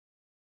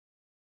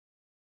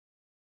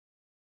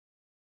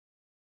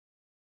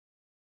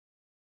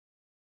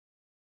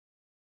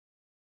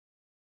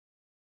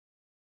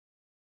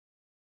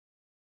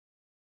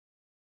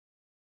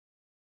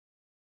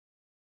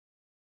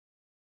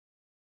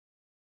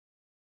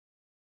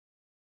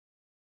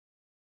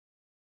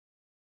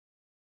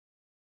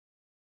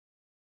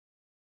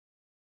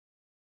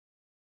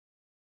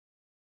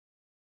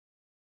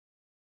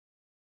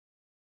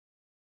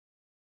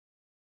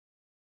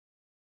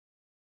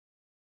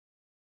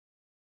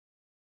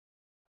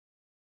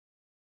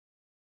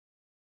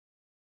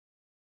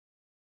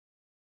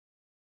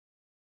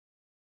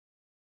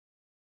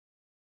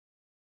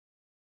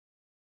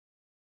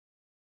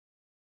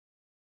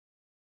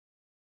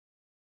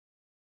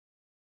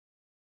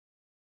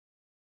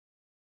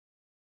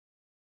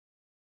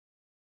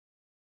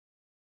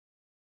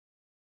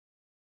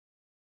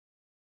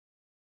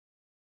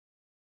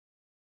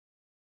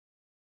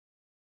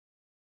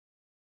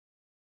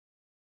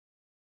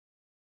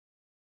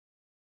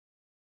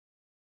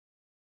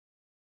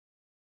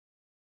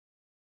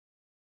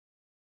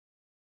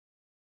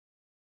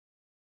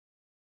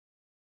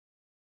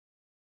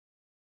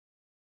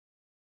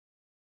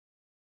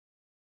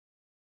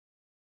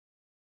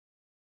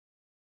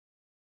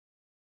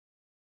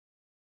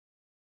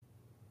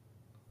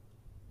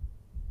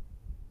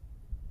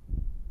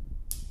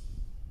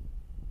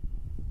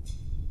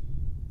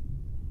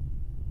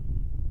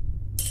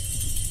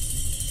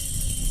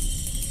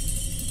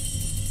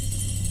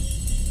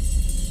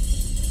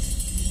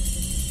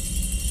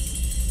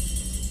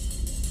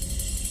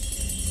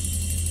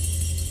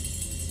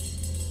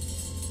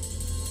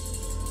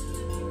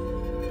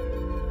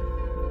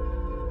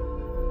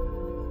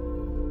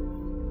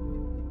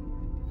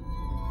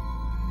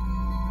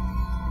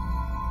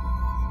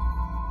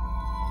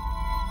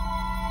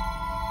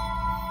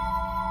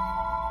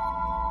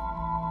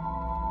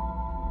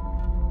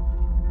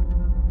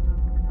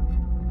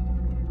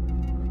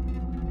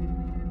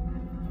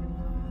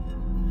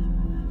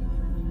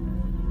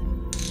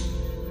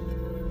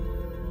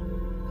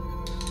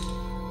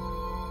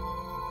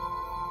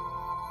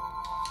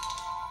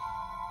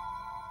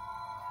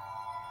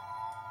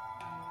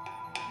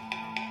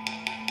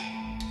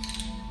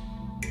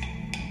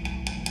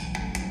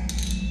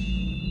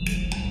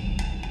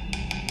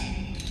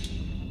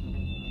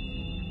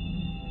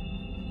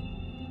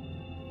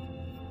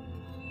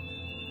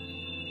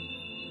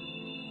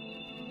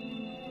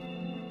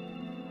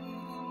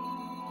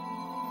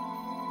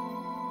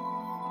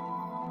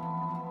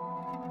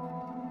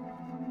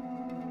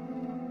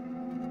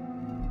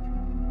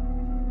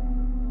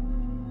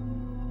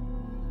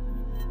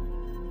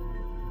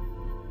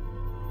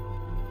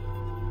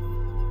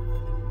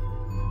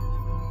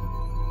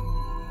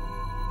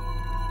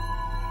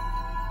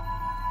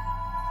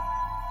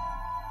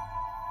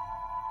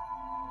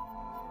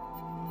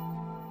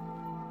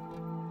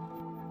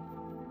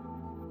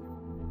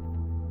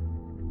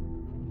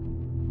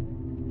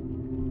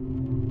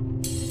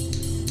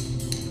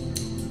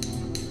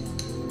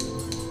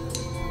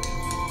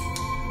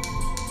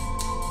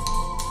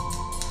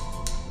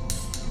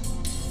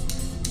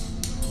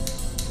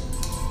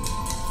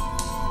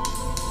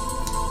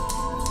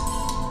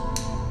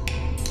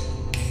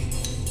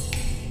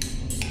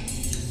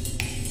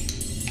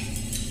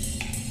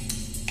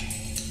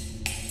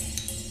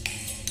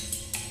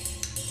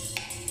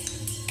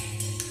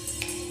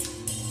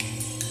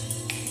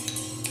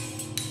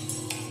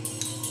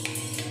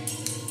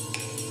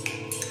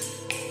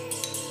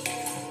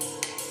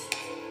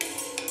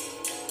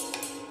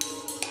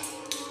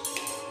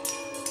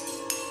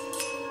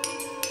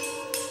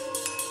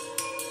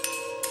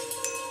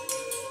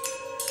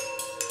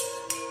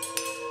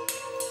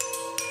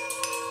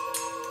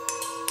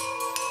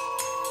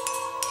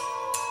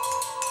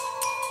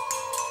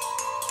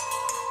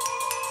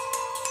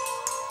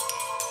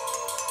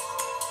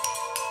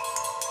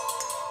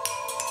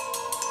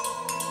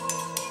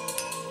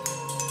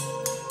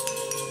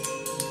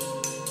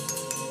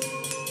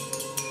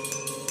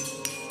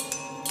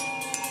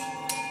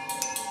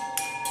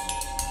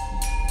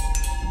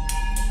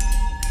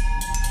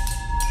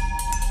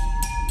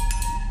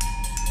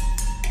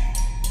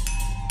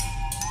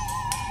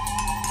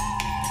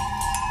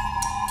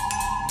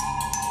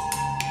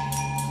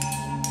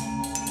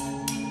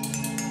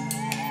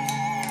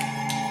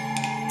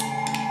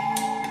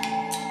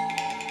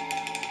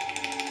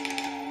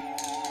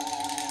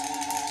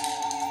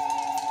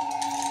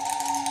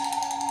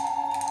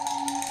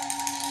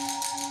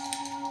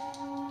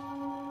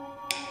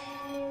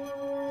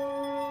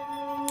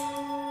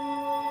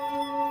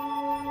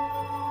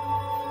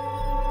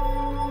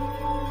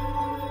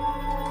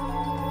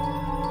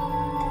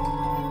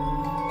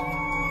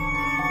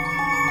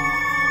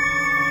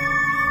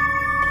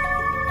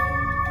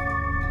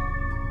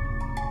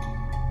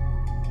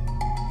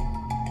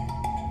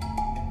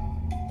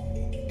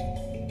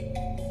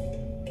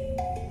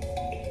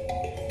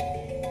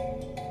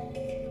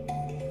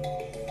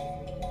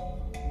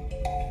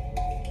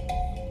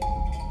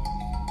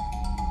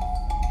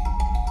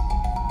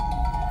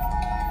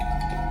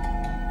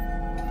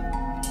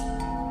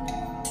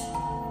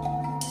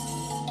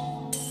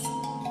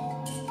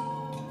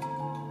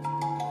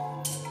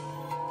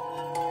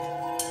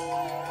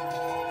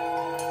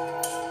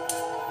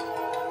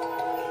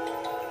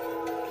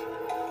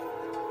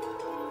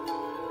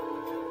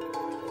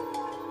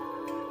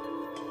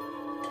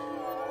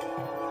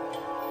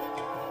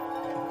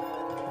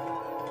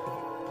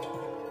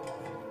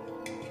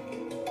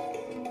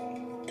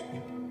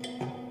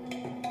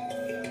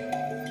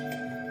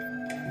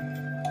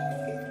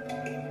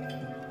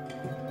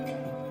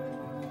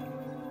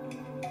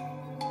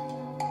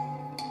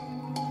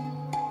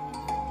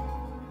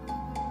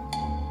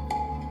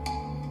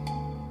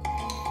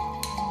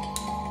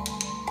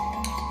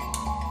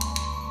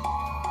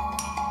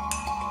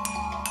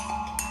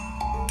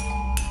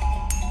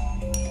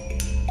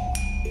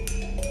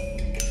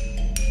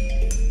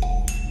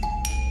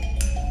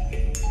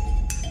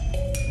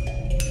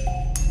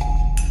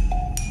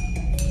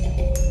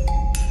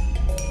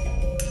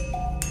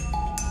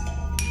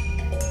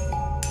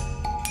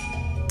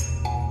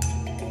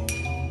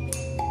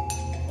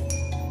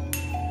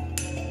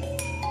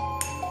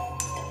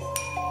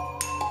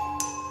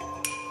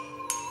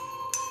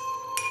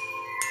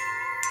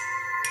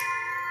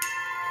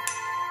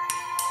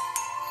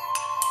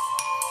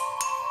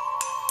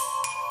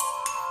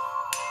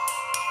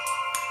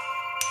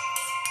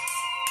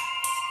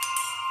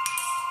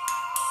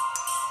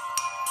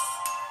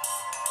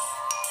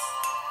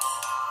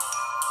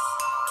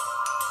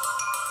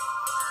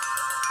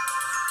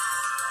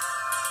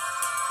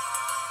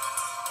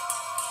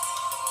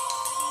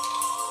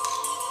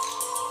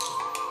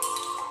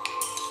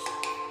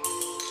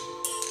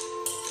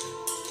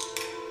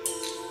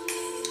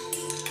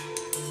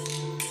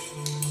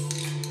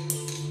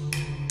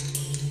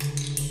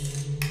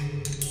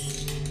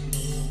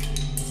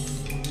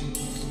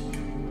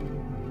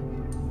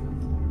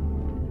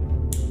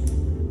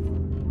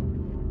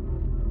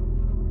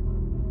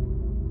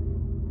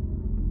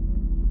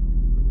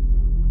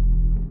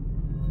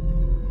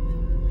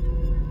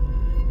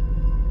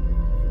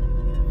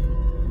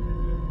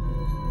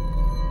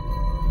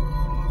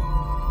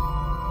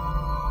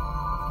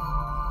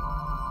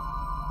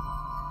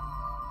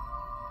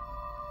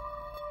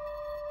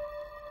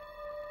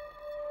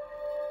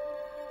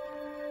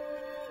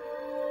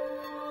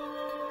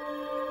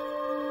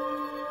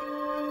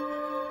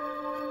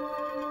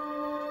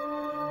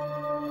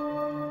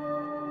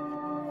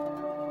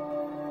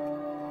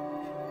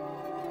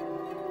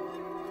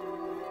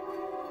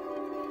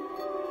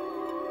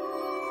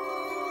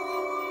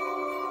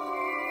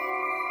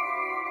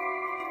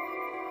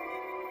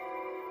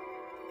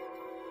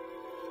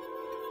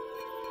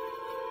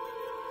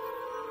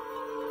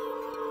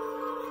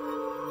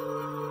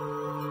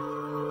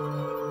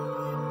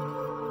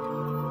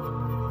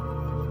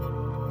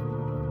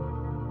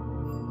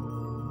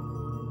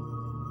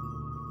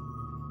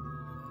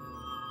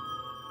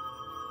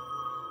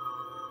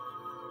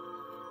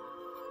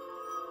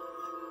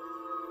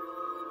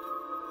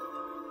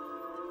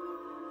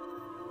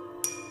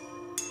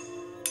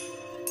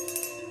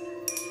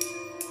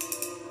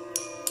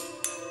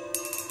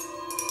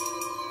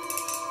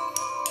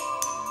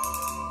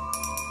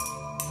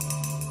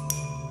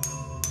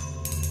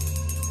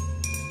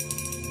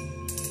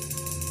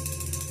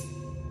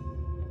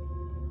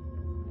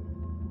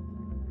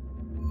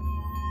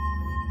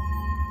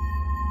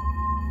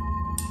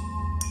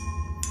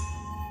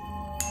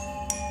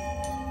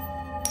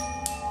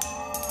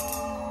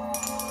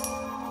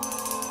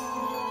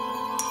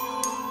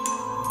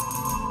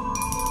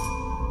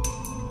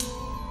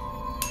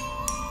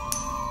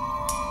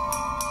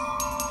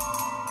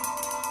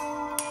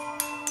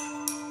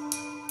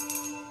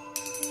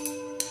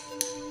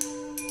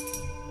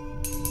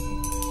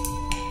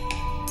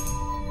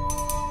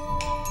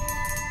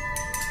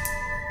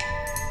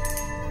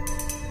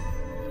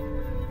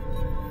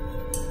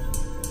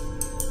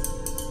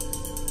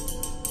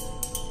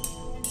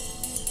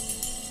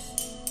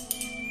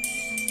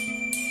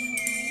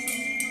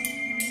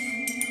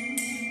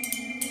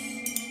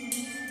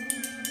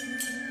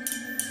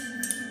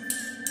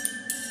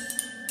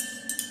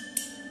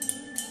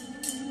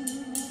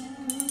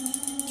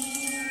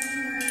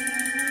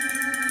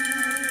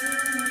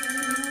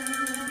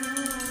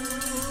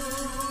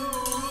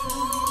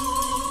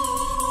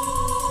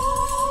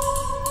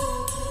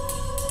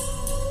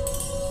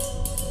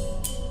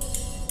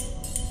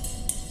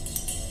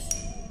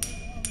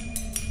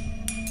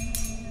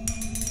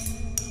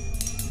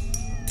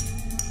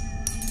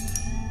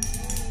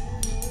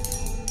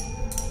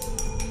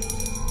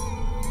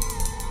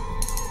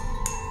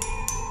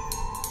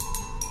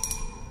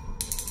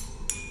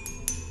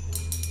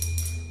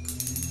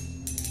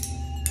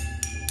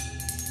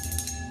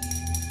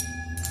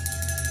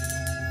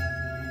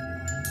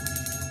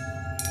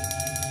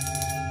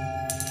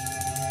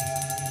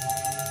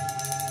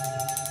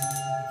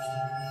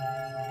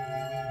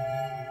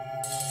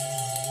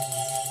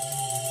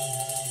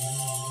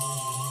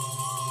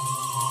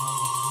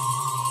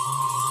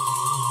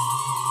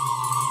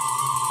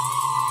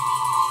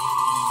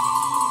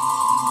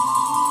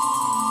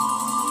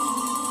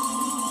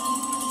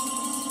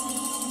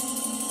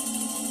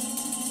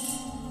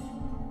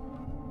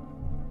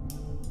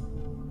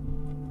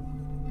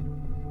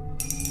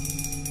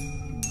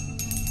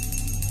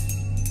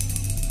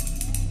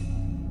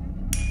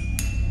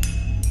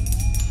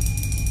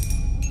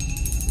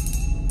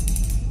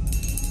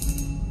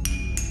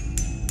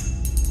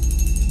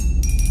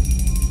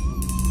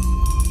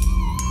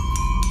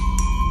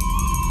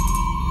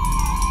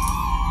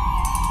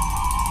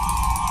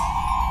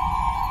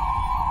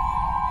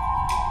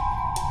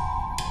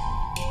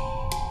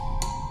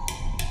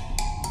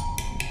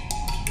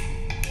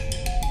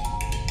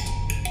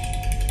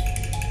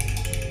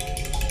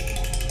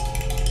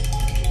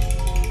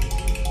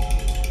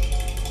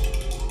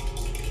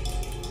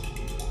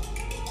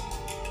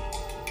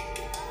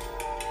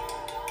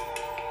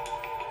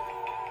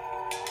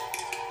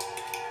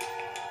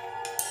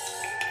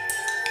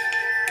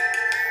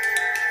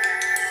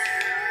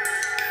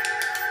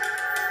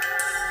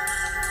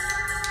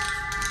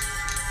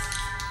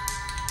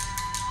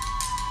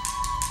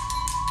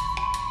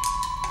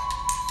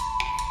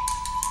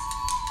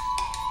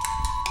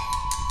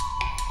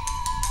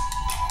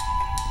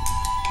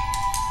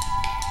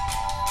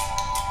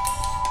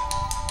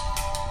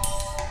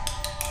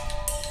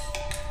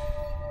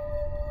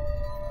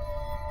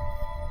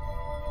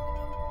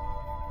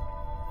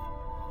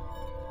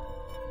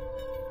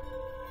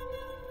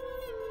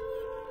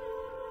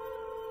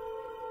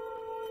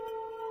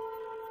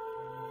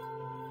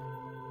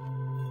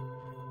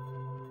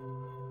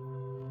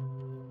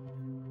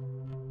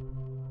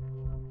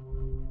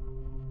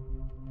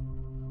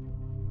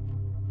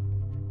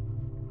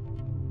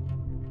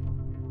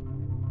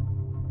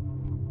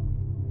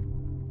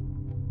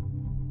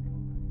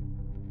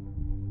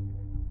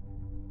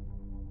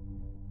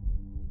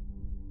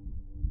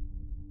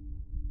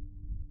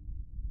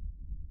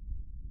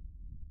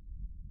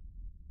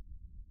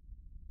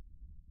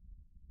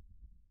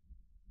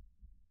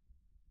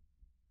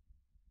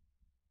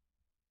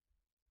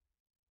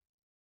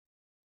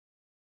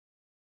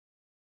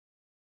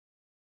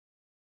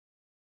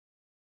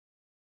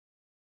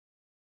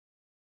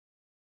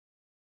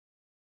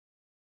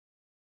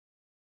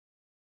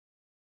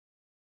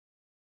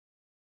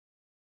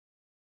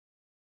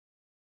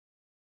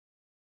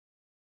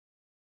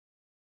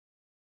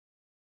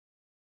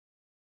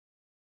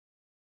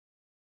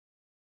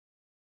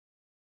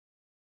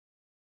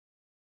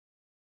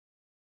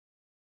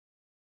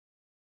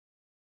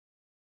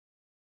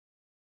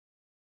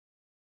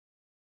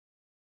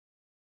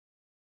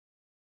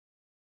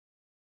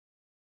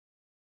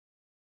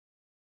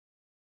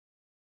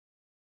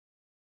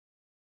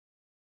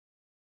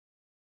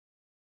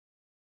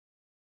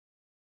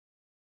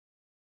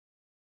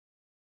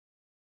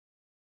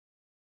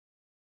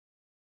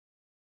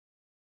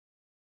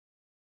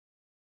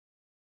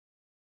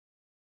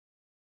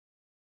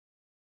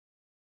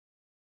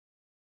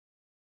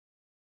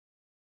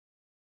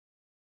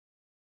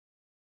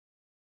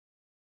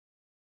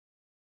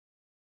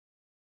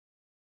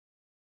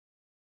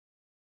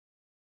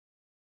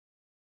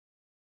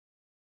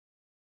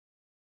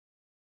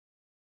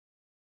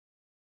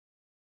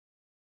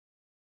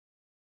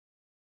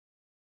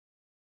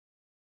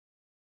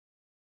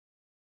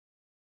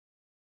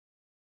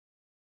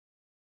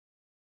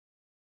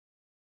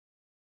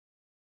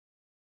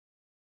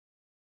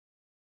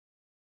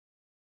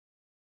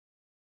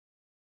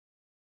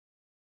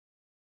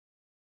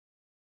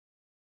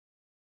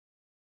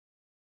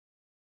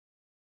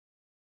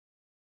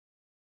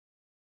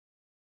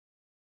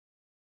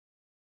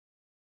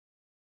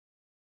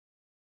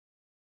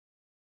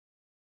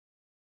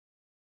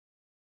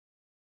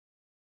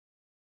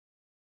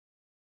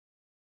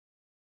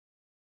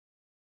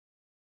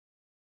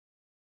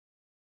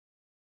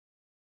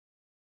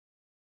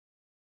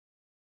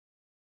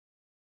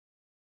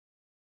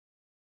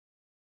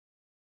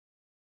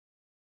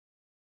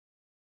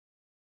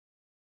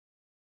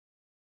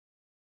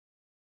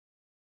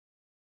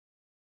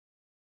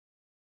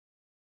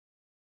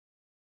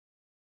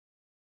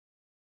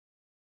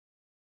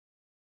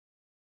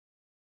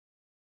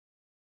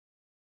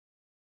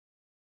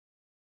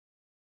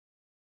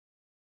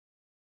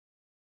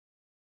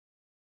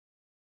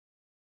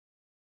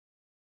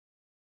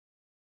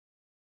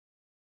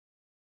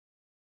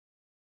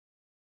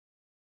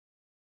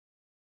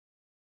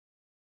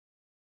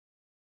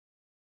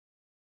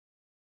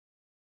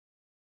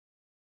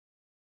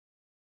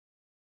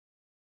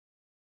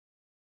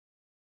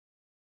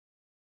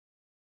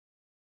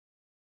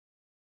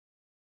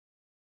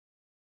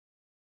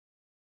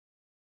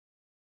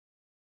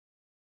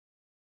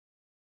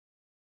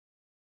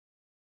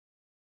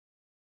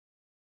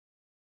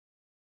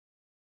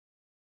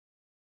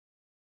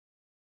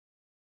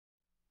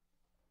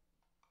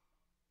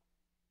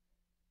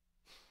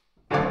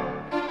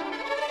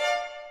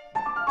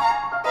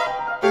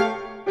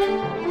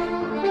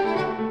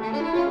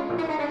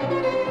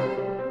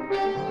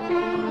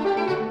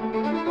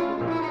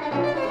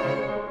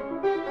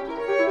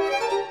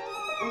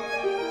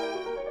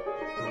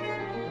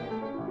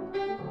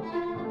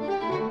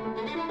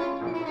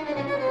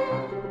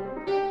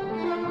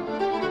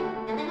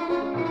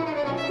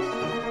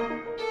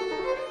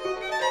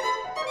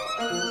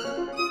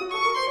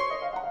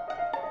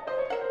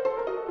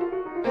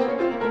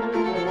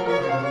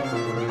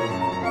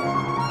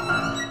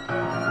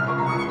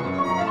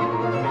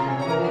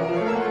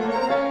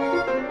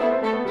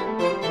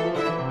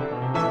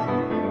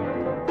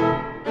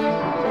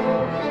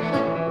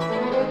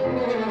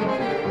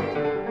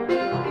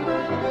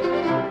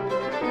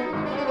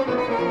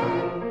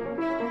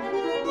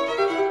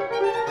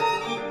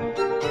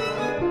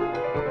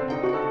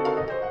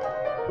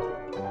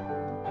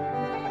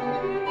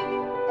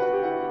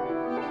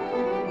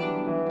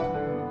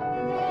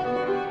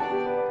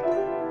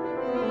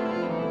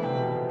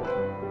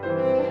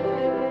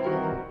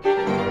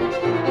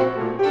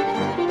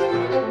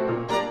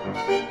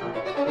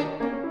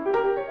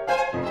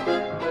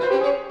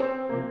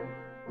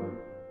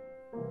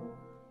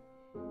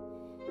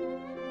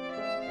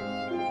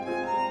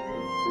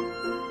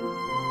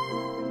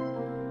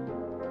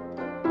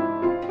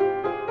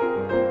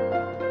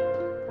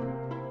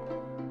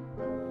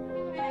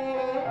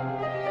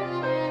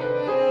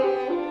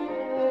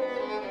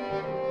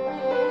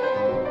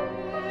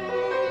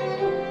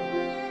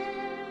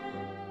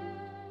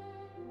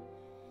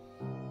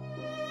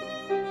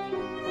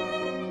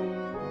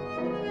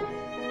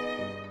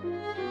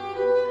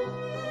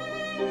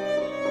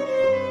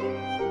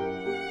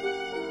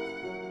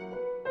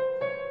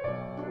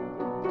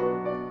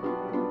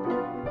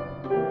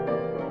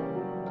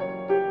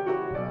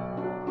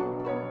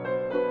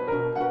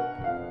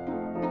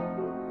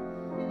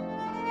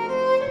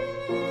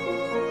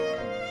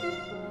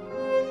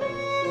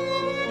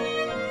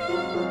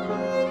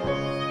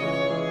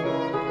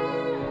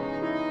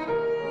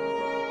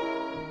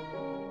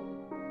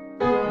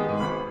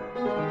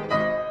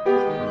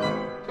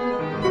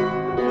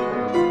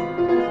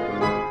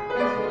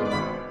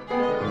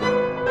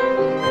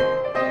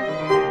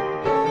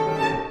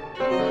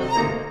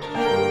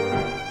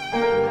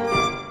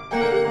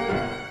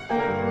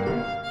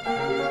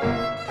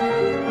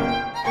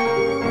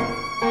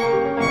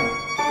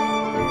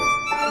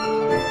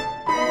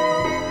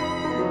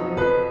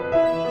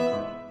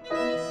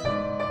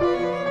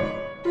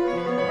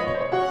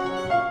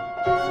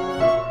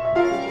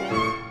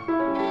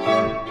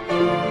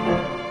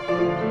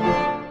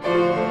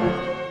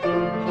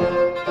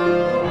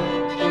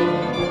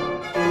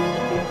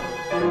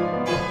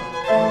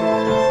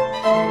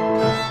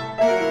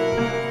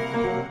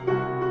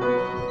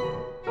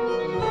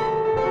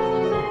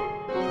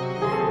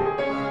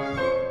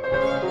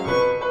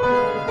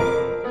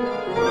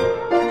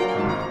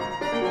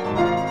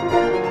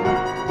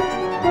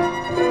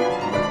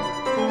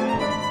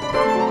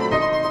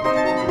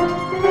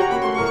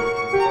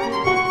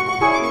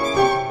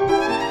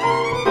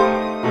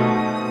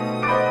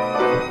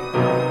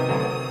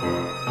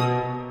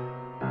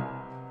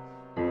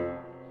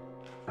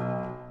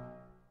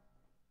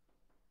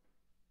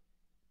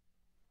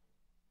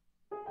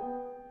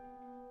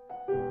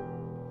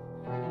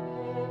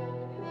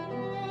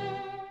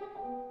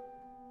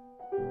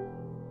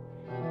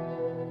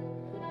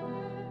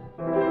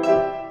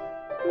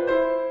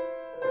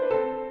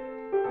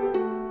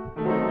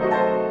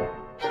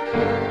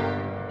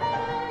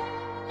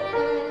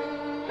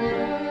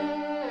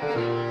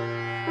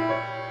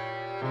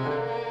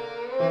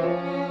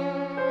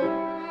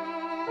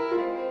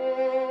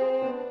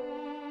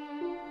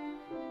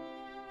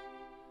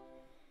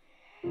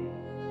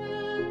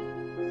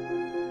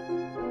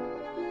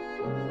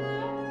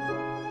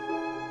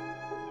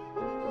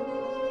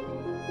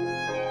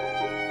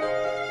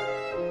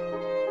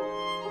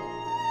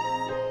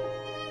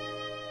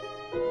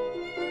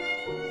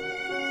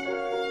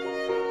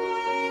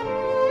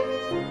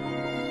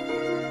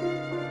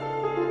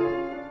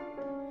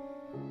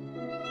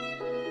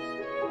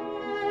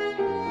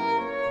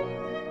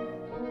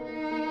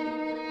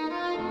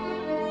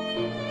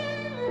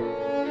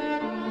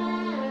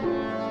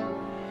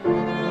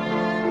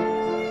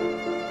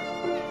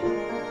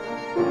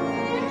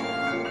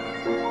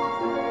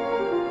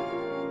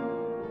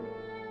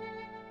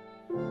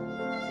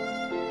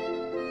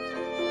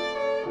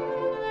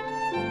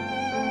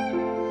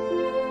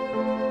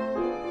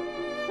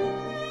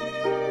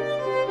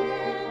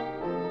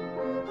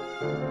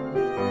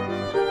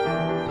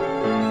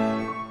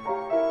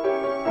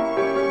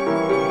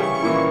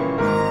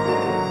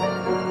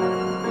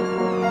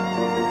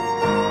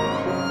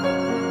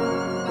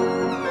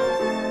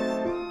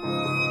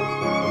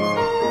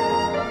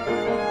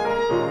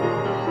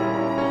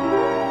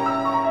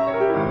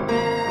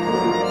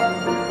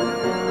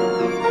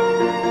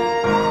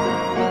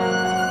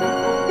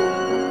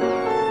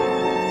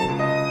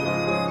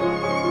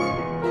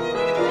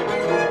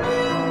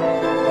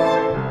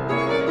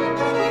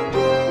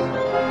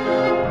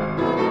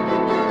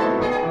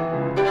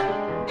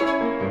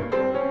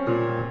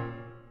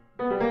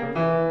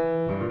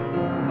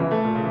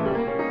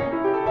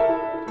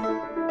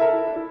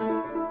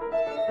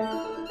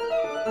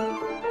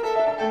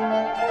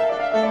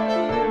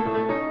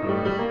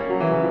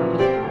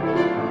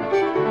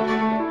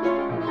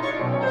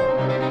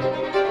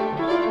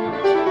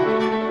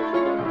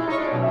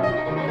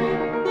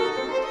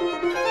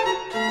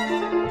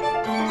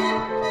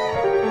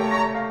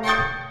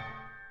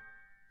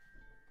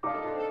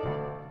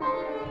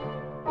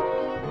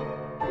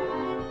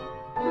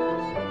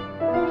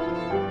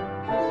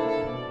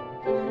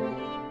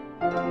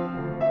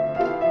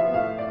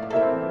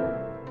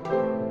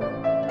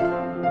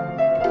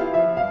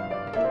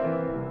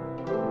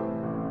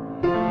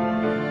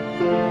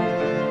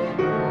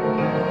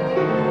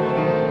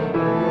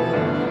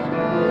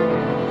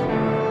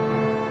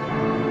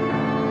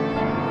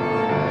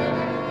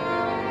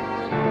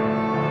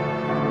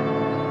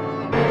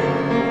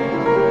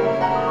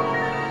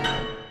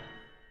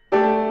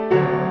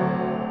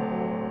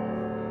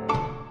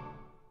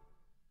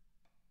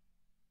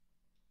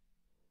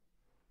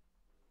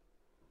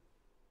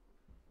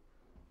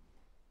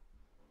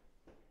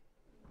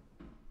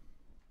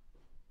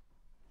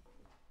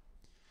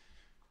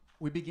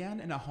 We began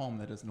in a home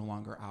that is no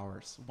longer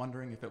ours,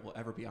 wondering if it will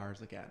ever be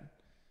ours again.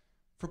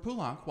 For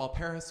Poulenc, while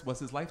Paris was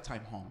his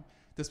lifetime home,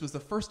 this was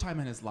the first time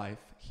in his life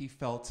he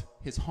felt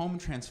his home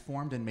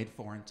transformed and made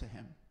foreign to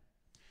him.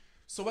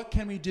 So what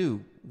can we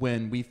do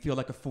when we feel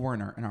like a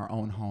foreigner in our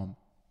own home?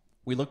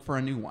 We look for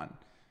a new one.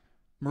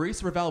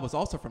 Maurice Ravel was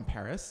also from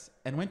Paris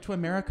and went to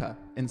America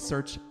in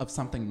search of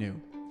something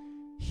new.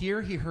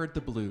 Here he heard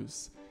the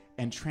blues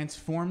and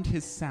transformed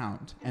his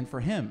sound, and for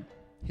him,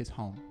 his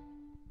home.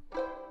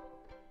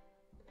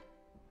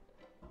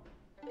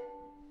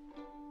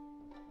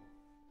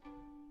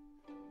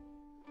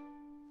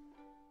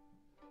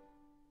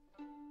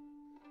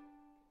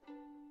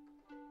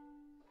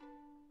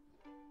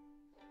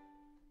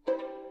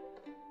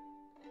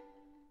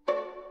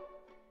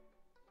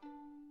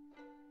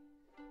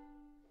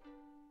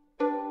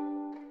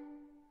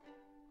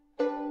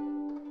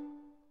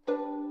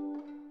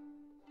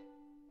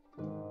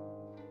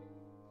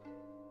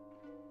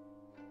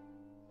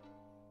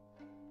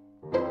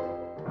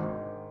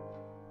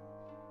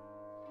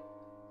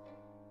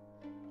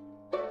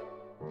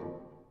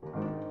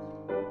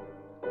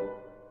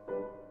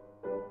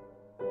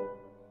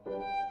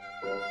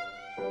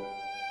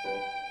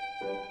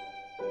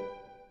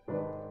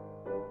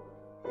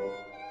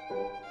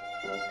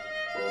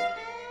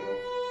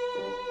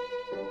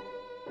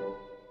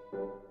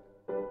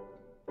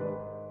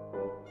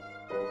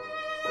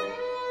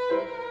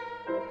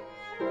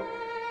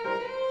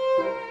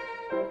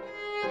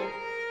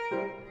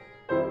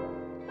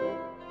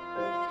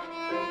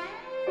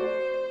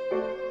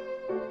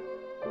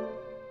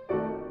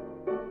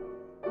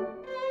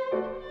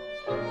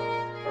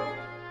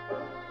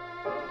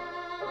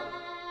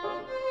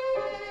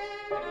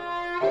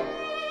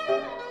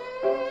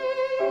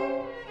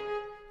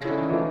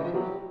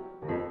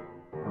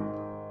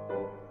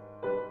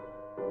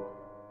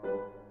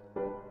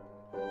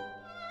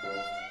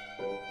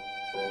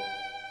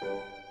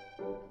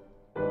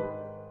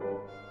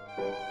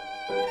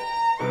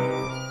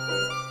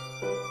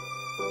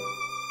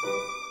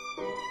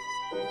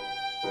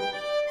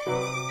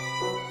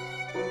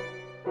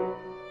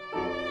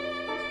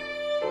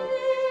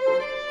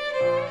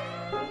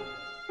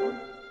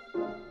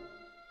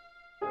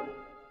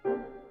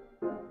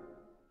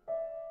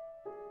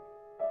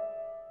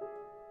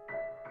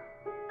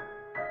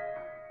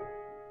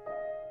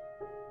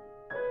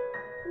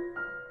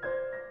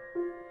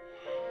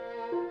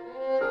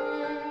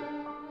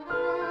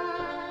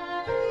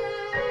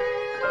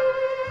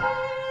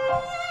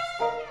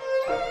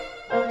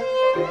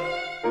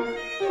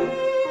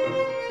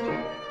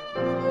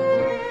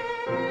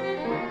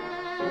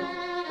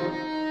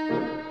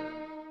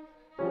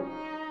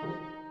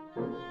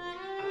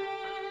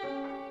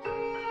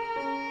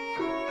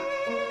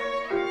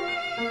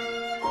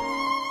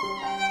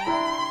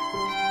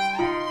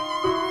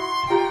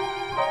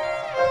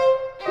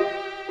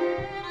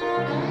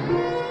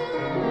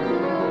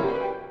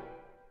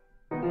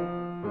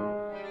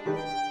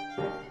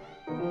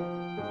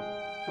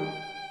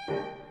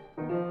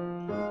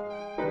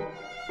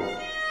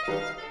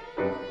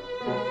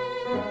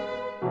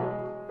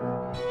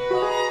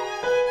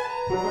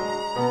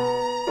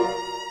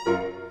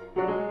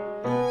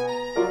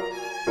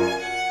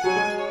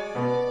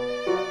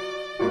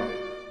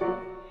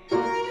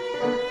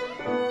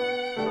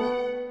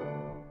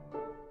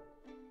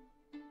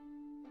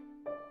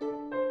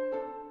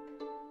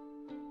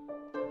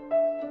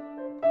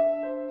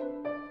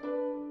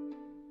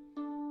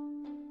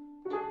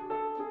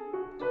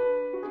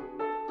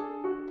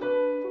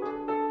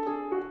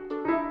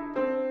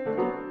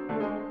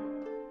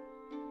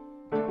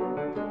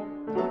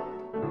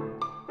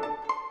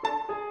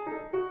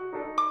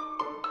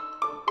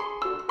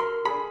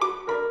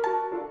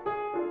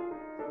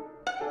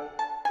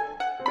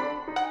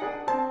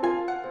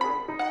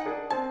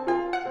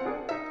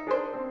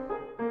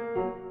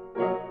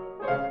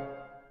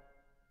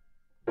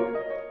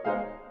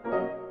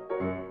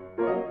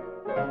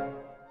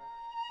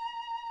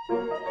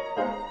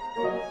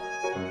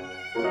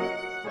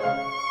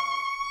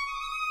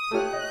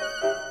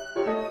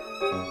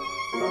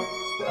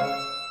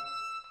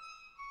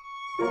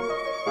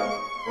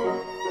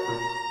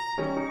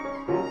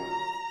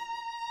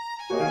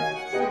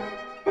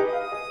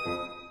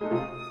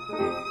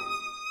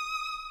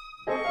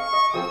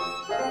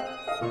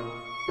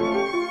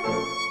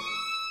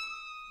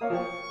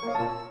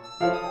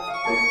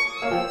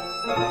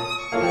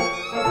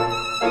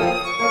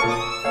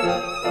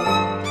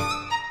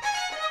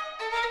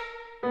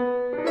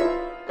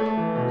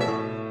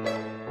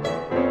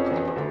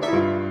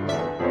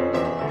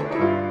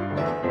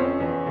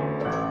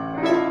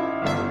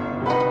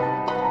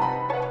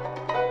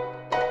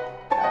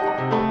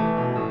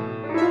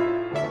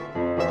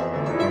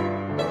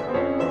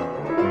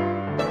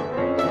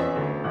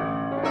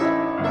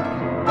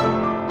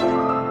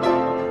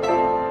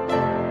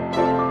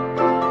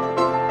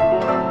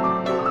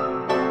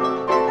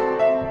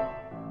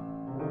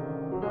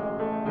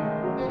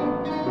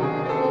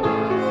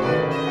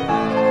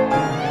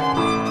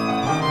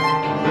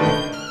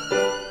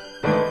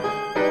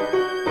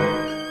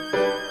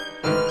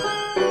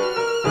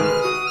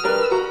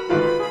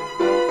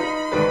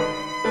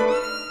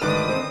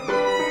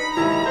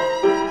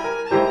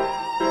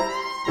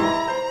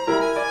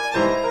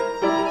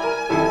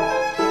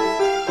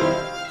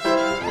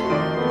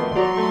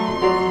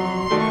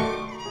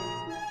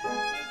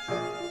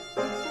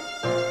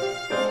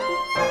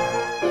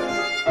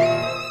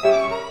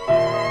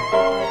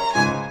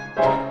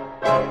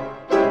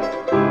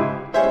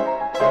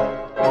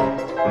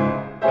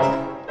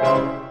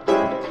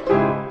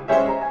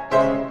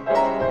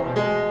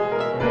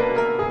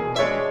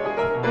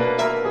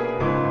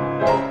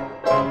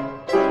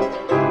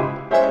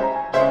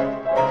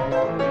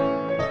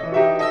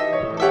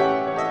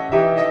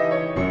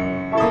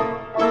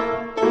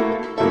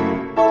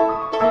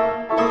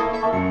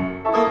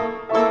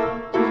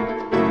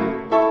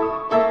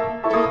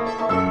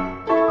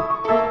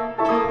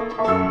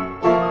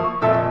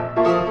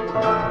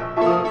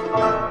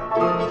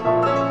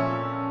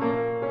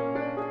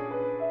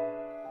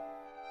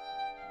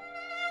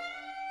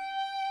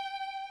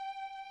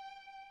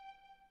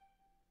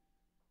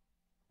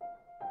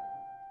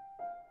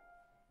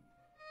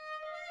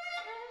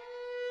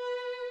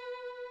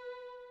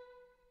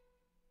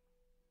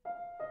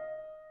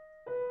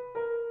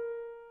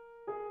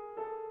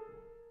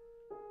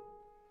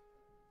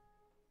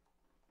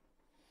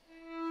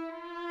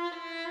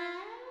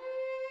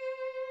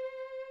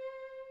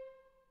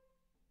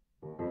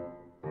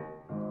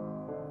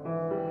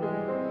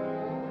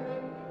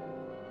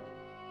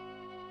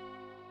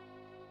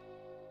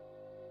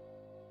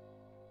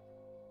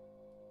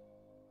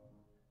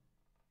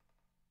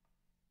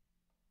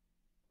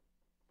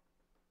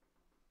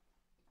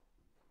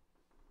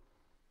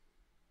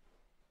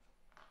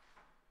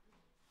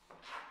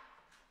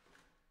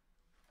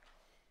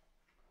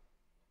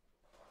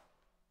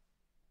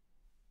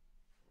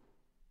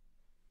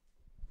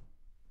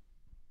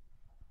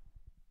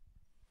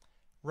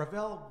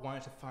 Ravel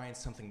wanted to find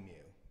something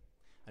new.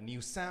 A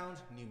new sound,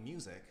 new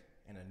music,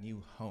 and a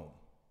new home.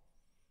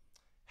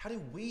 How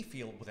do we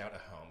feel without a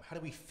home? How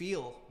do we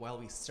feel while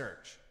we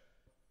search?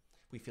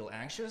 We feel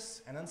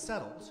anxious and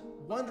unsettled,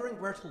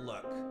 wondering where to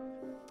look,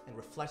 and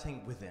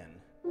reflecting within.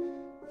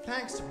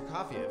 Thanks to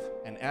Prokofiev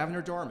and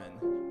Avner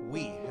Dorman,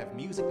 we have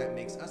music that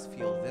makes us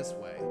feel this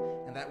way,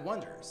 and that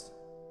wonders,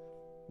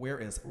 where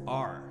is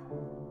our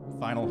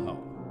final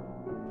home?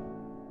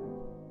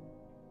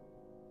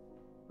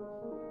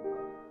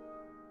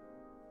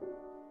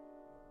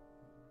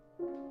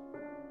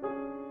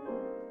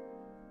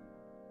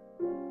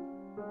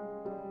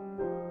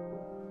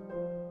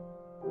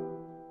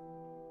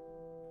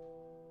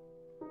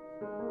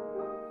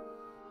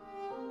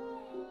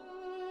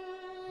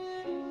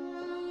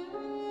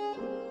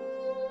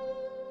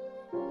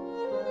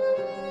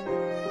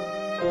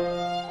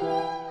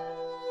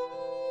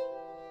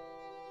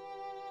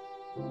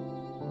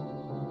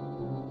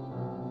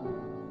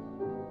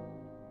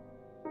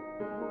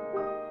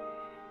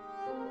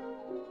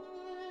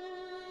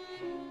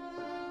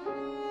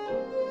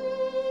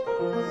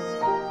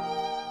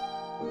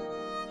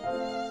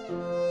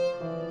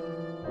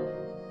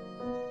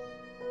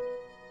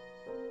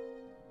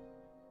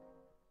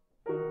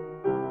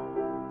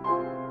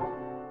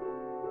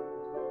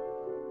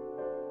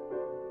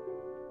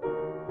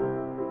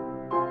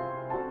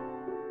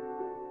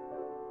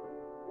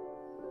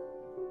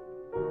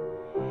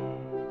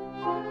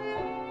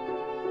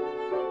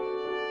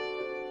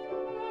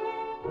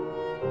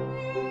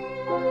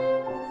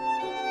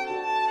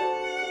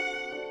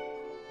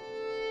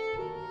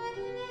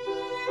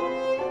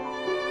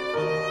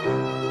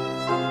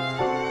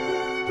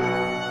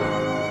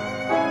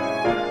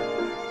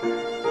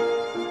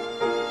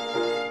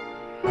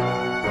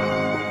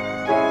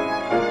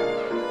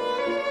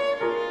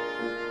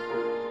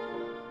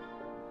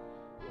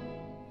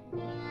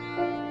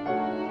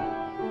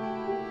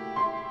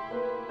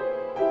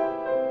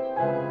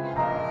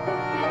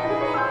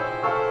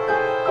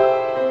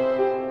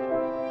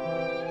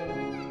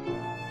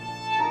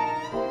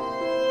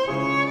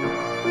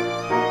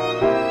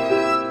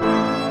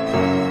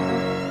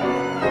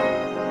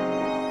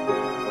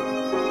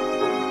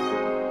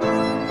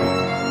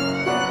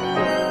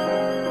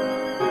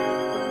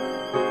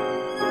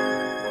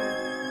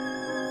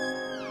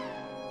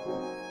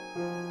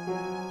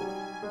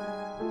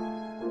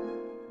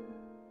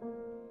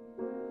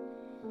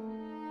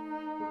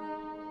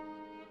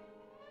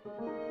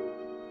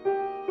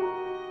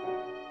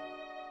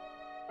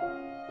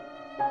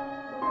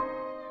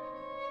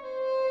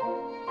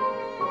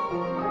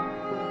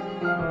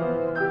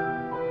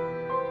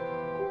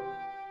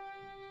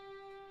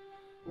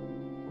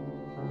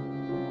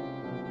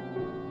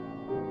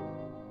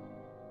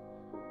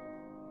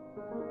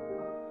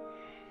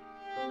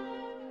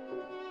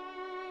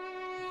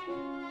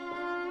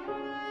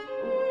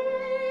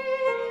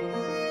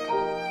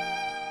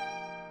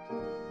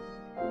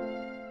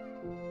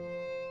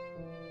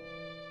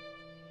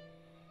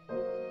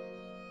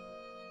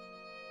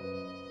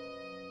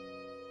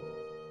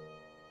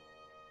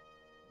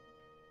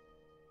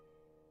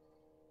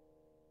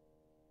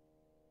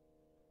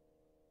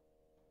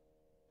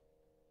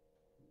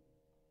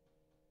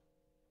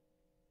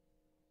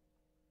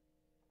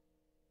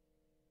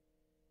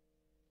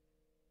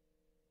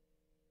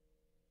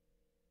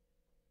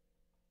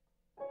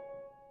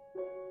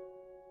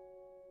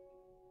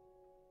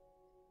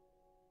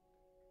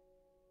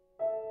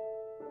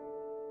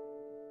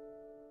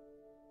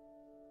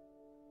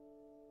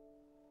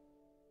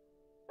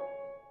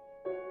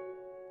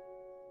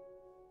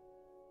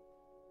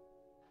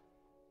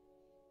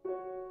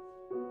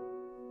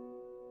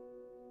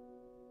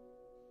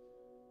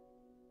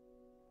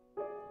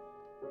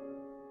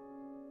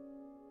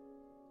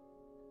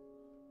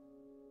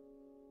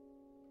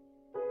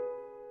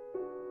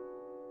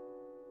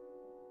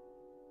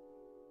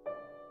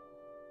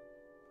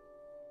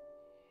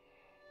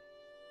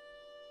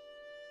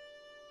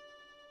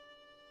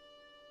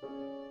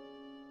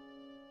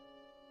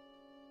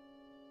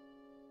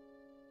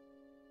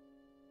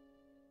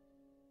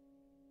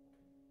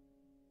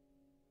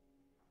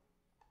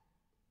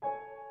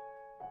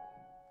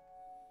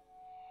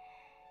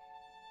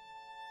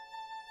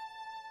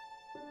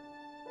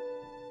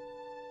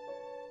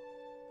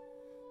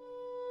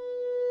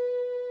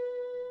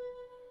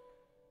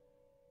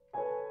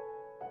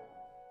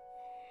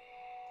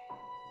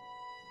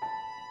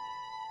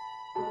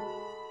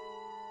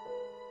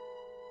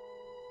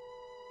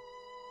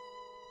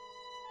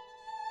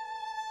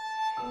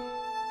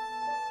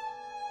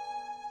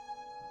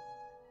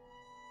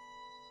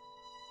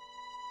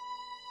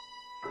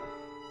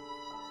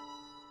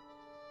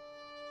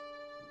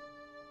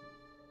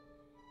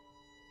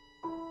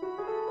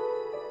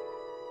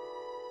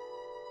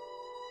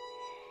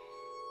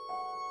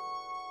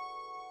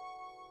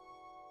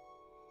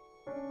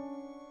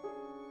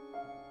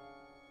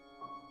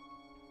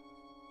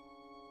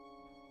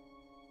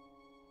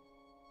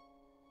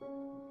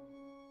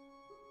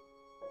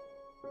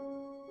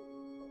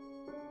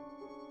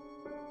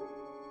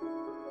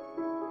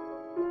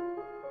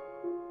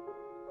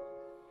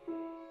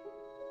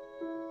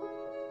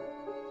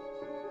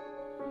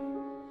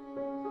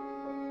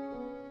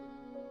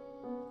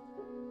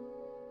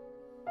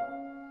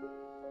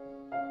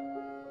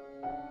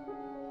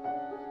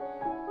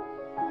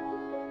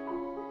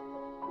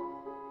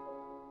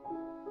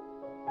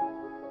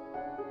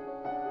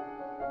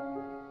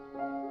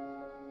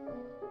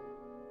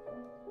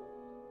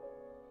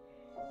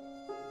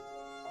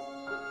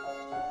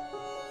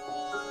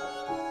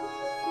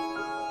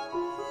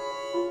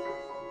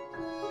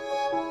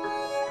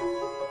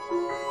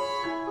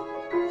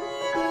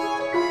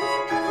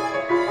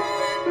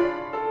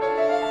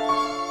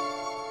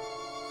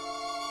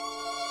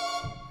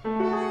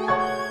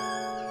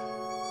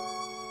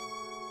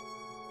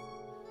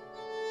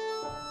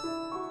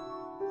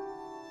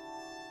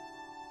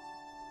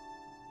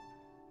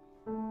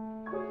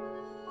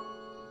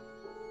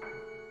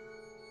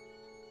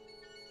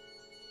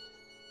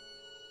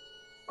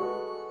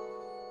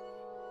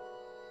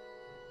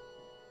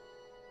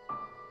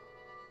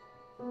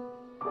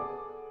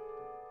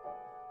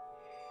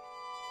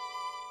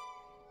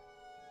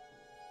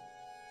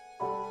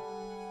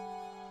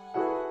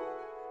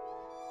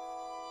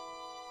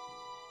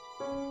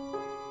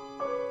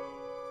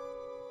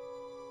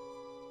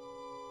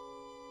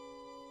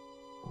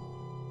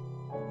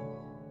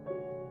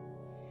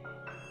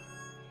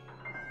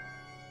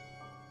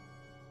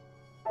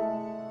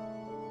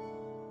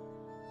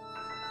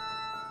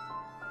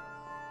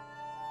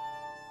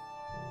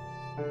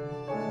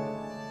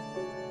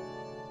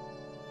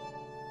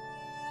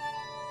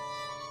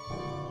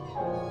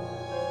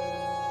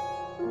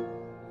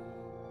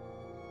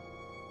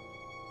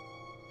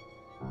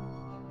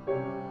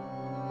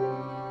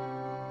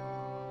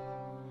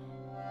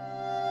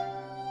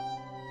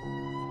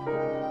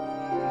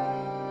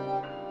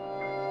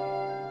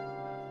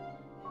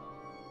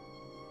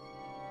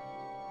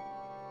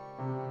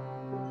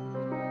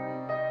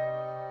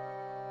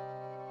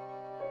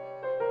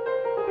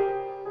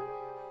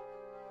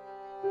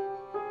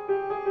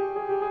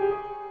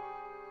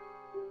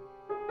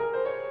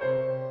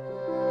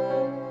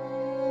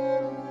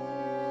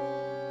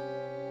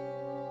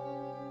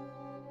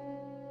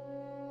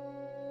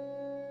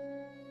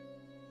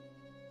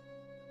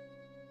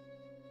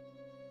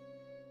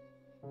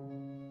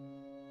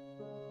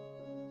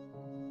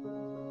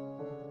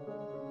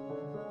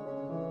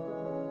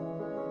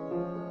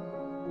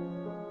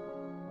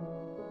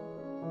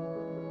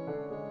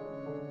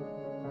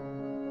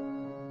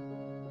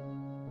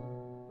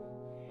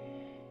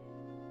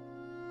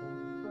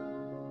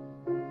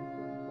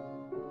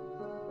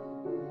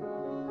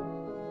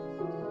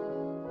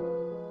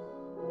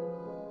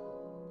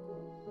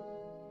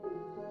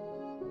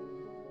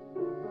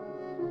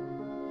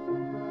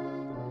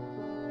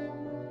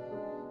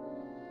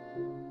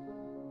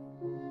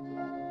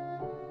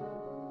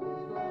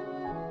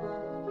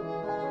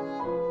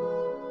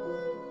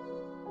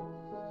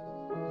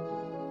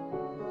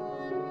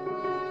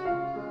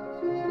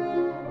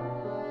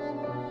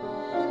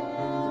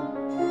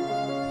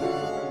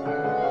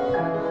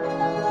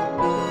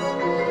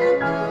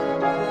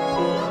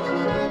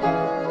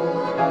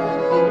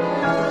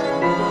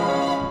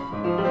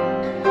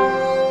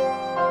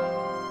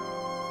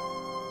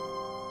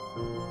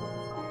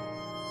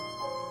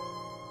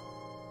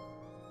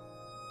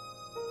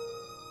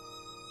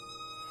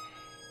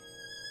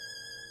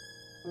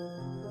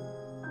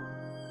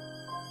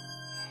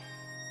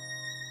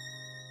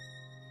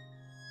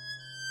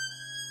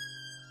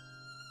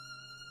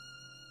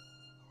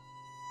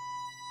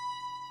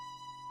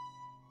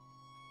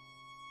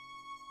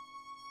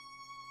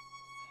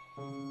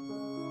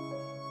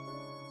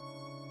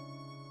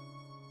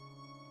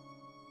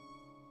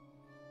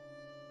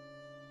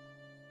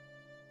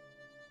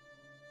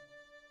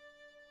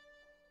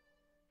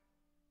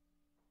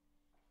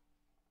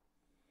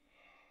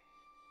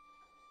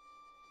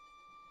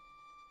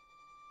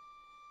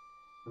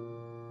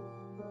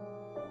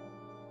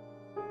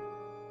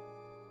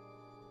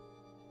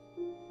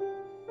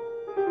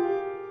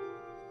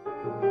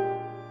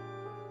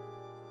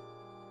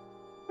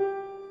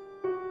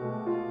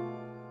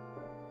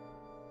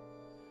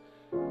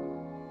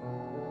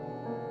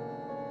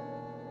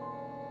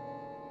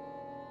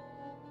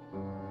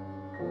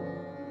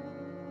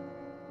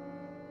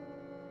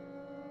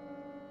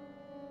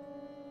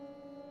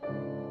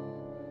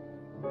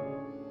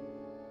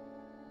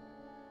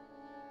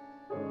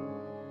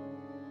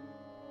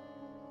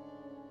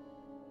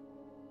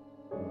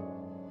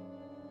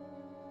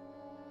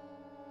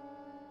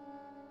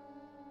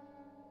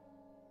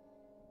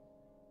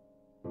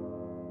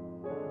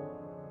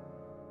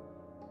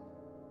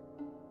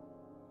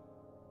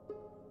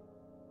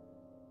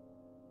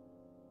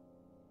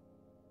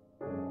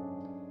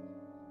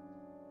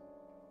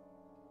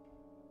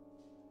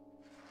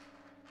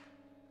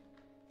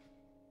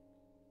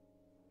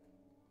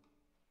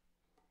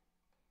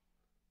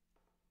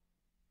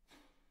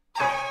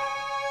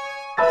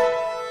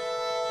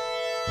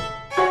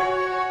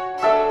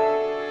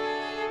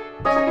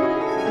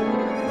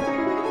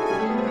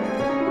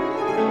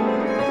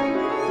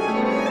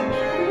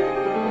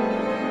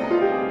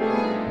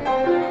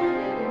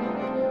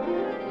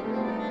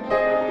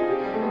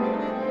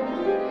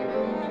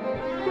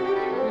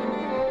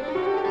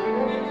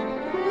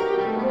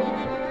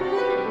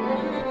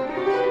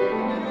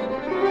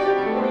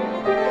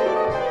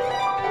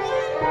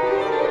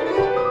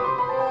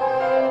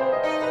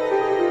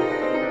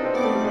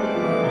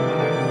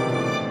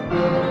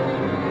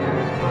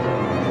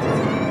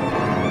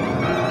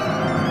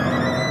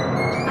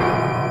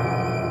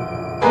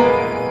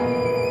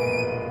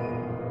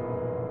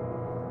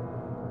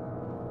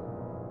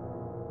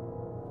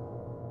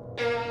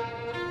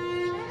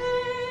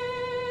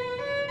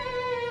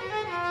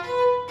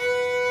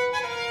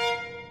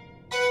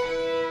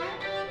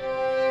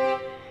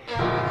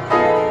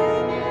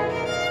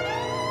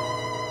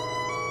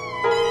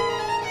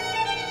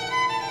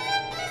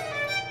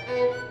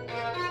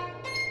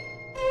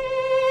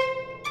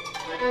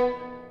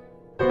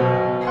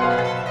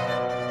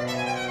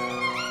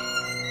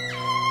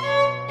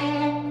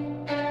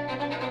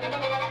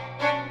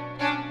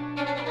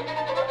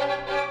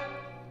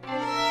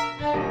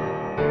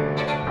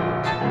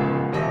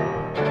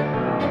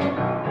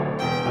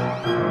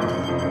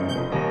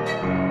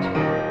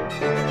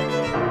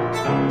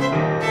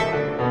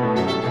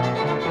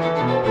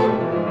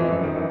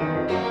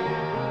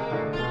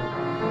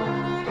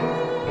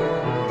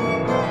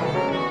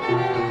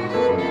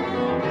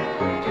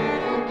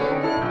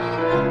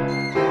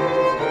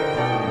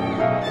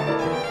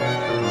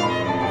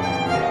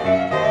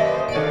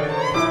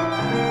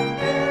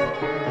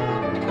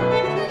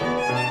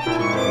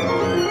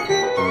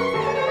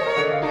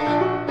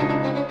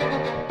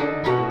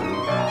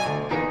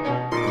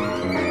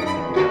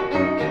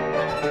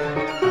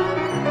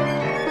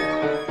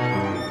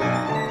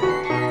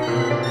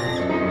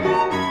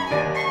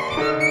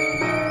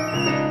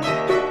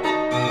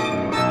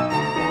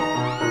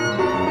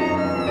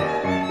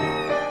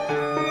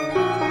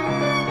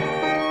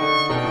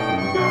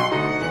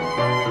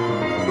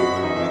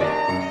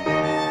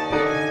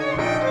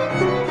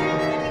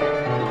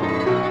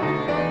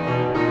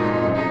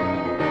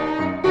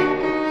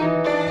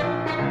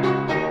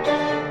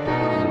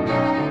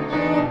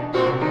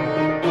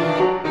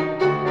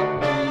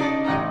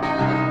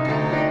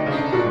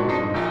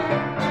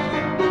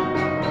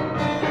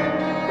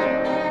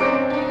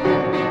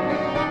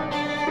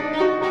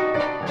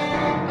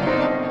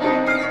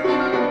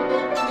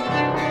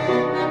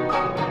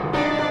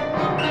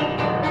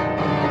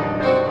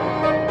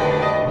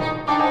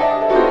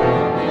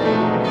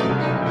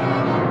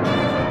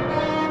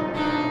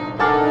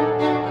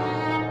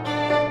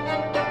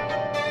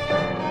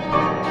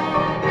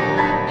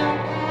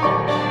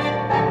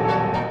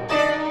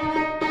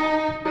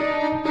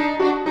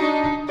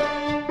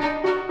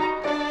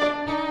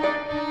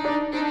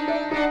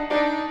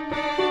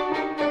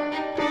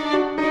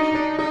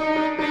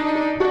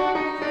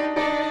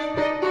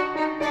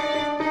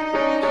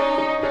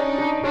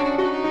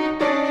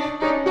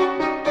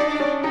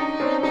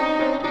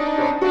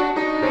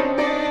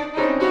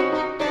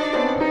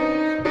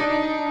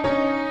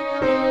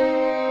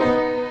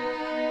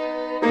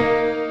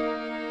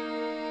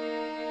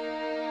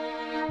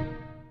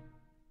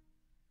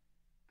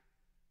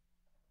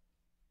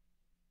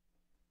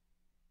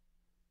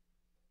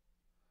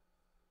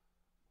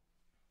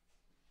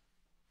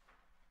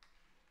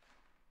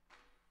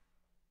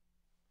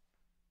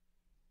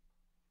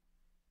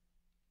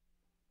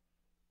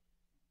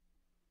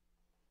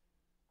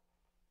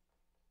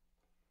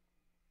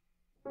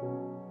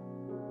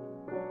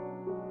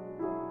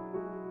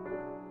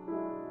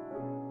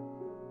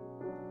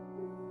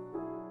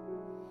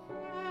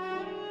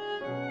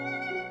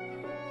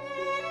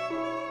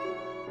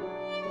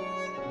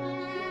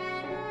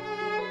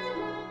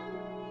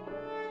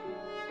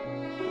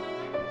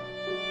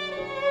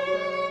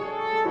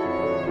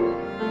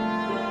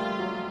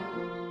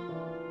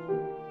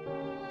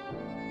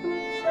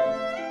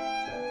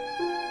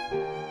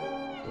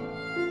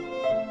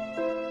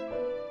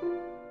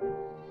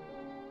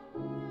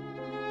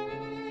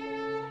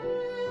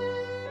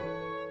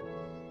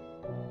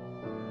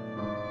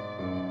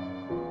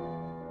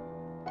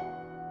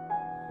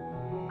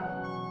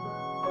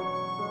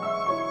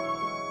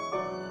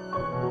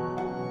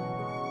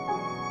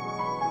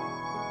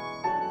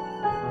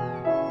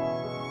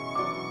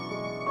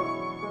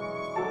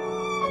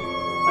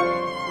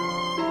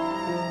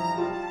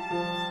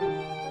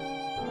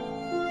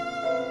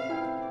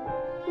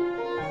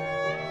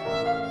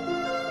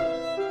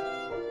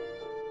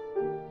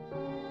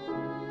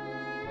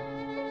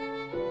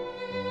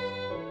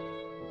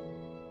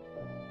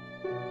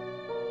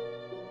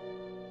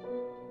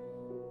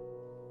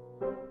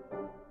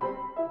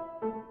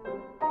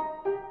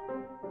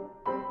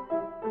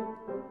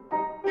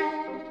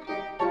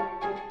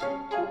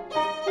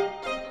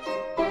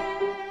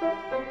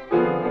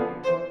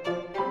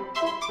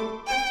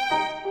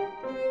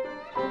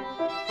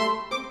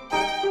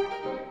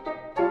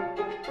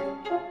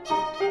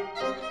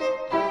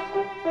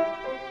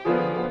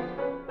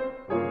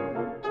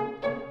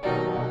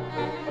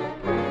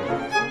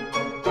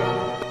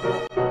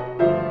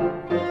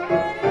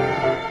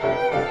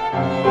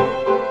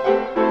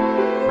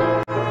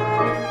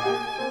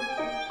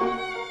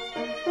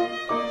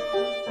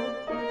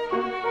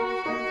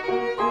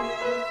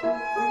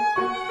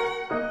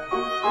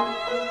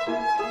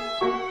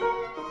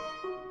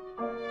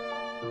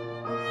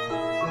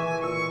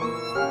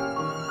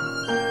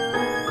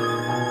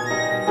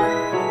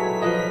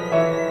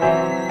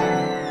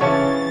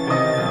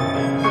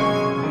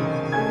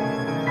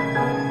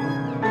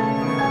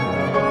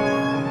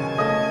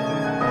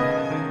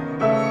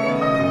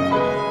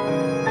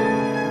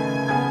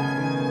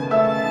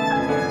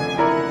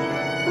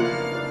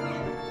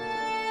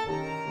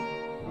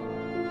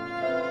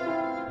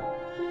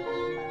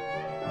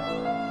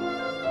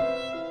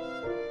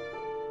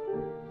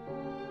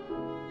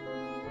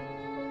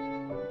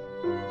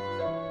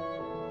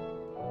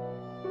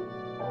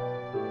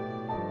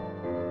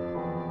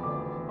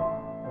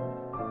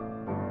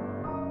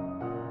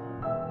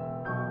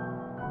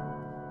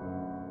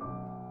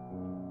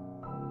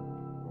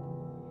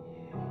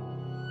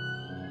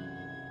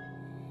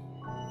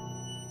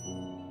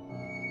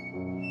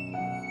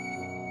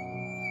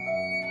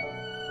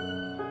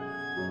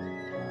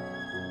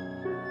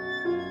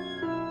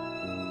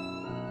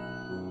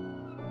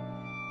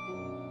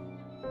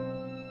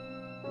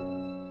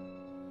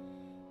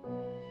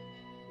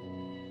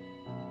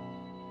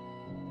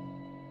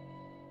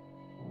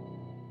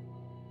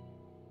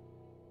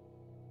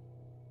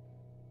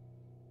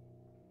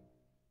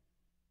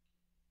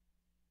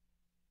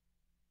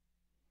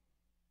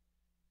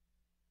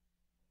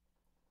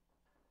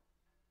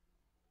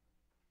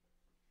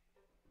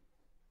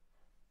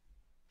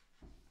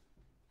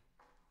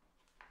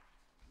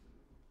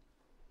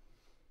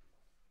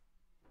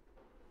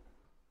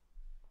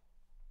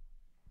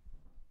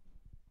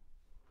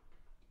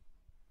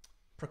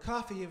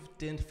 Prokofiev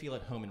didn't feel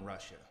at home in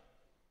Russia,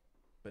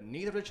 but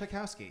neither did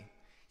Tchaikovsky.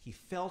 He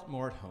felt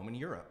more at home in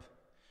Europe.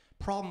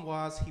 Problem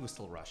was, he was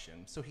still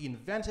Russian, so he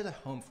invented a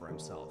home for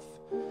himself,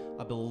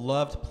 a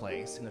beloved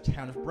place in the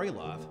town of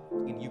Brylov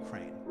in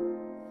Ukraine.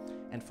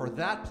 And for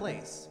that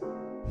place,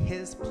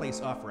 his place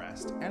of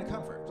rest and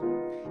comfort,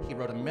 he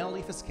wrote a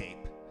melody of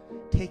escape,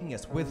 taking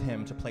us with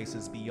him to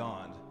places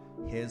beyond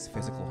his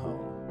physical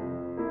home.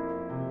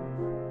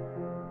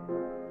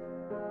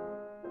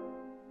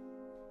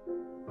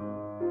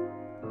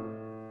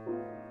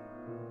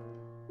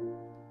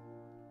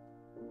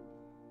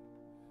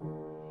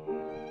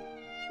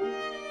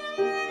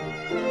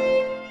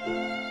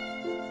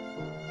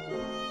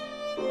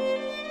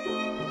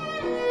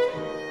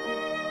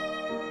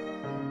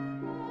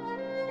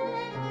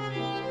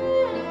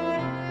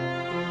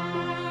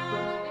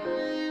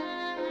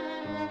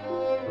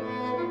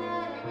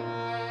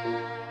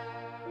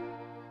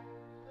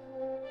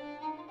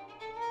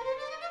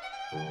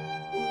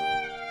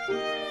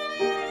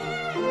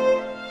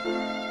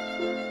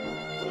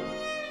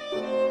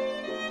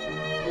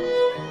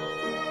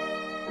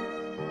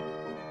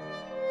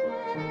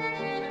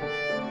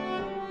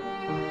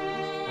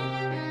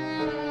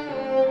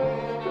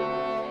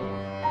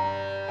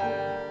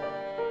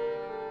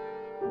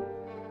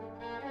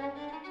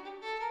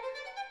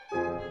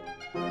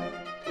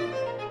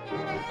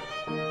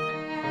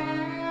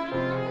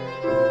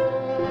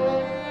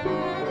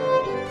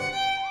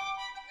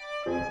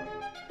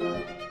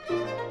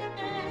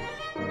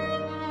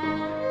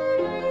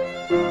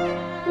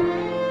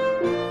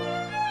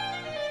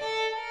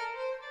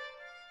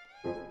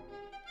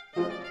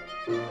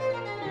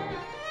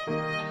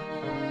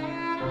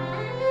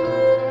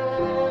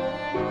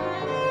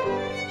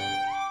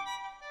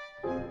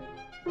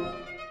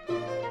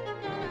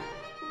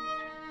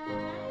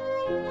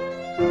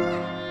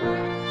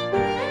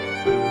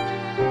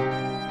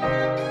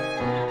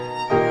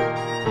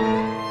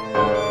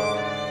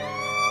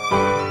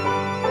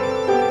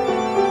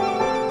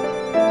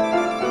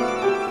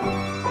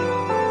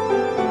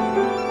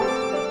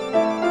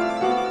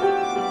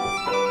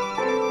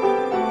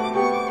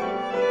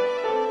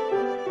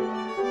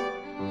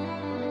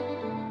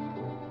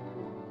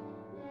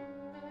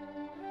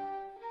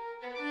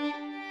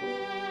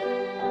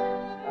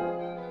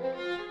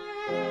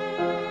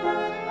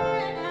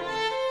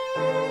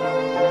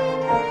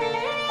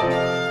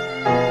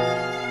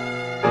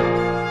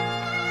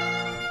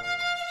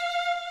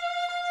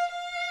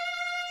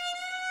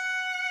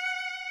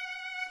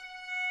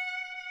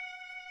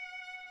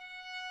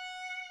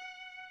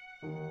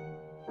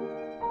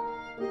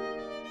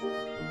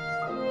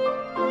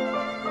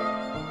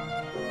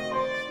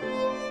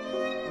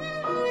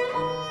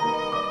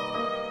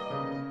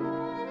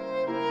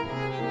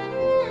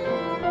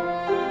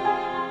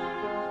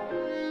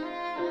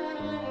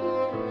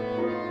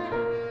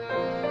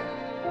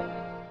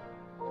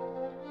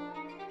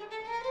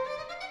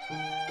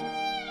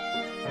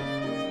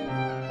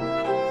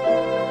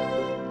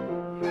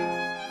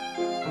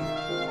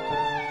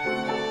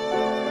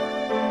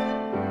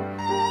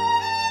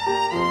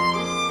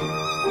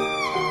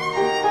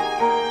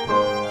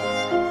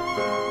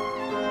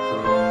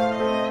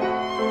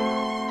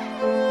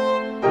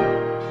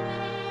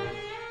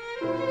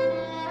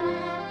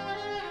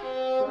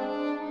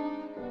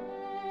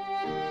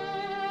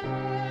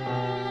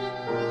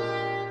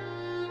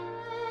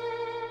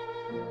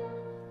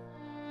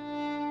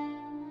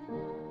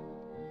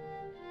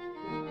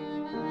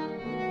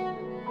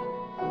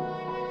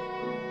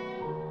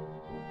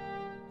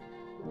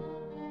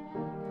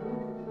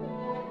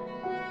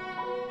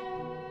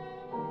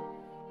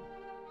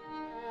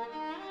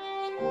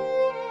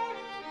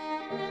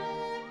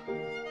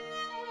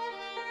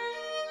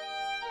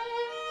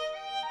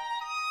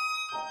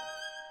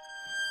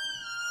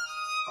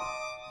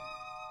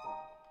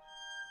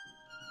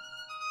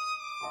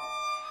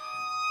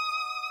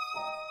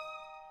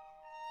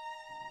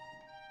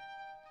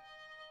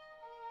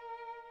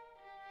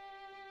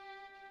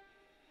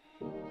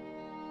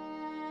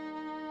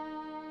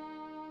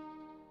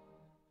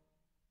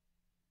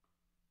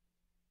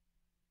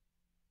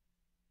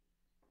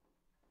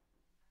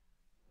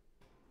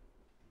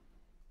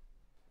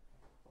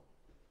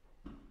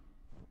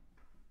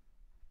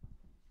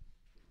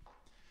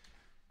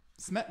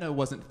 Smetana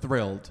wasn't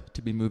thrilled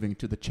to be moving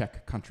to the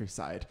Czech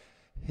countryside.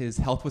 His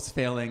health was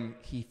failing.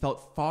 He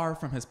felt far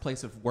from his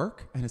place of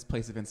work and his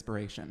place of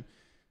inspiration.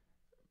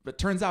 But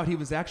turns out he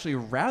was actually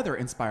rather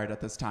inspired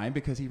at this time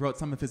because he wrote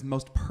some of his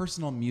most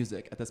personal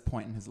music at this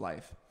point in his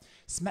life.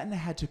 Smetana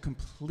had to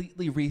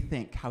completely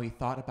rethink how he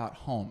thought about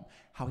home,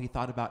 how he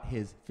thought about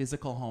his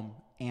physical home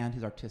and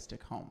his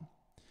artistic home.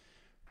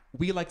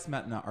 We, like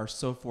Smetana, are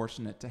so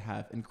fortunate to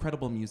have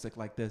incredible music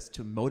like this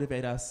to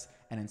motivate us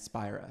and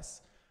inspire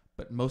us.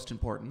 But most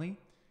importantly,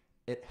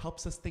 it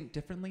helps us think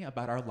differently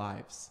about our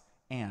lives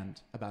and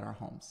about our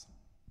homes.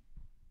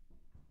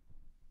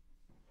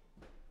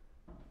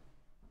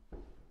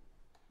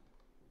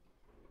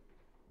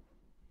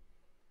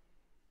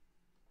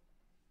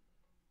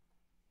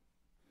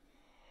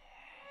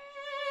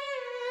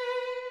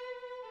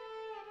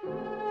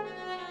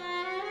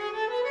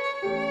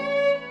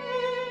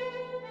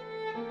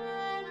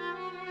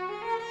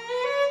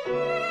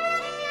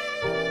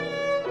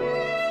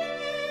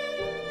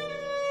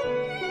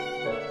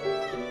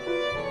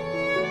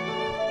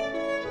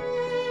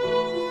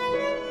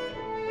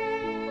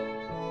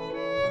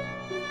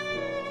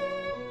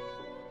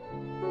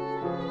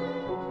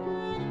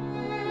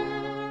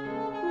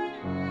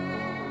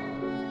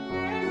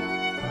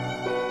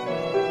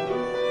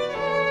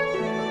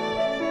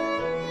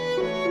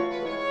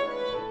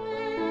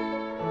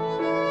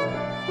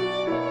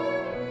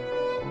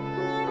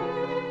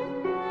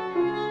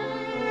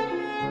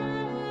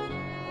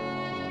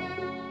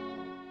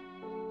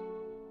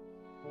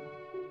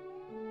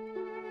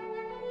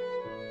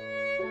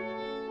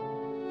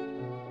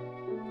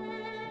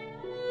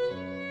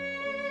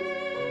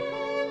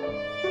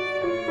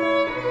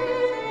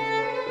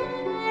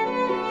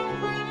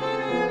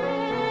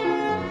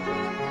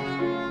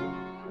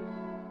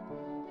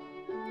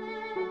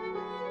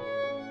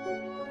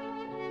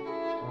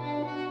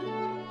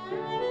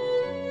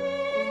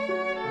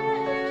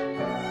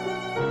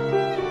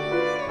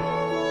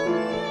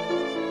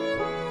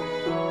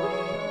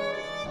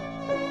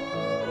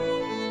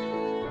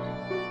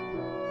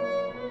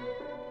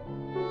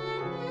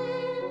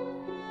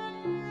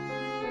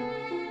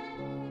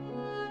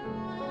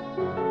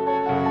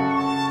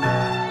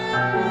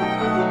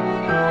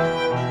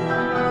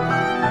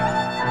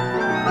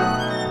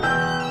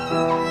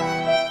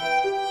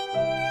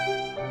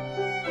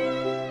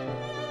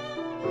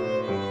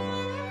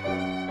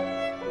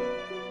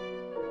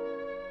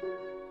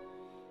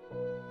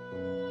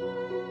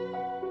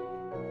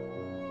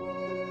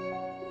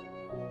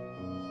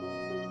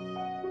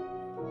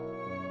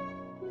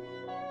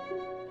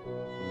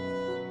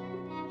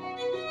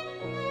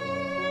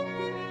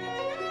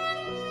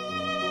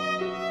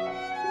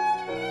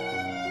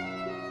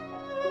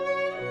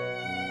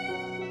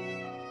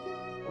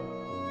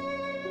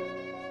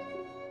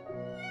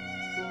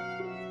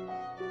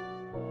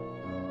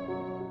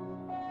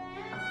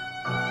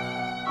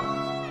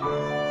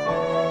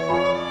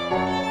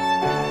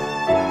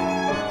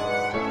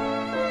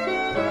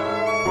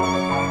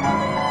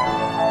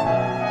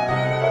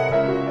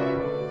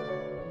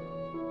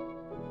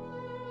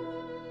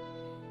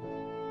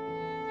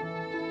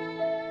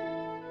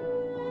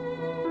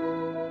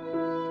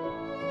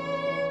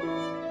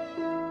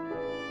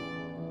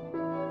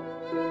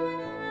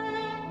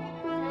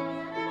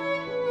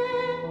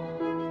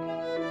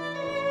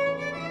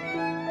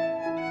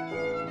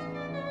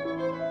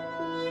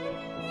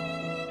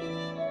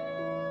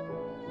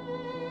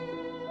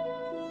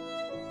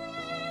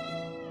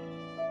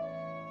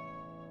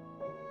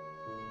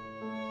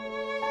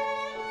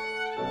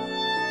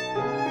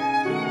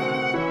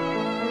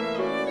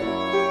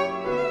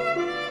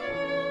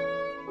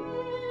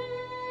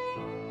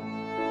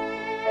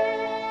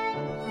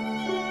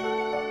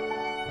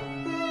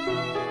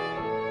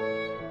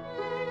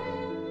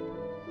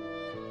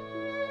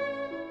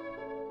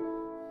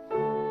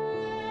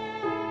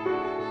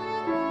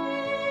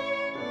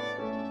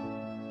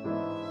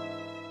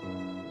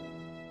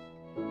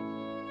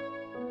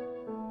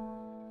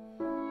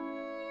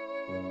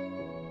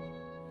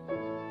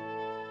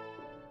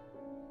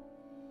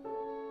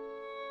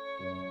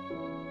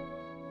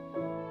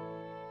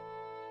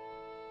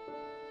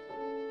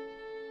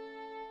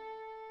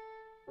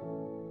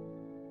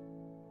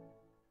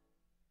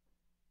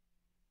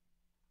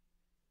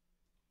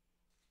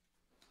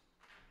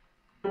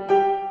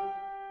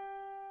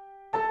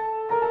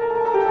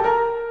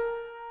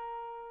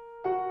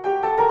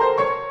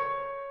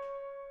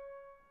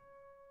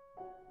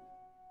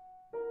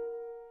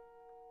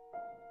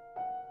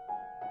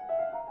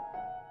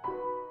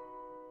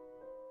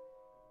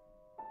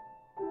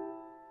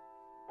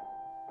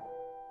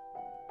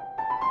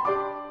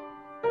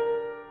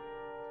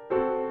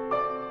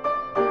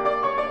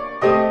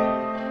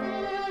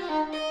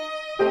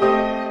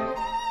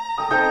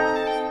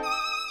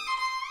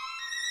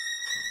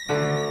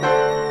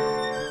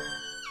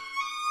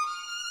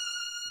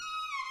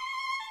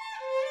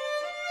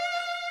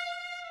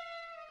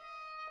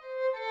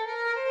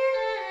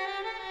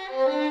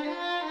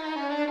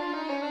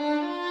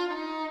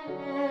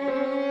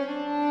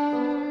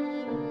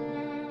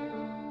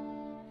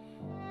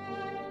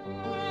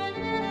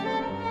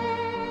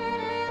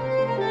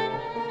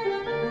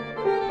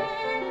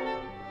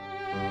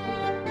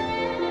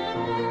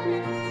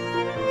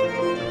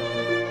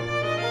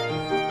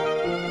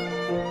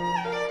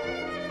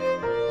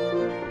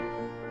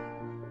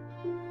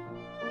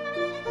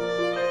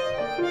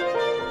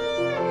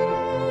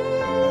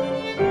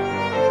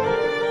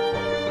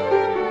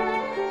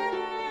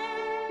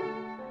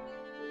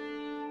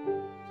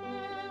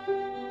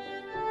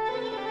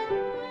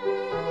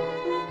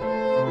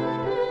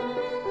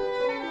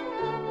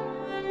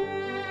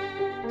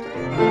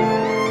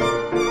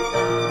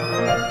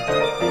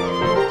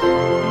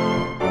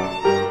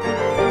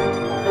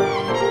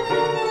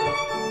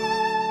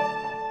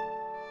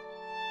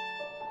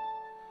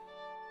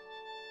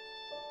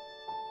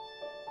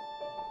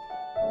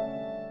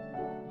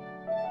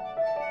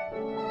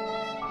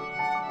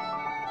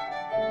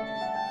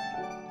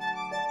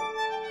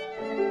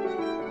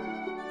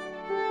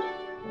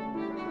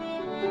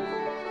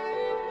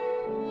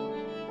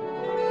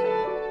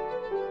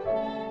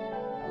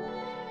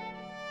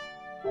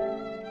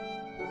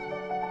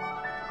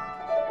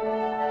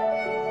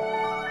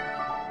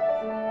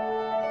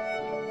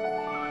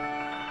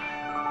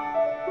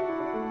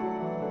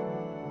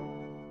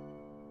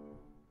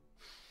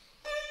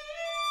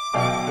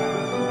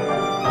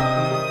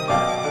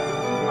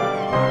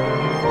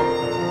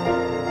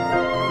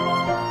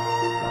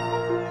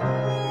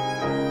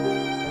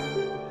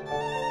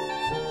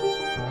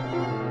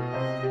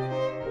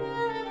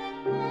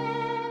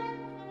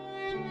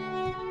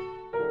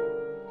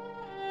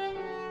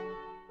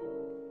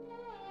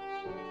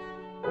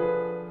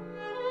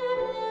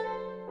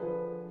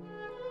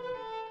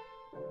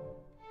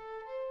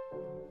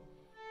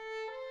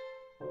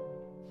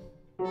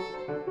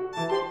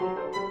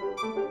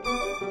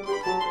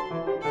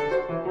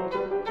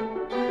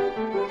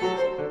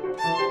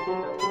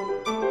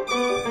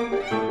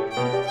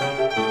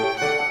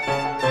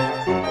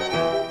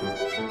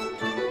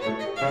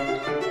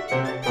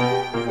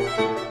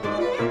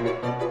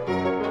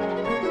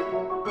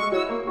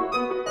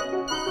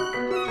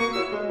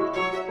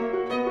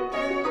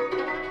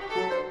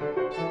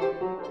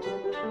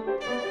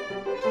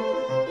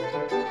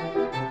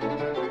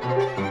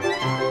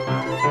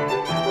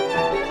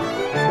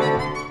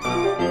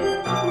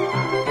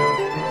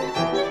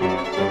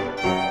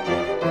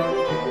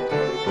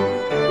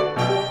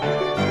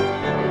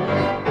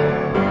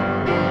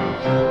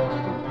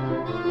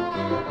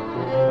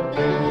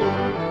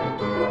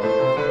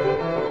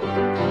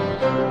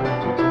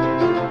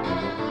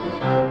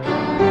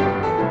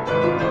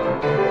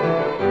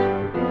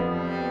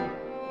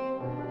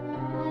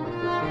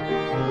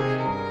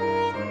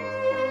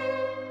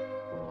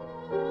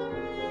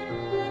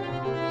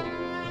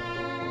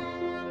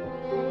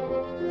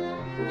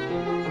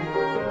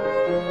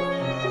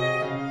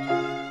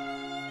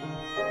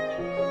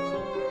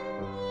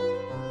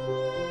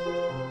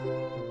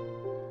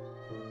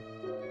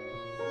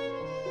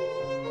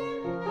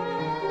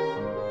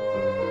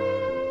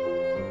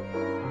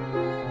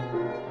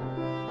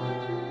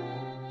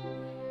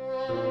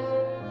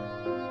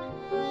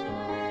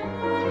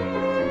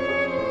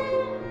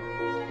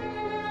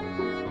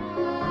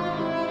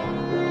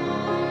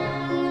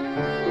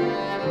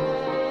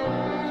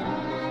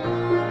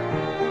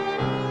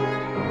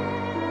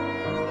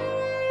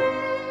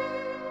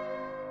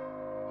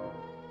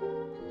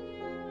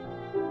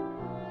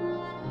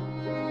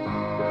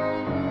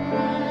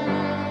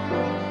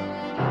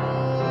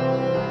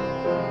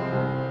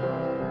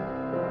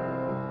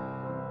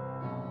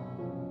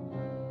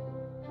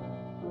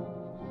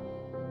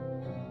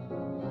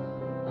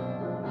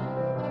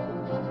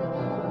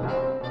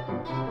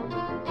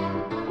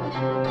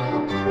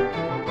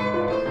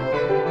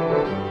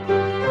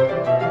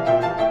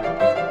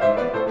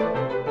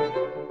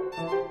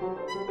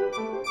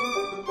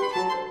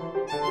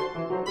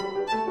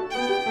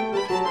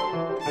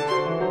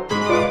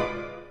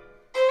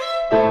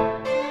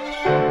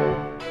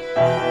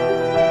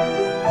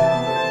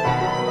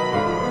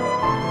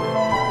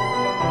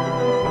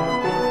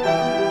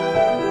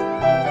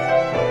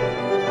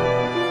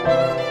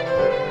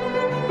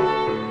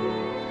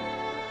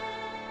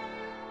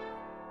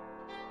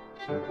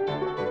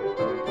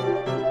 1.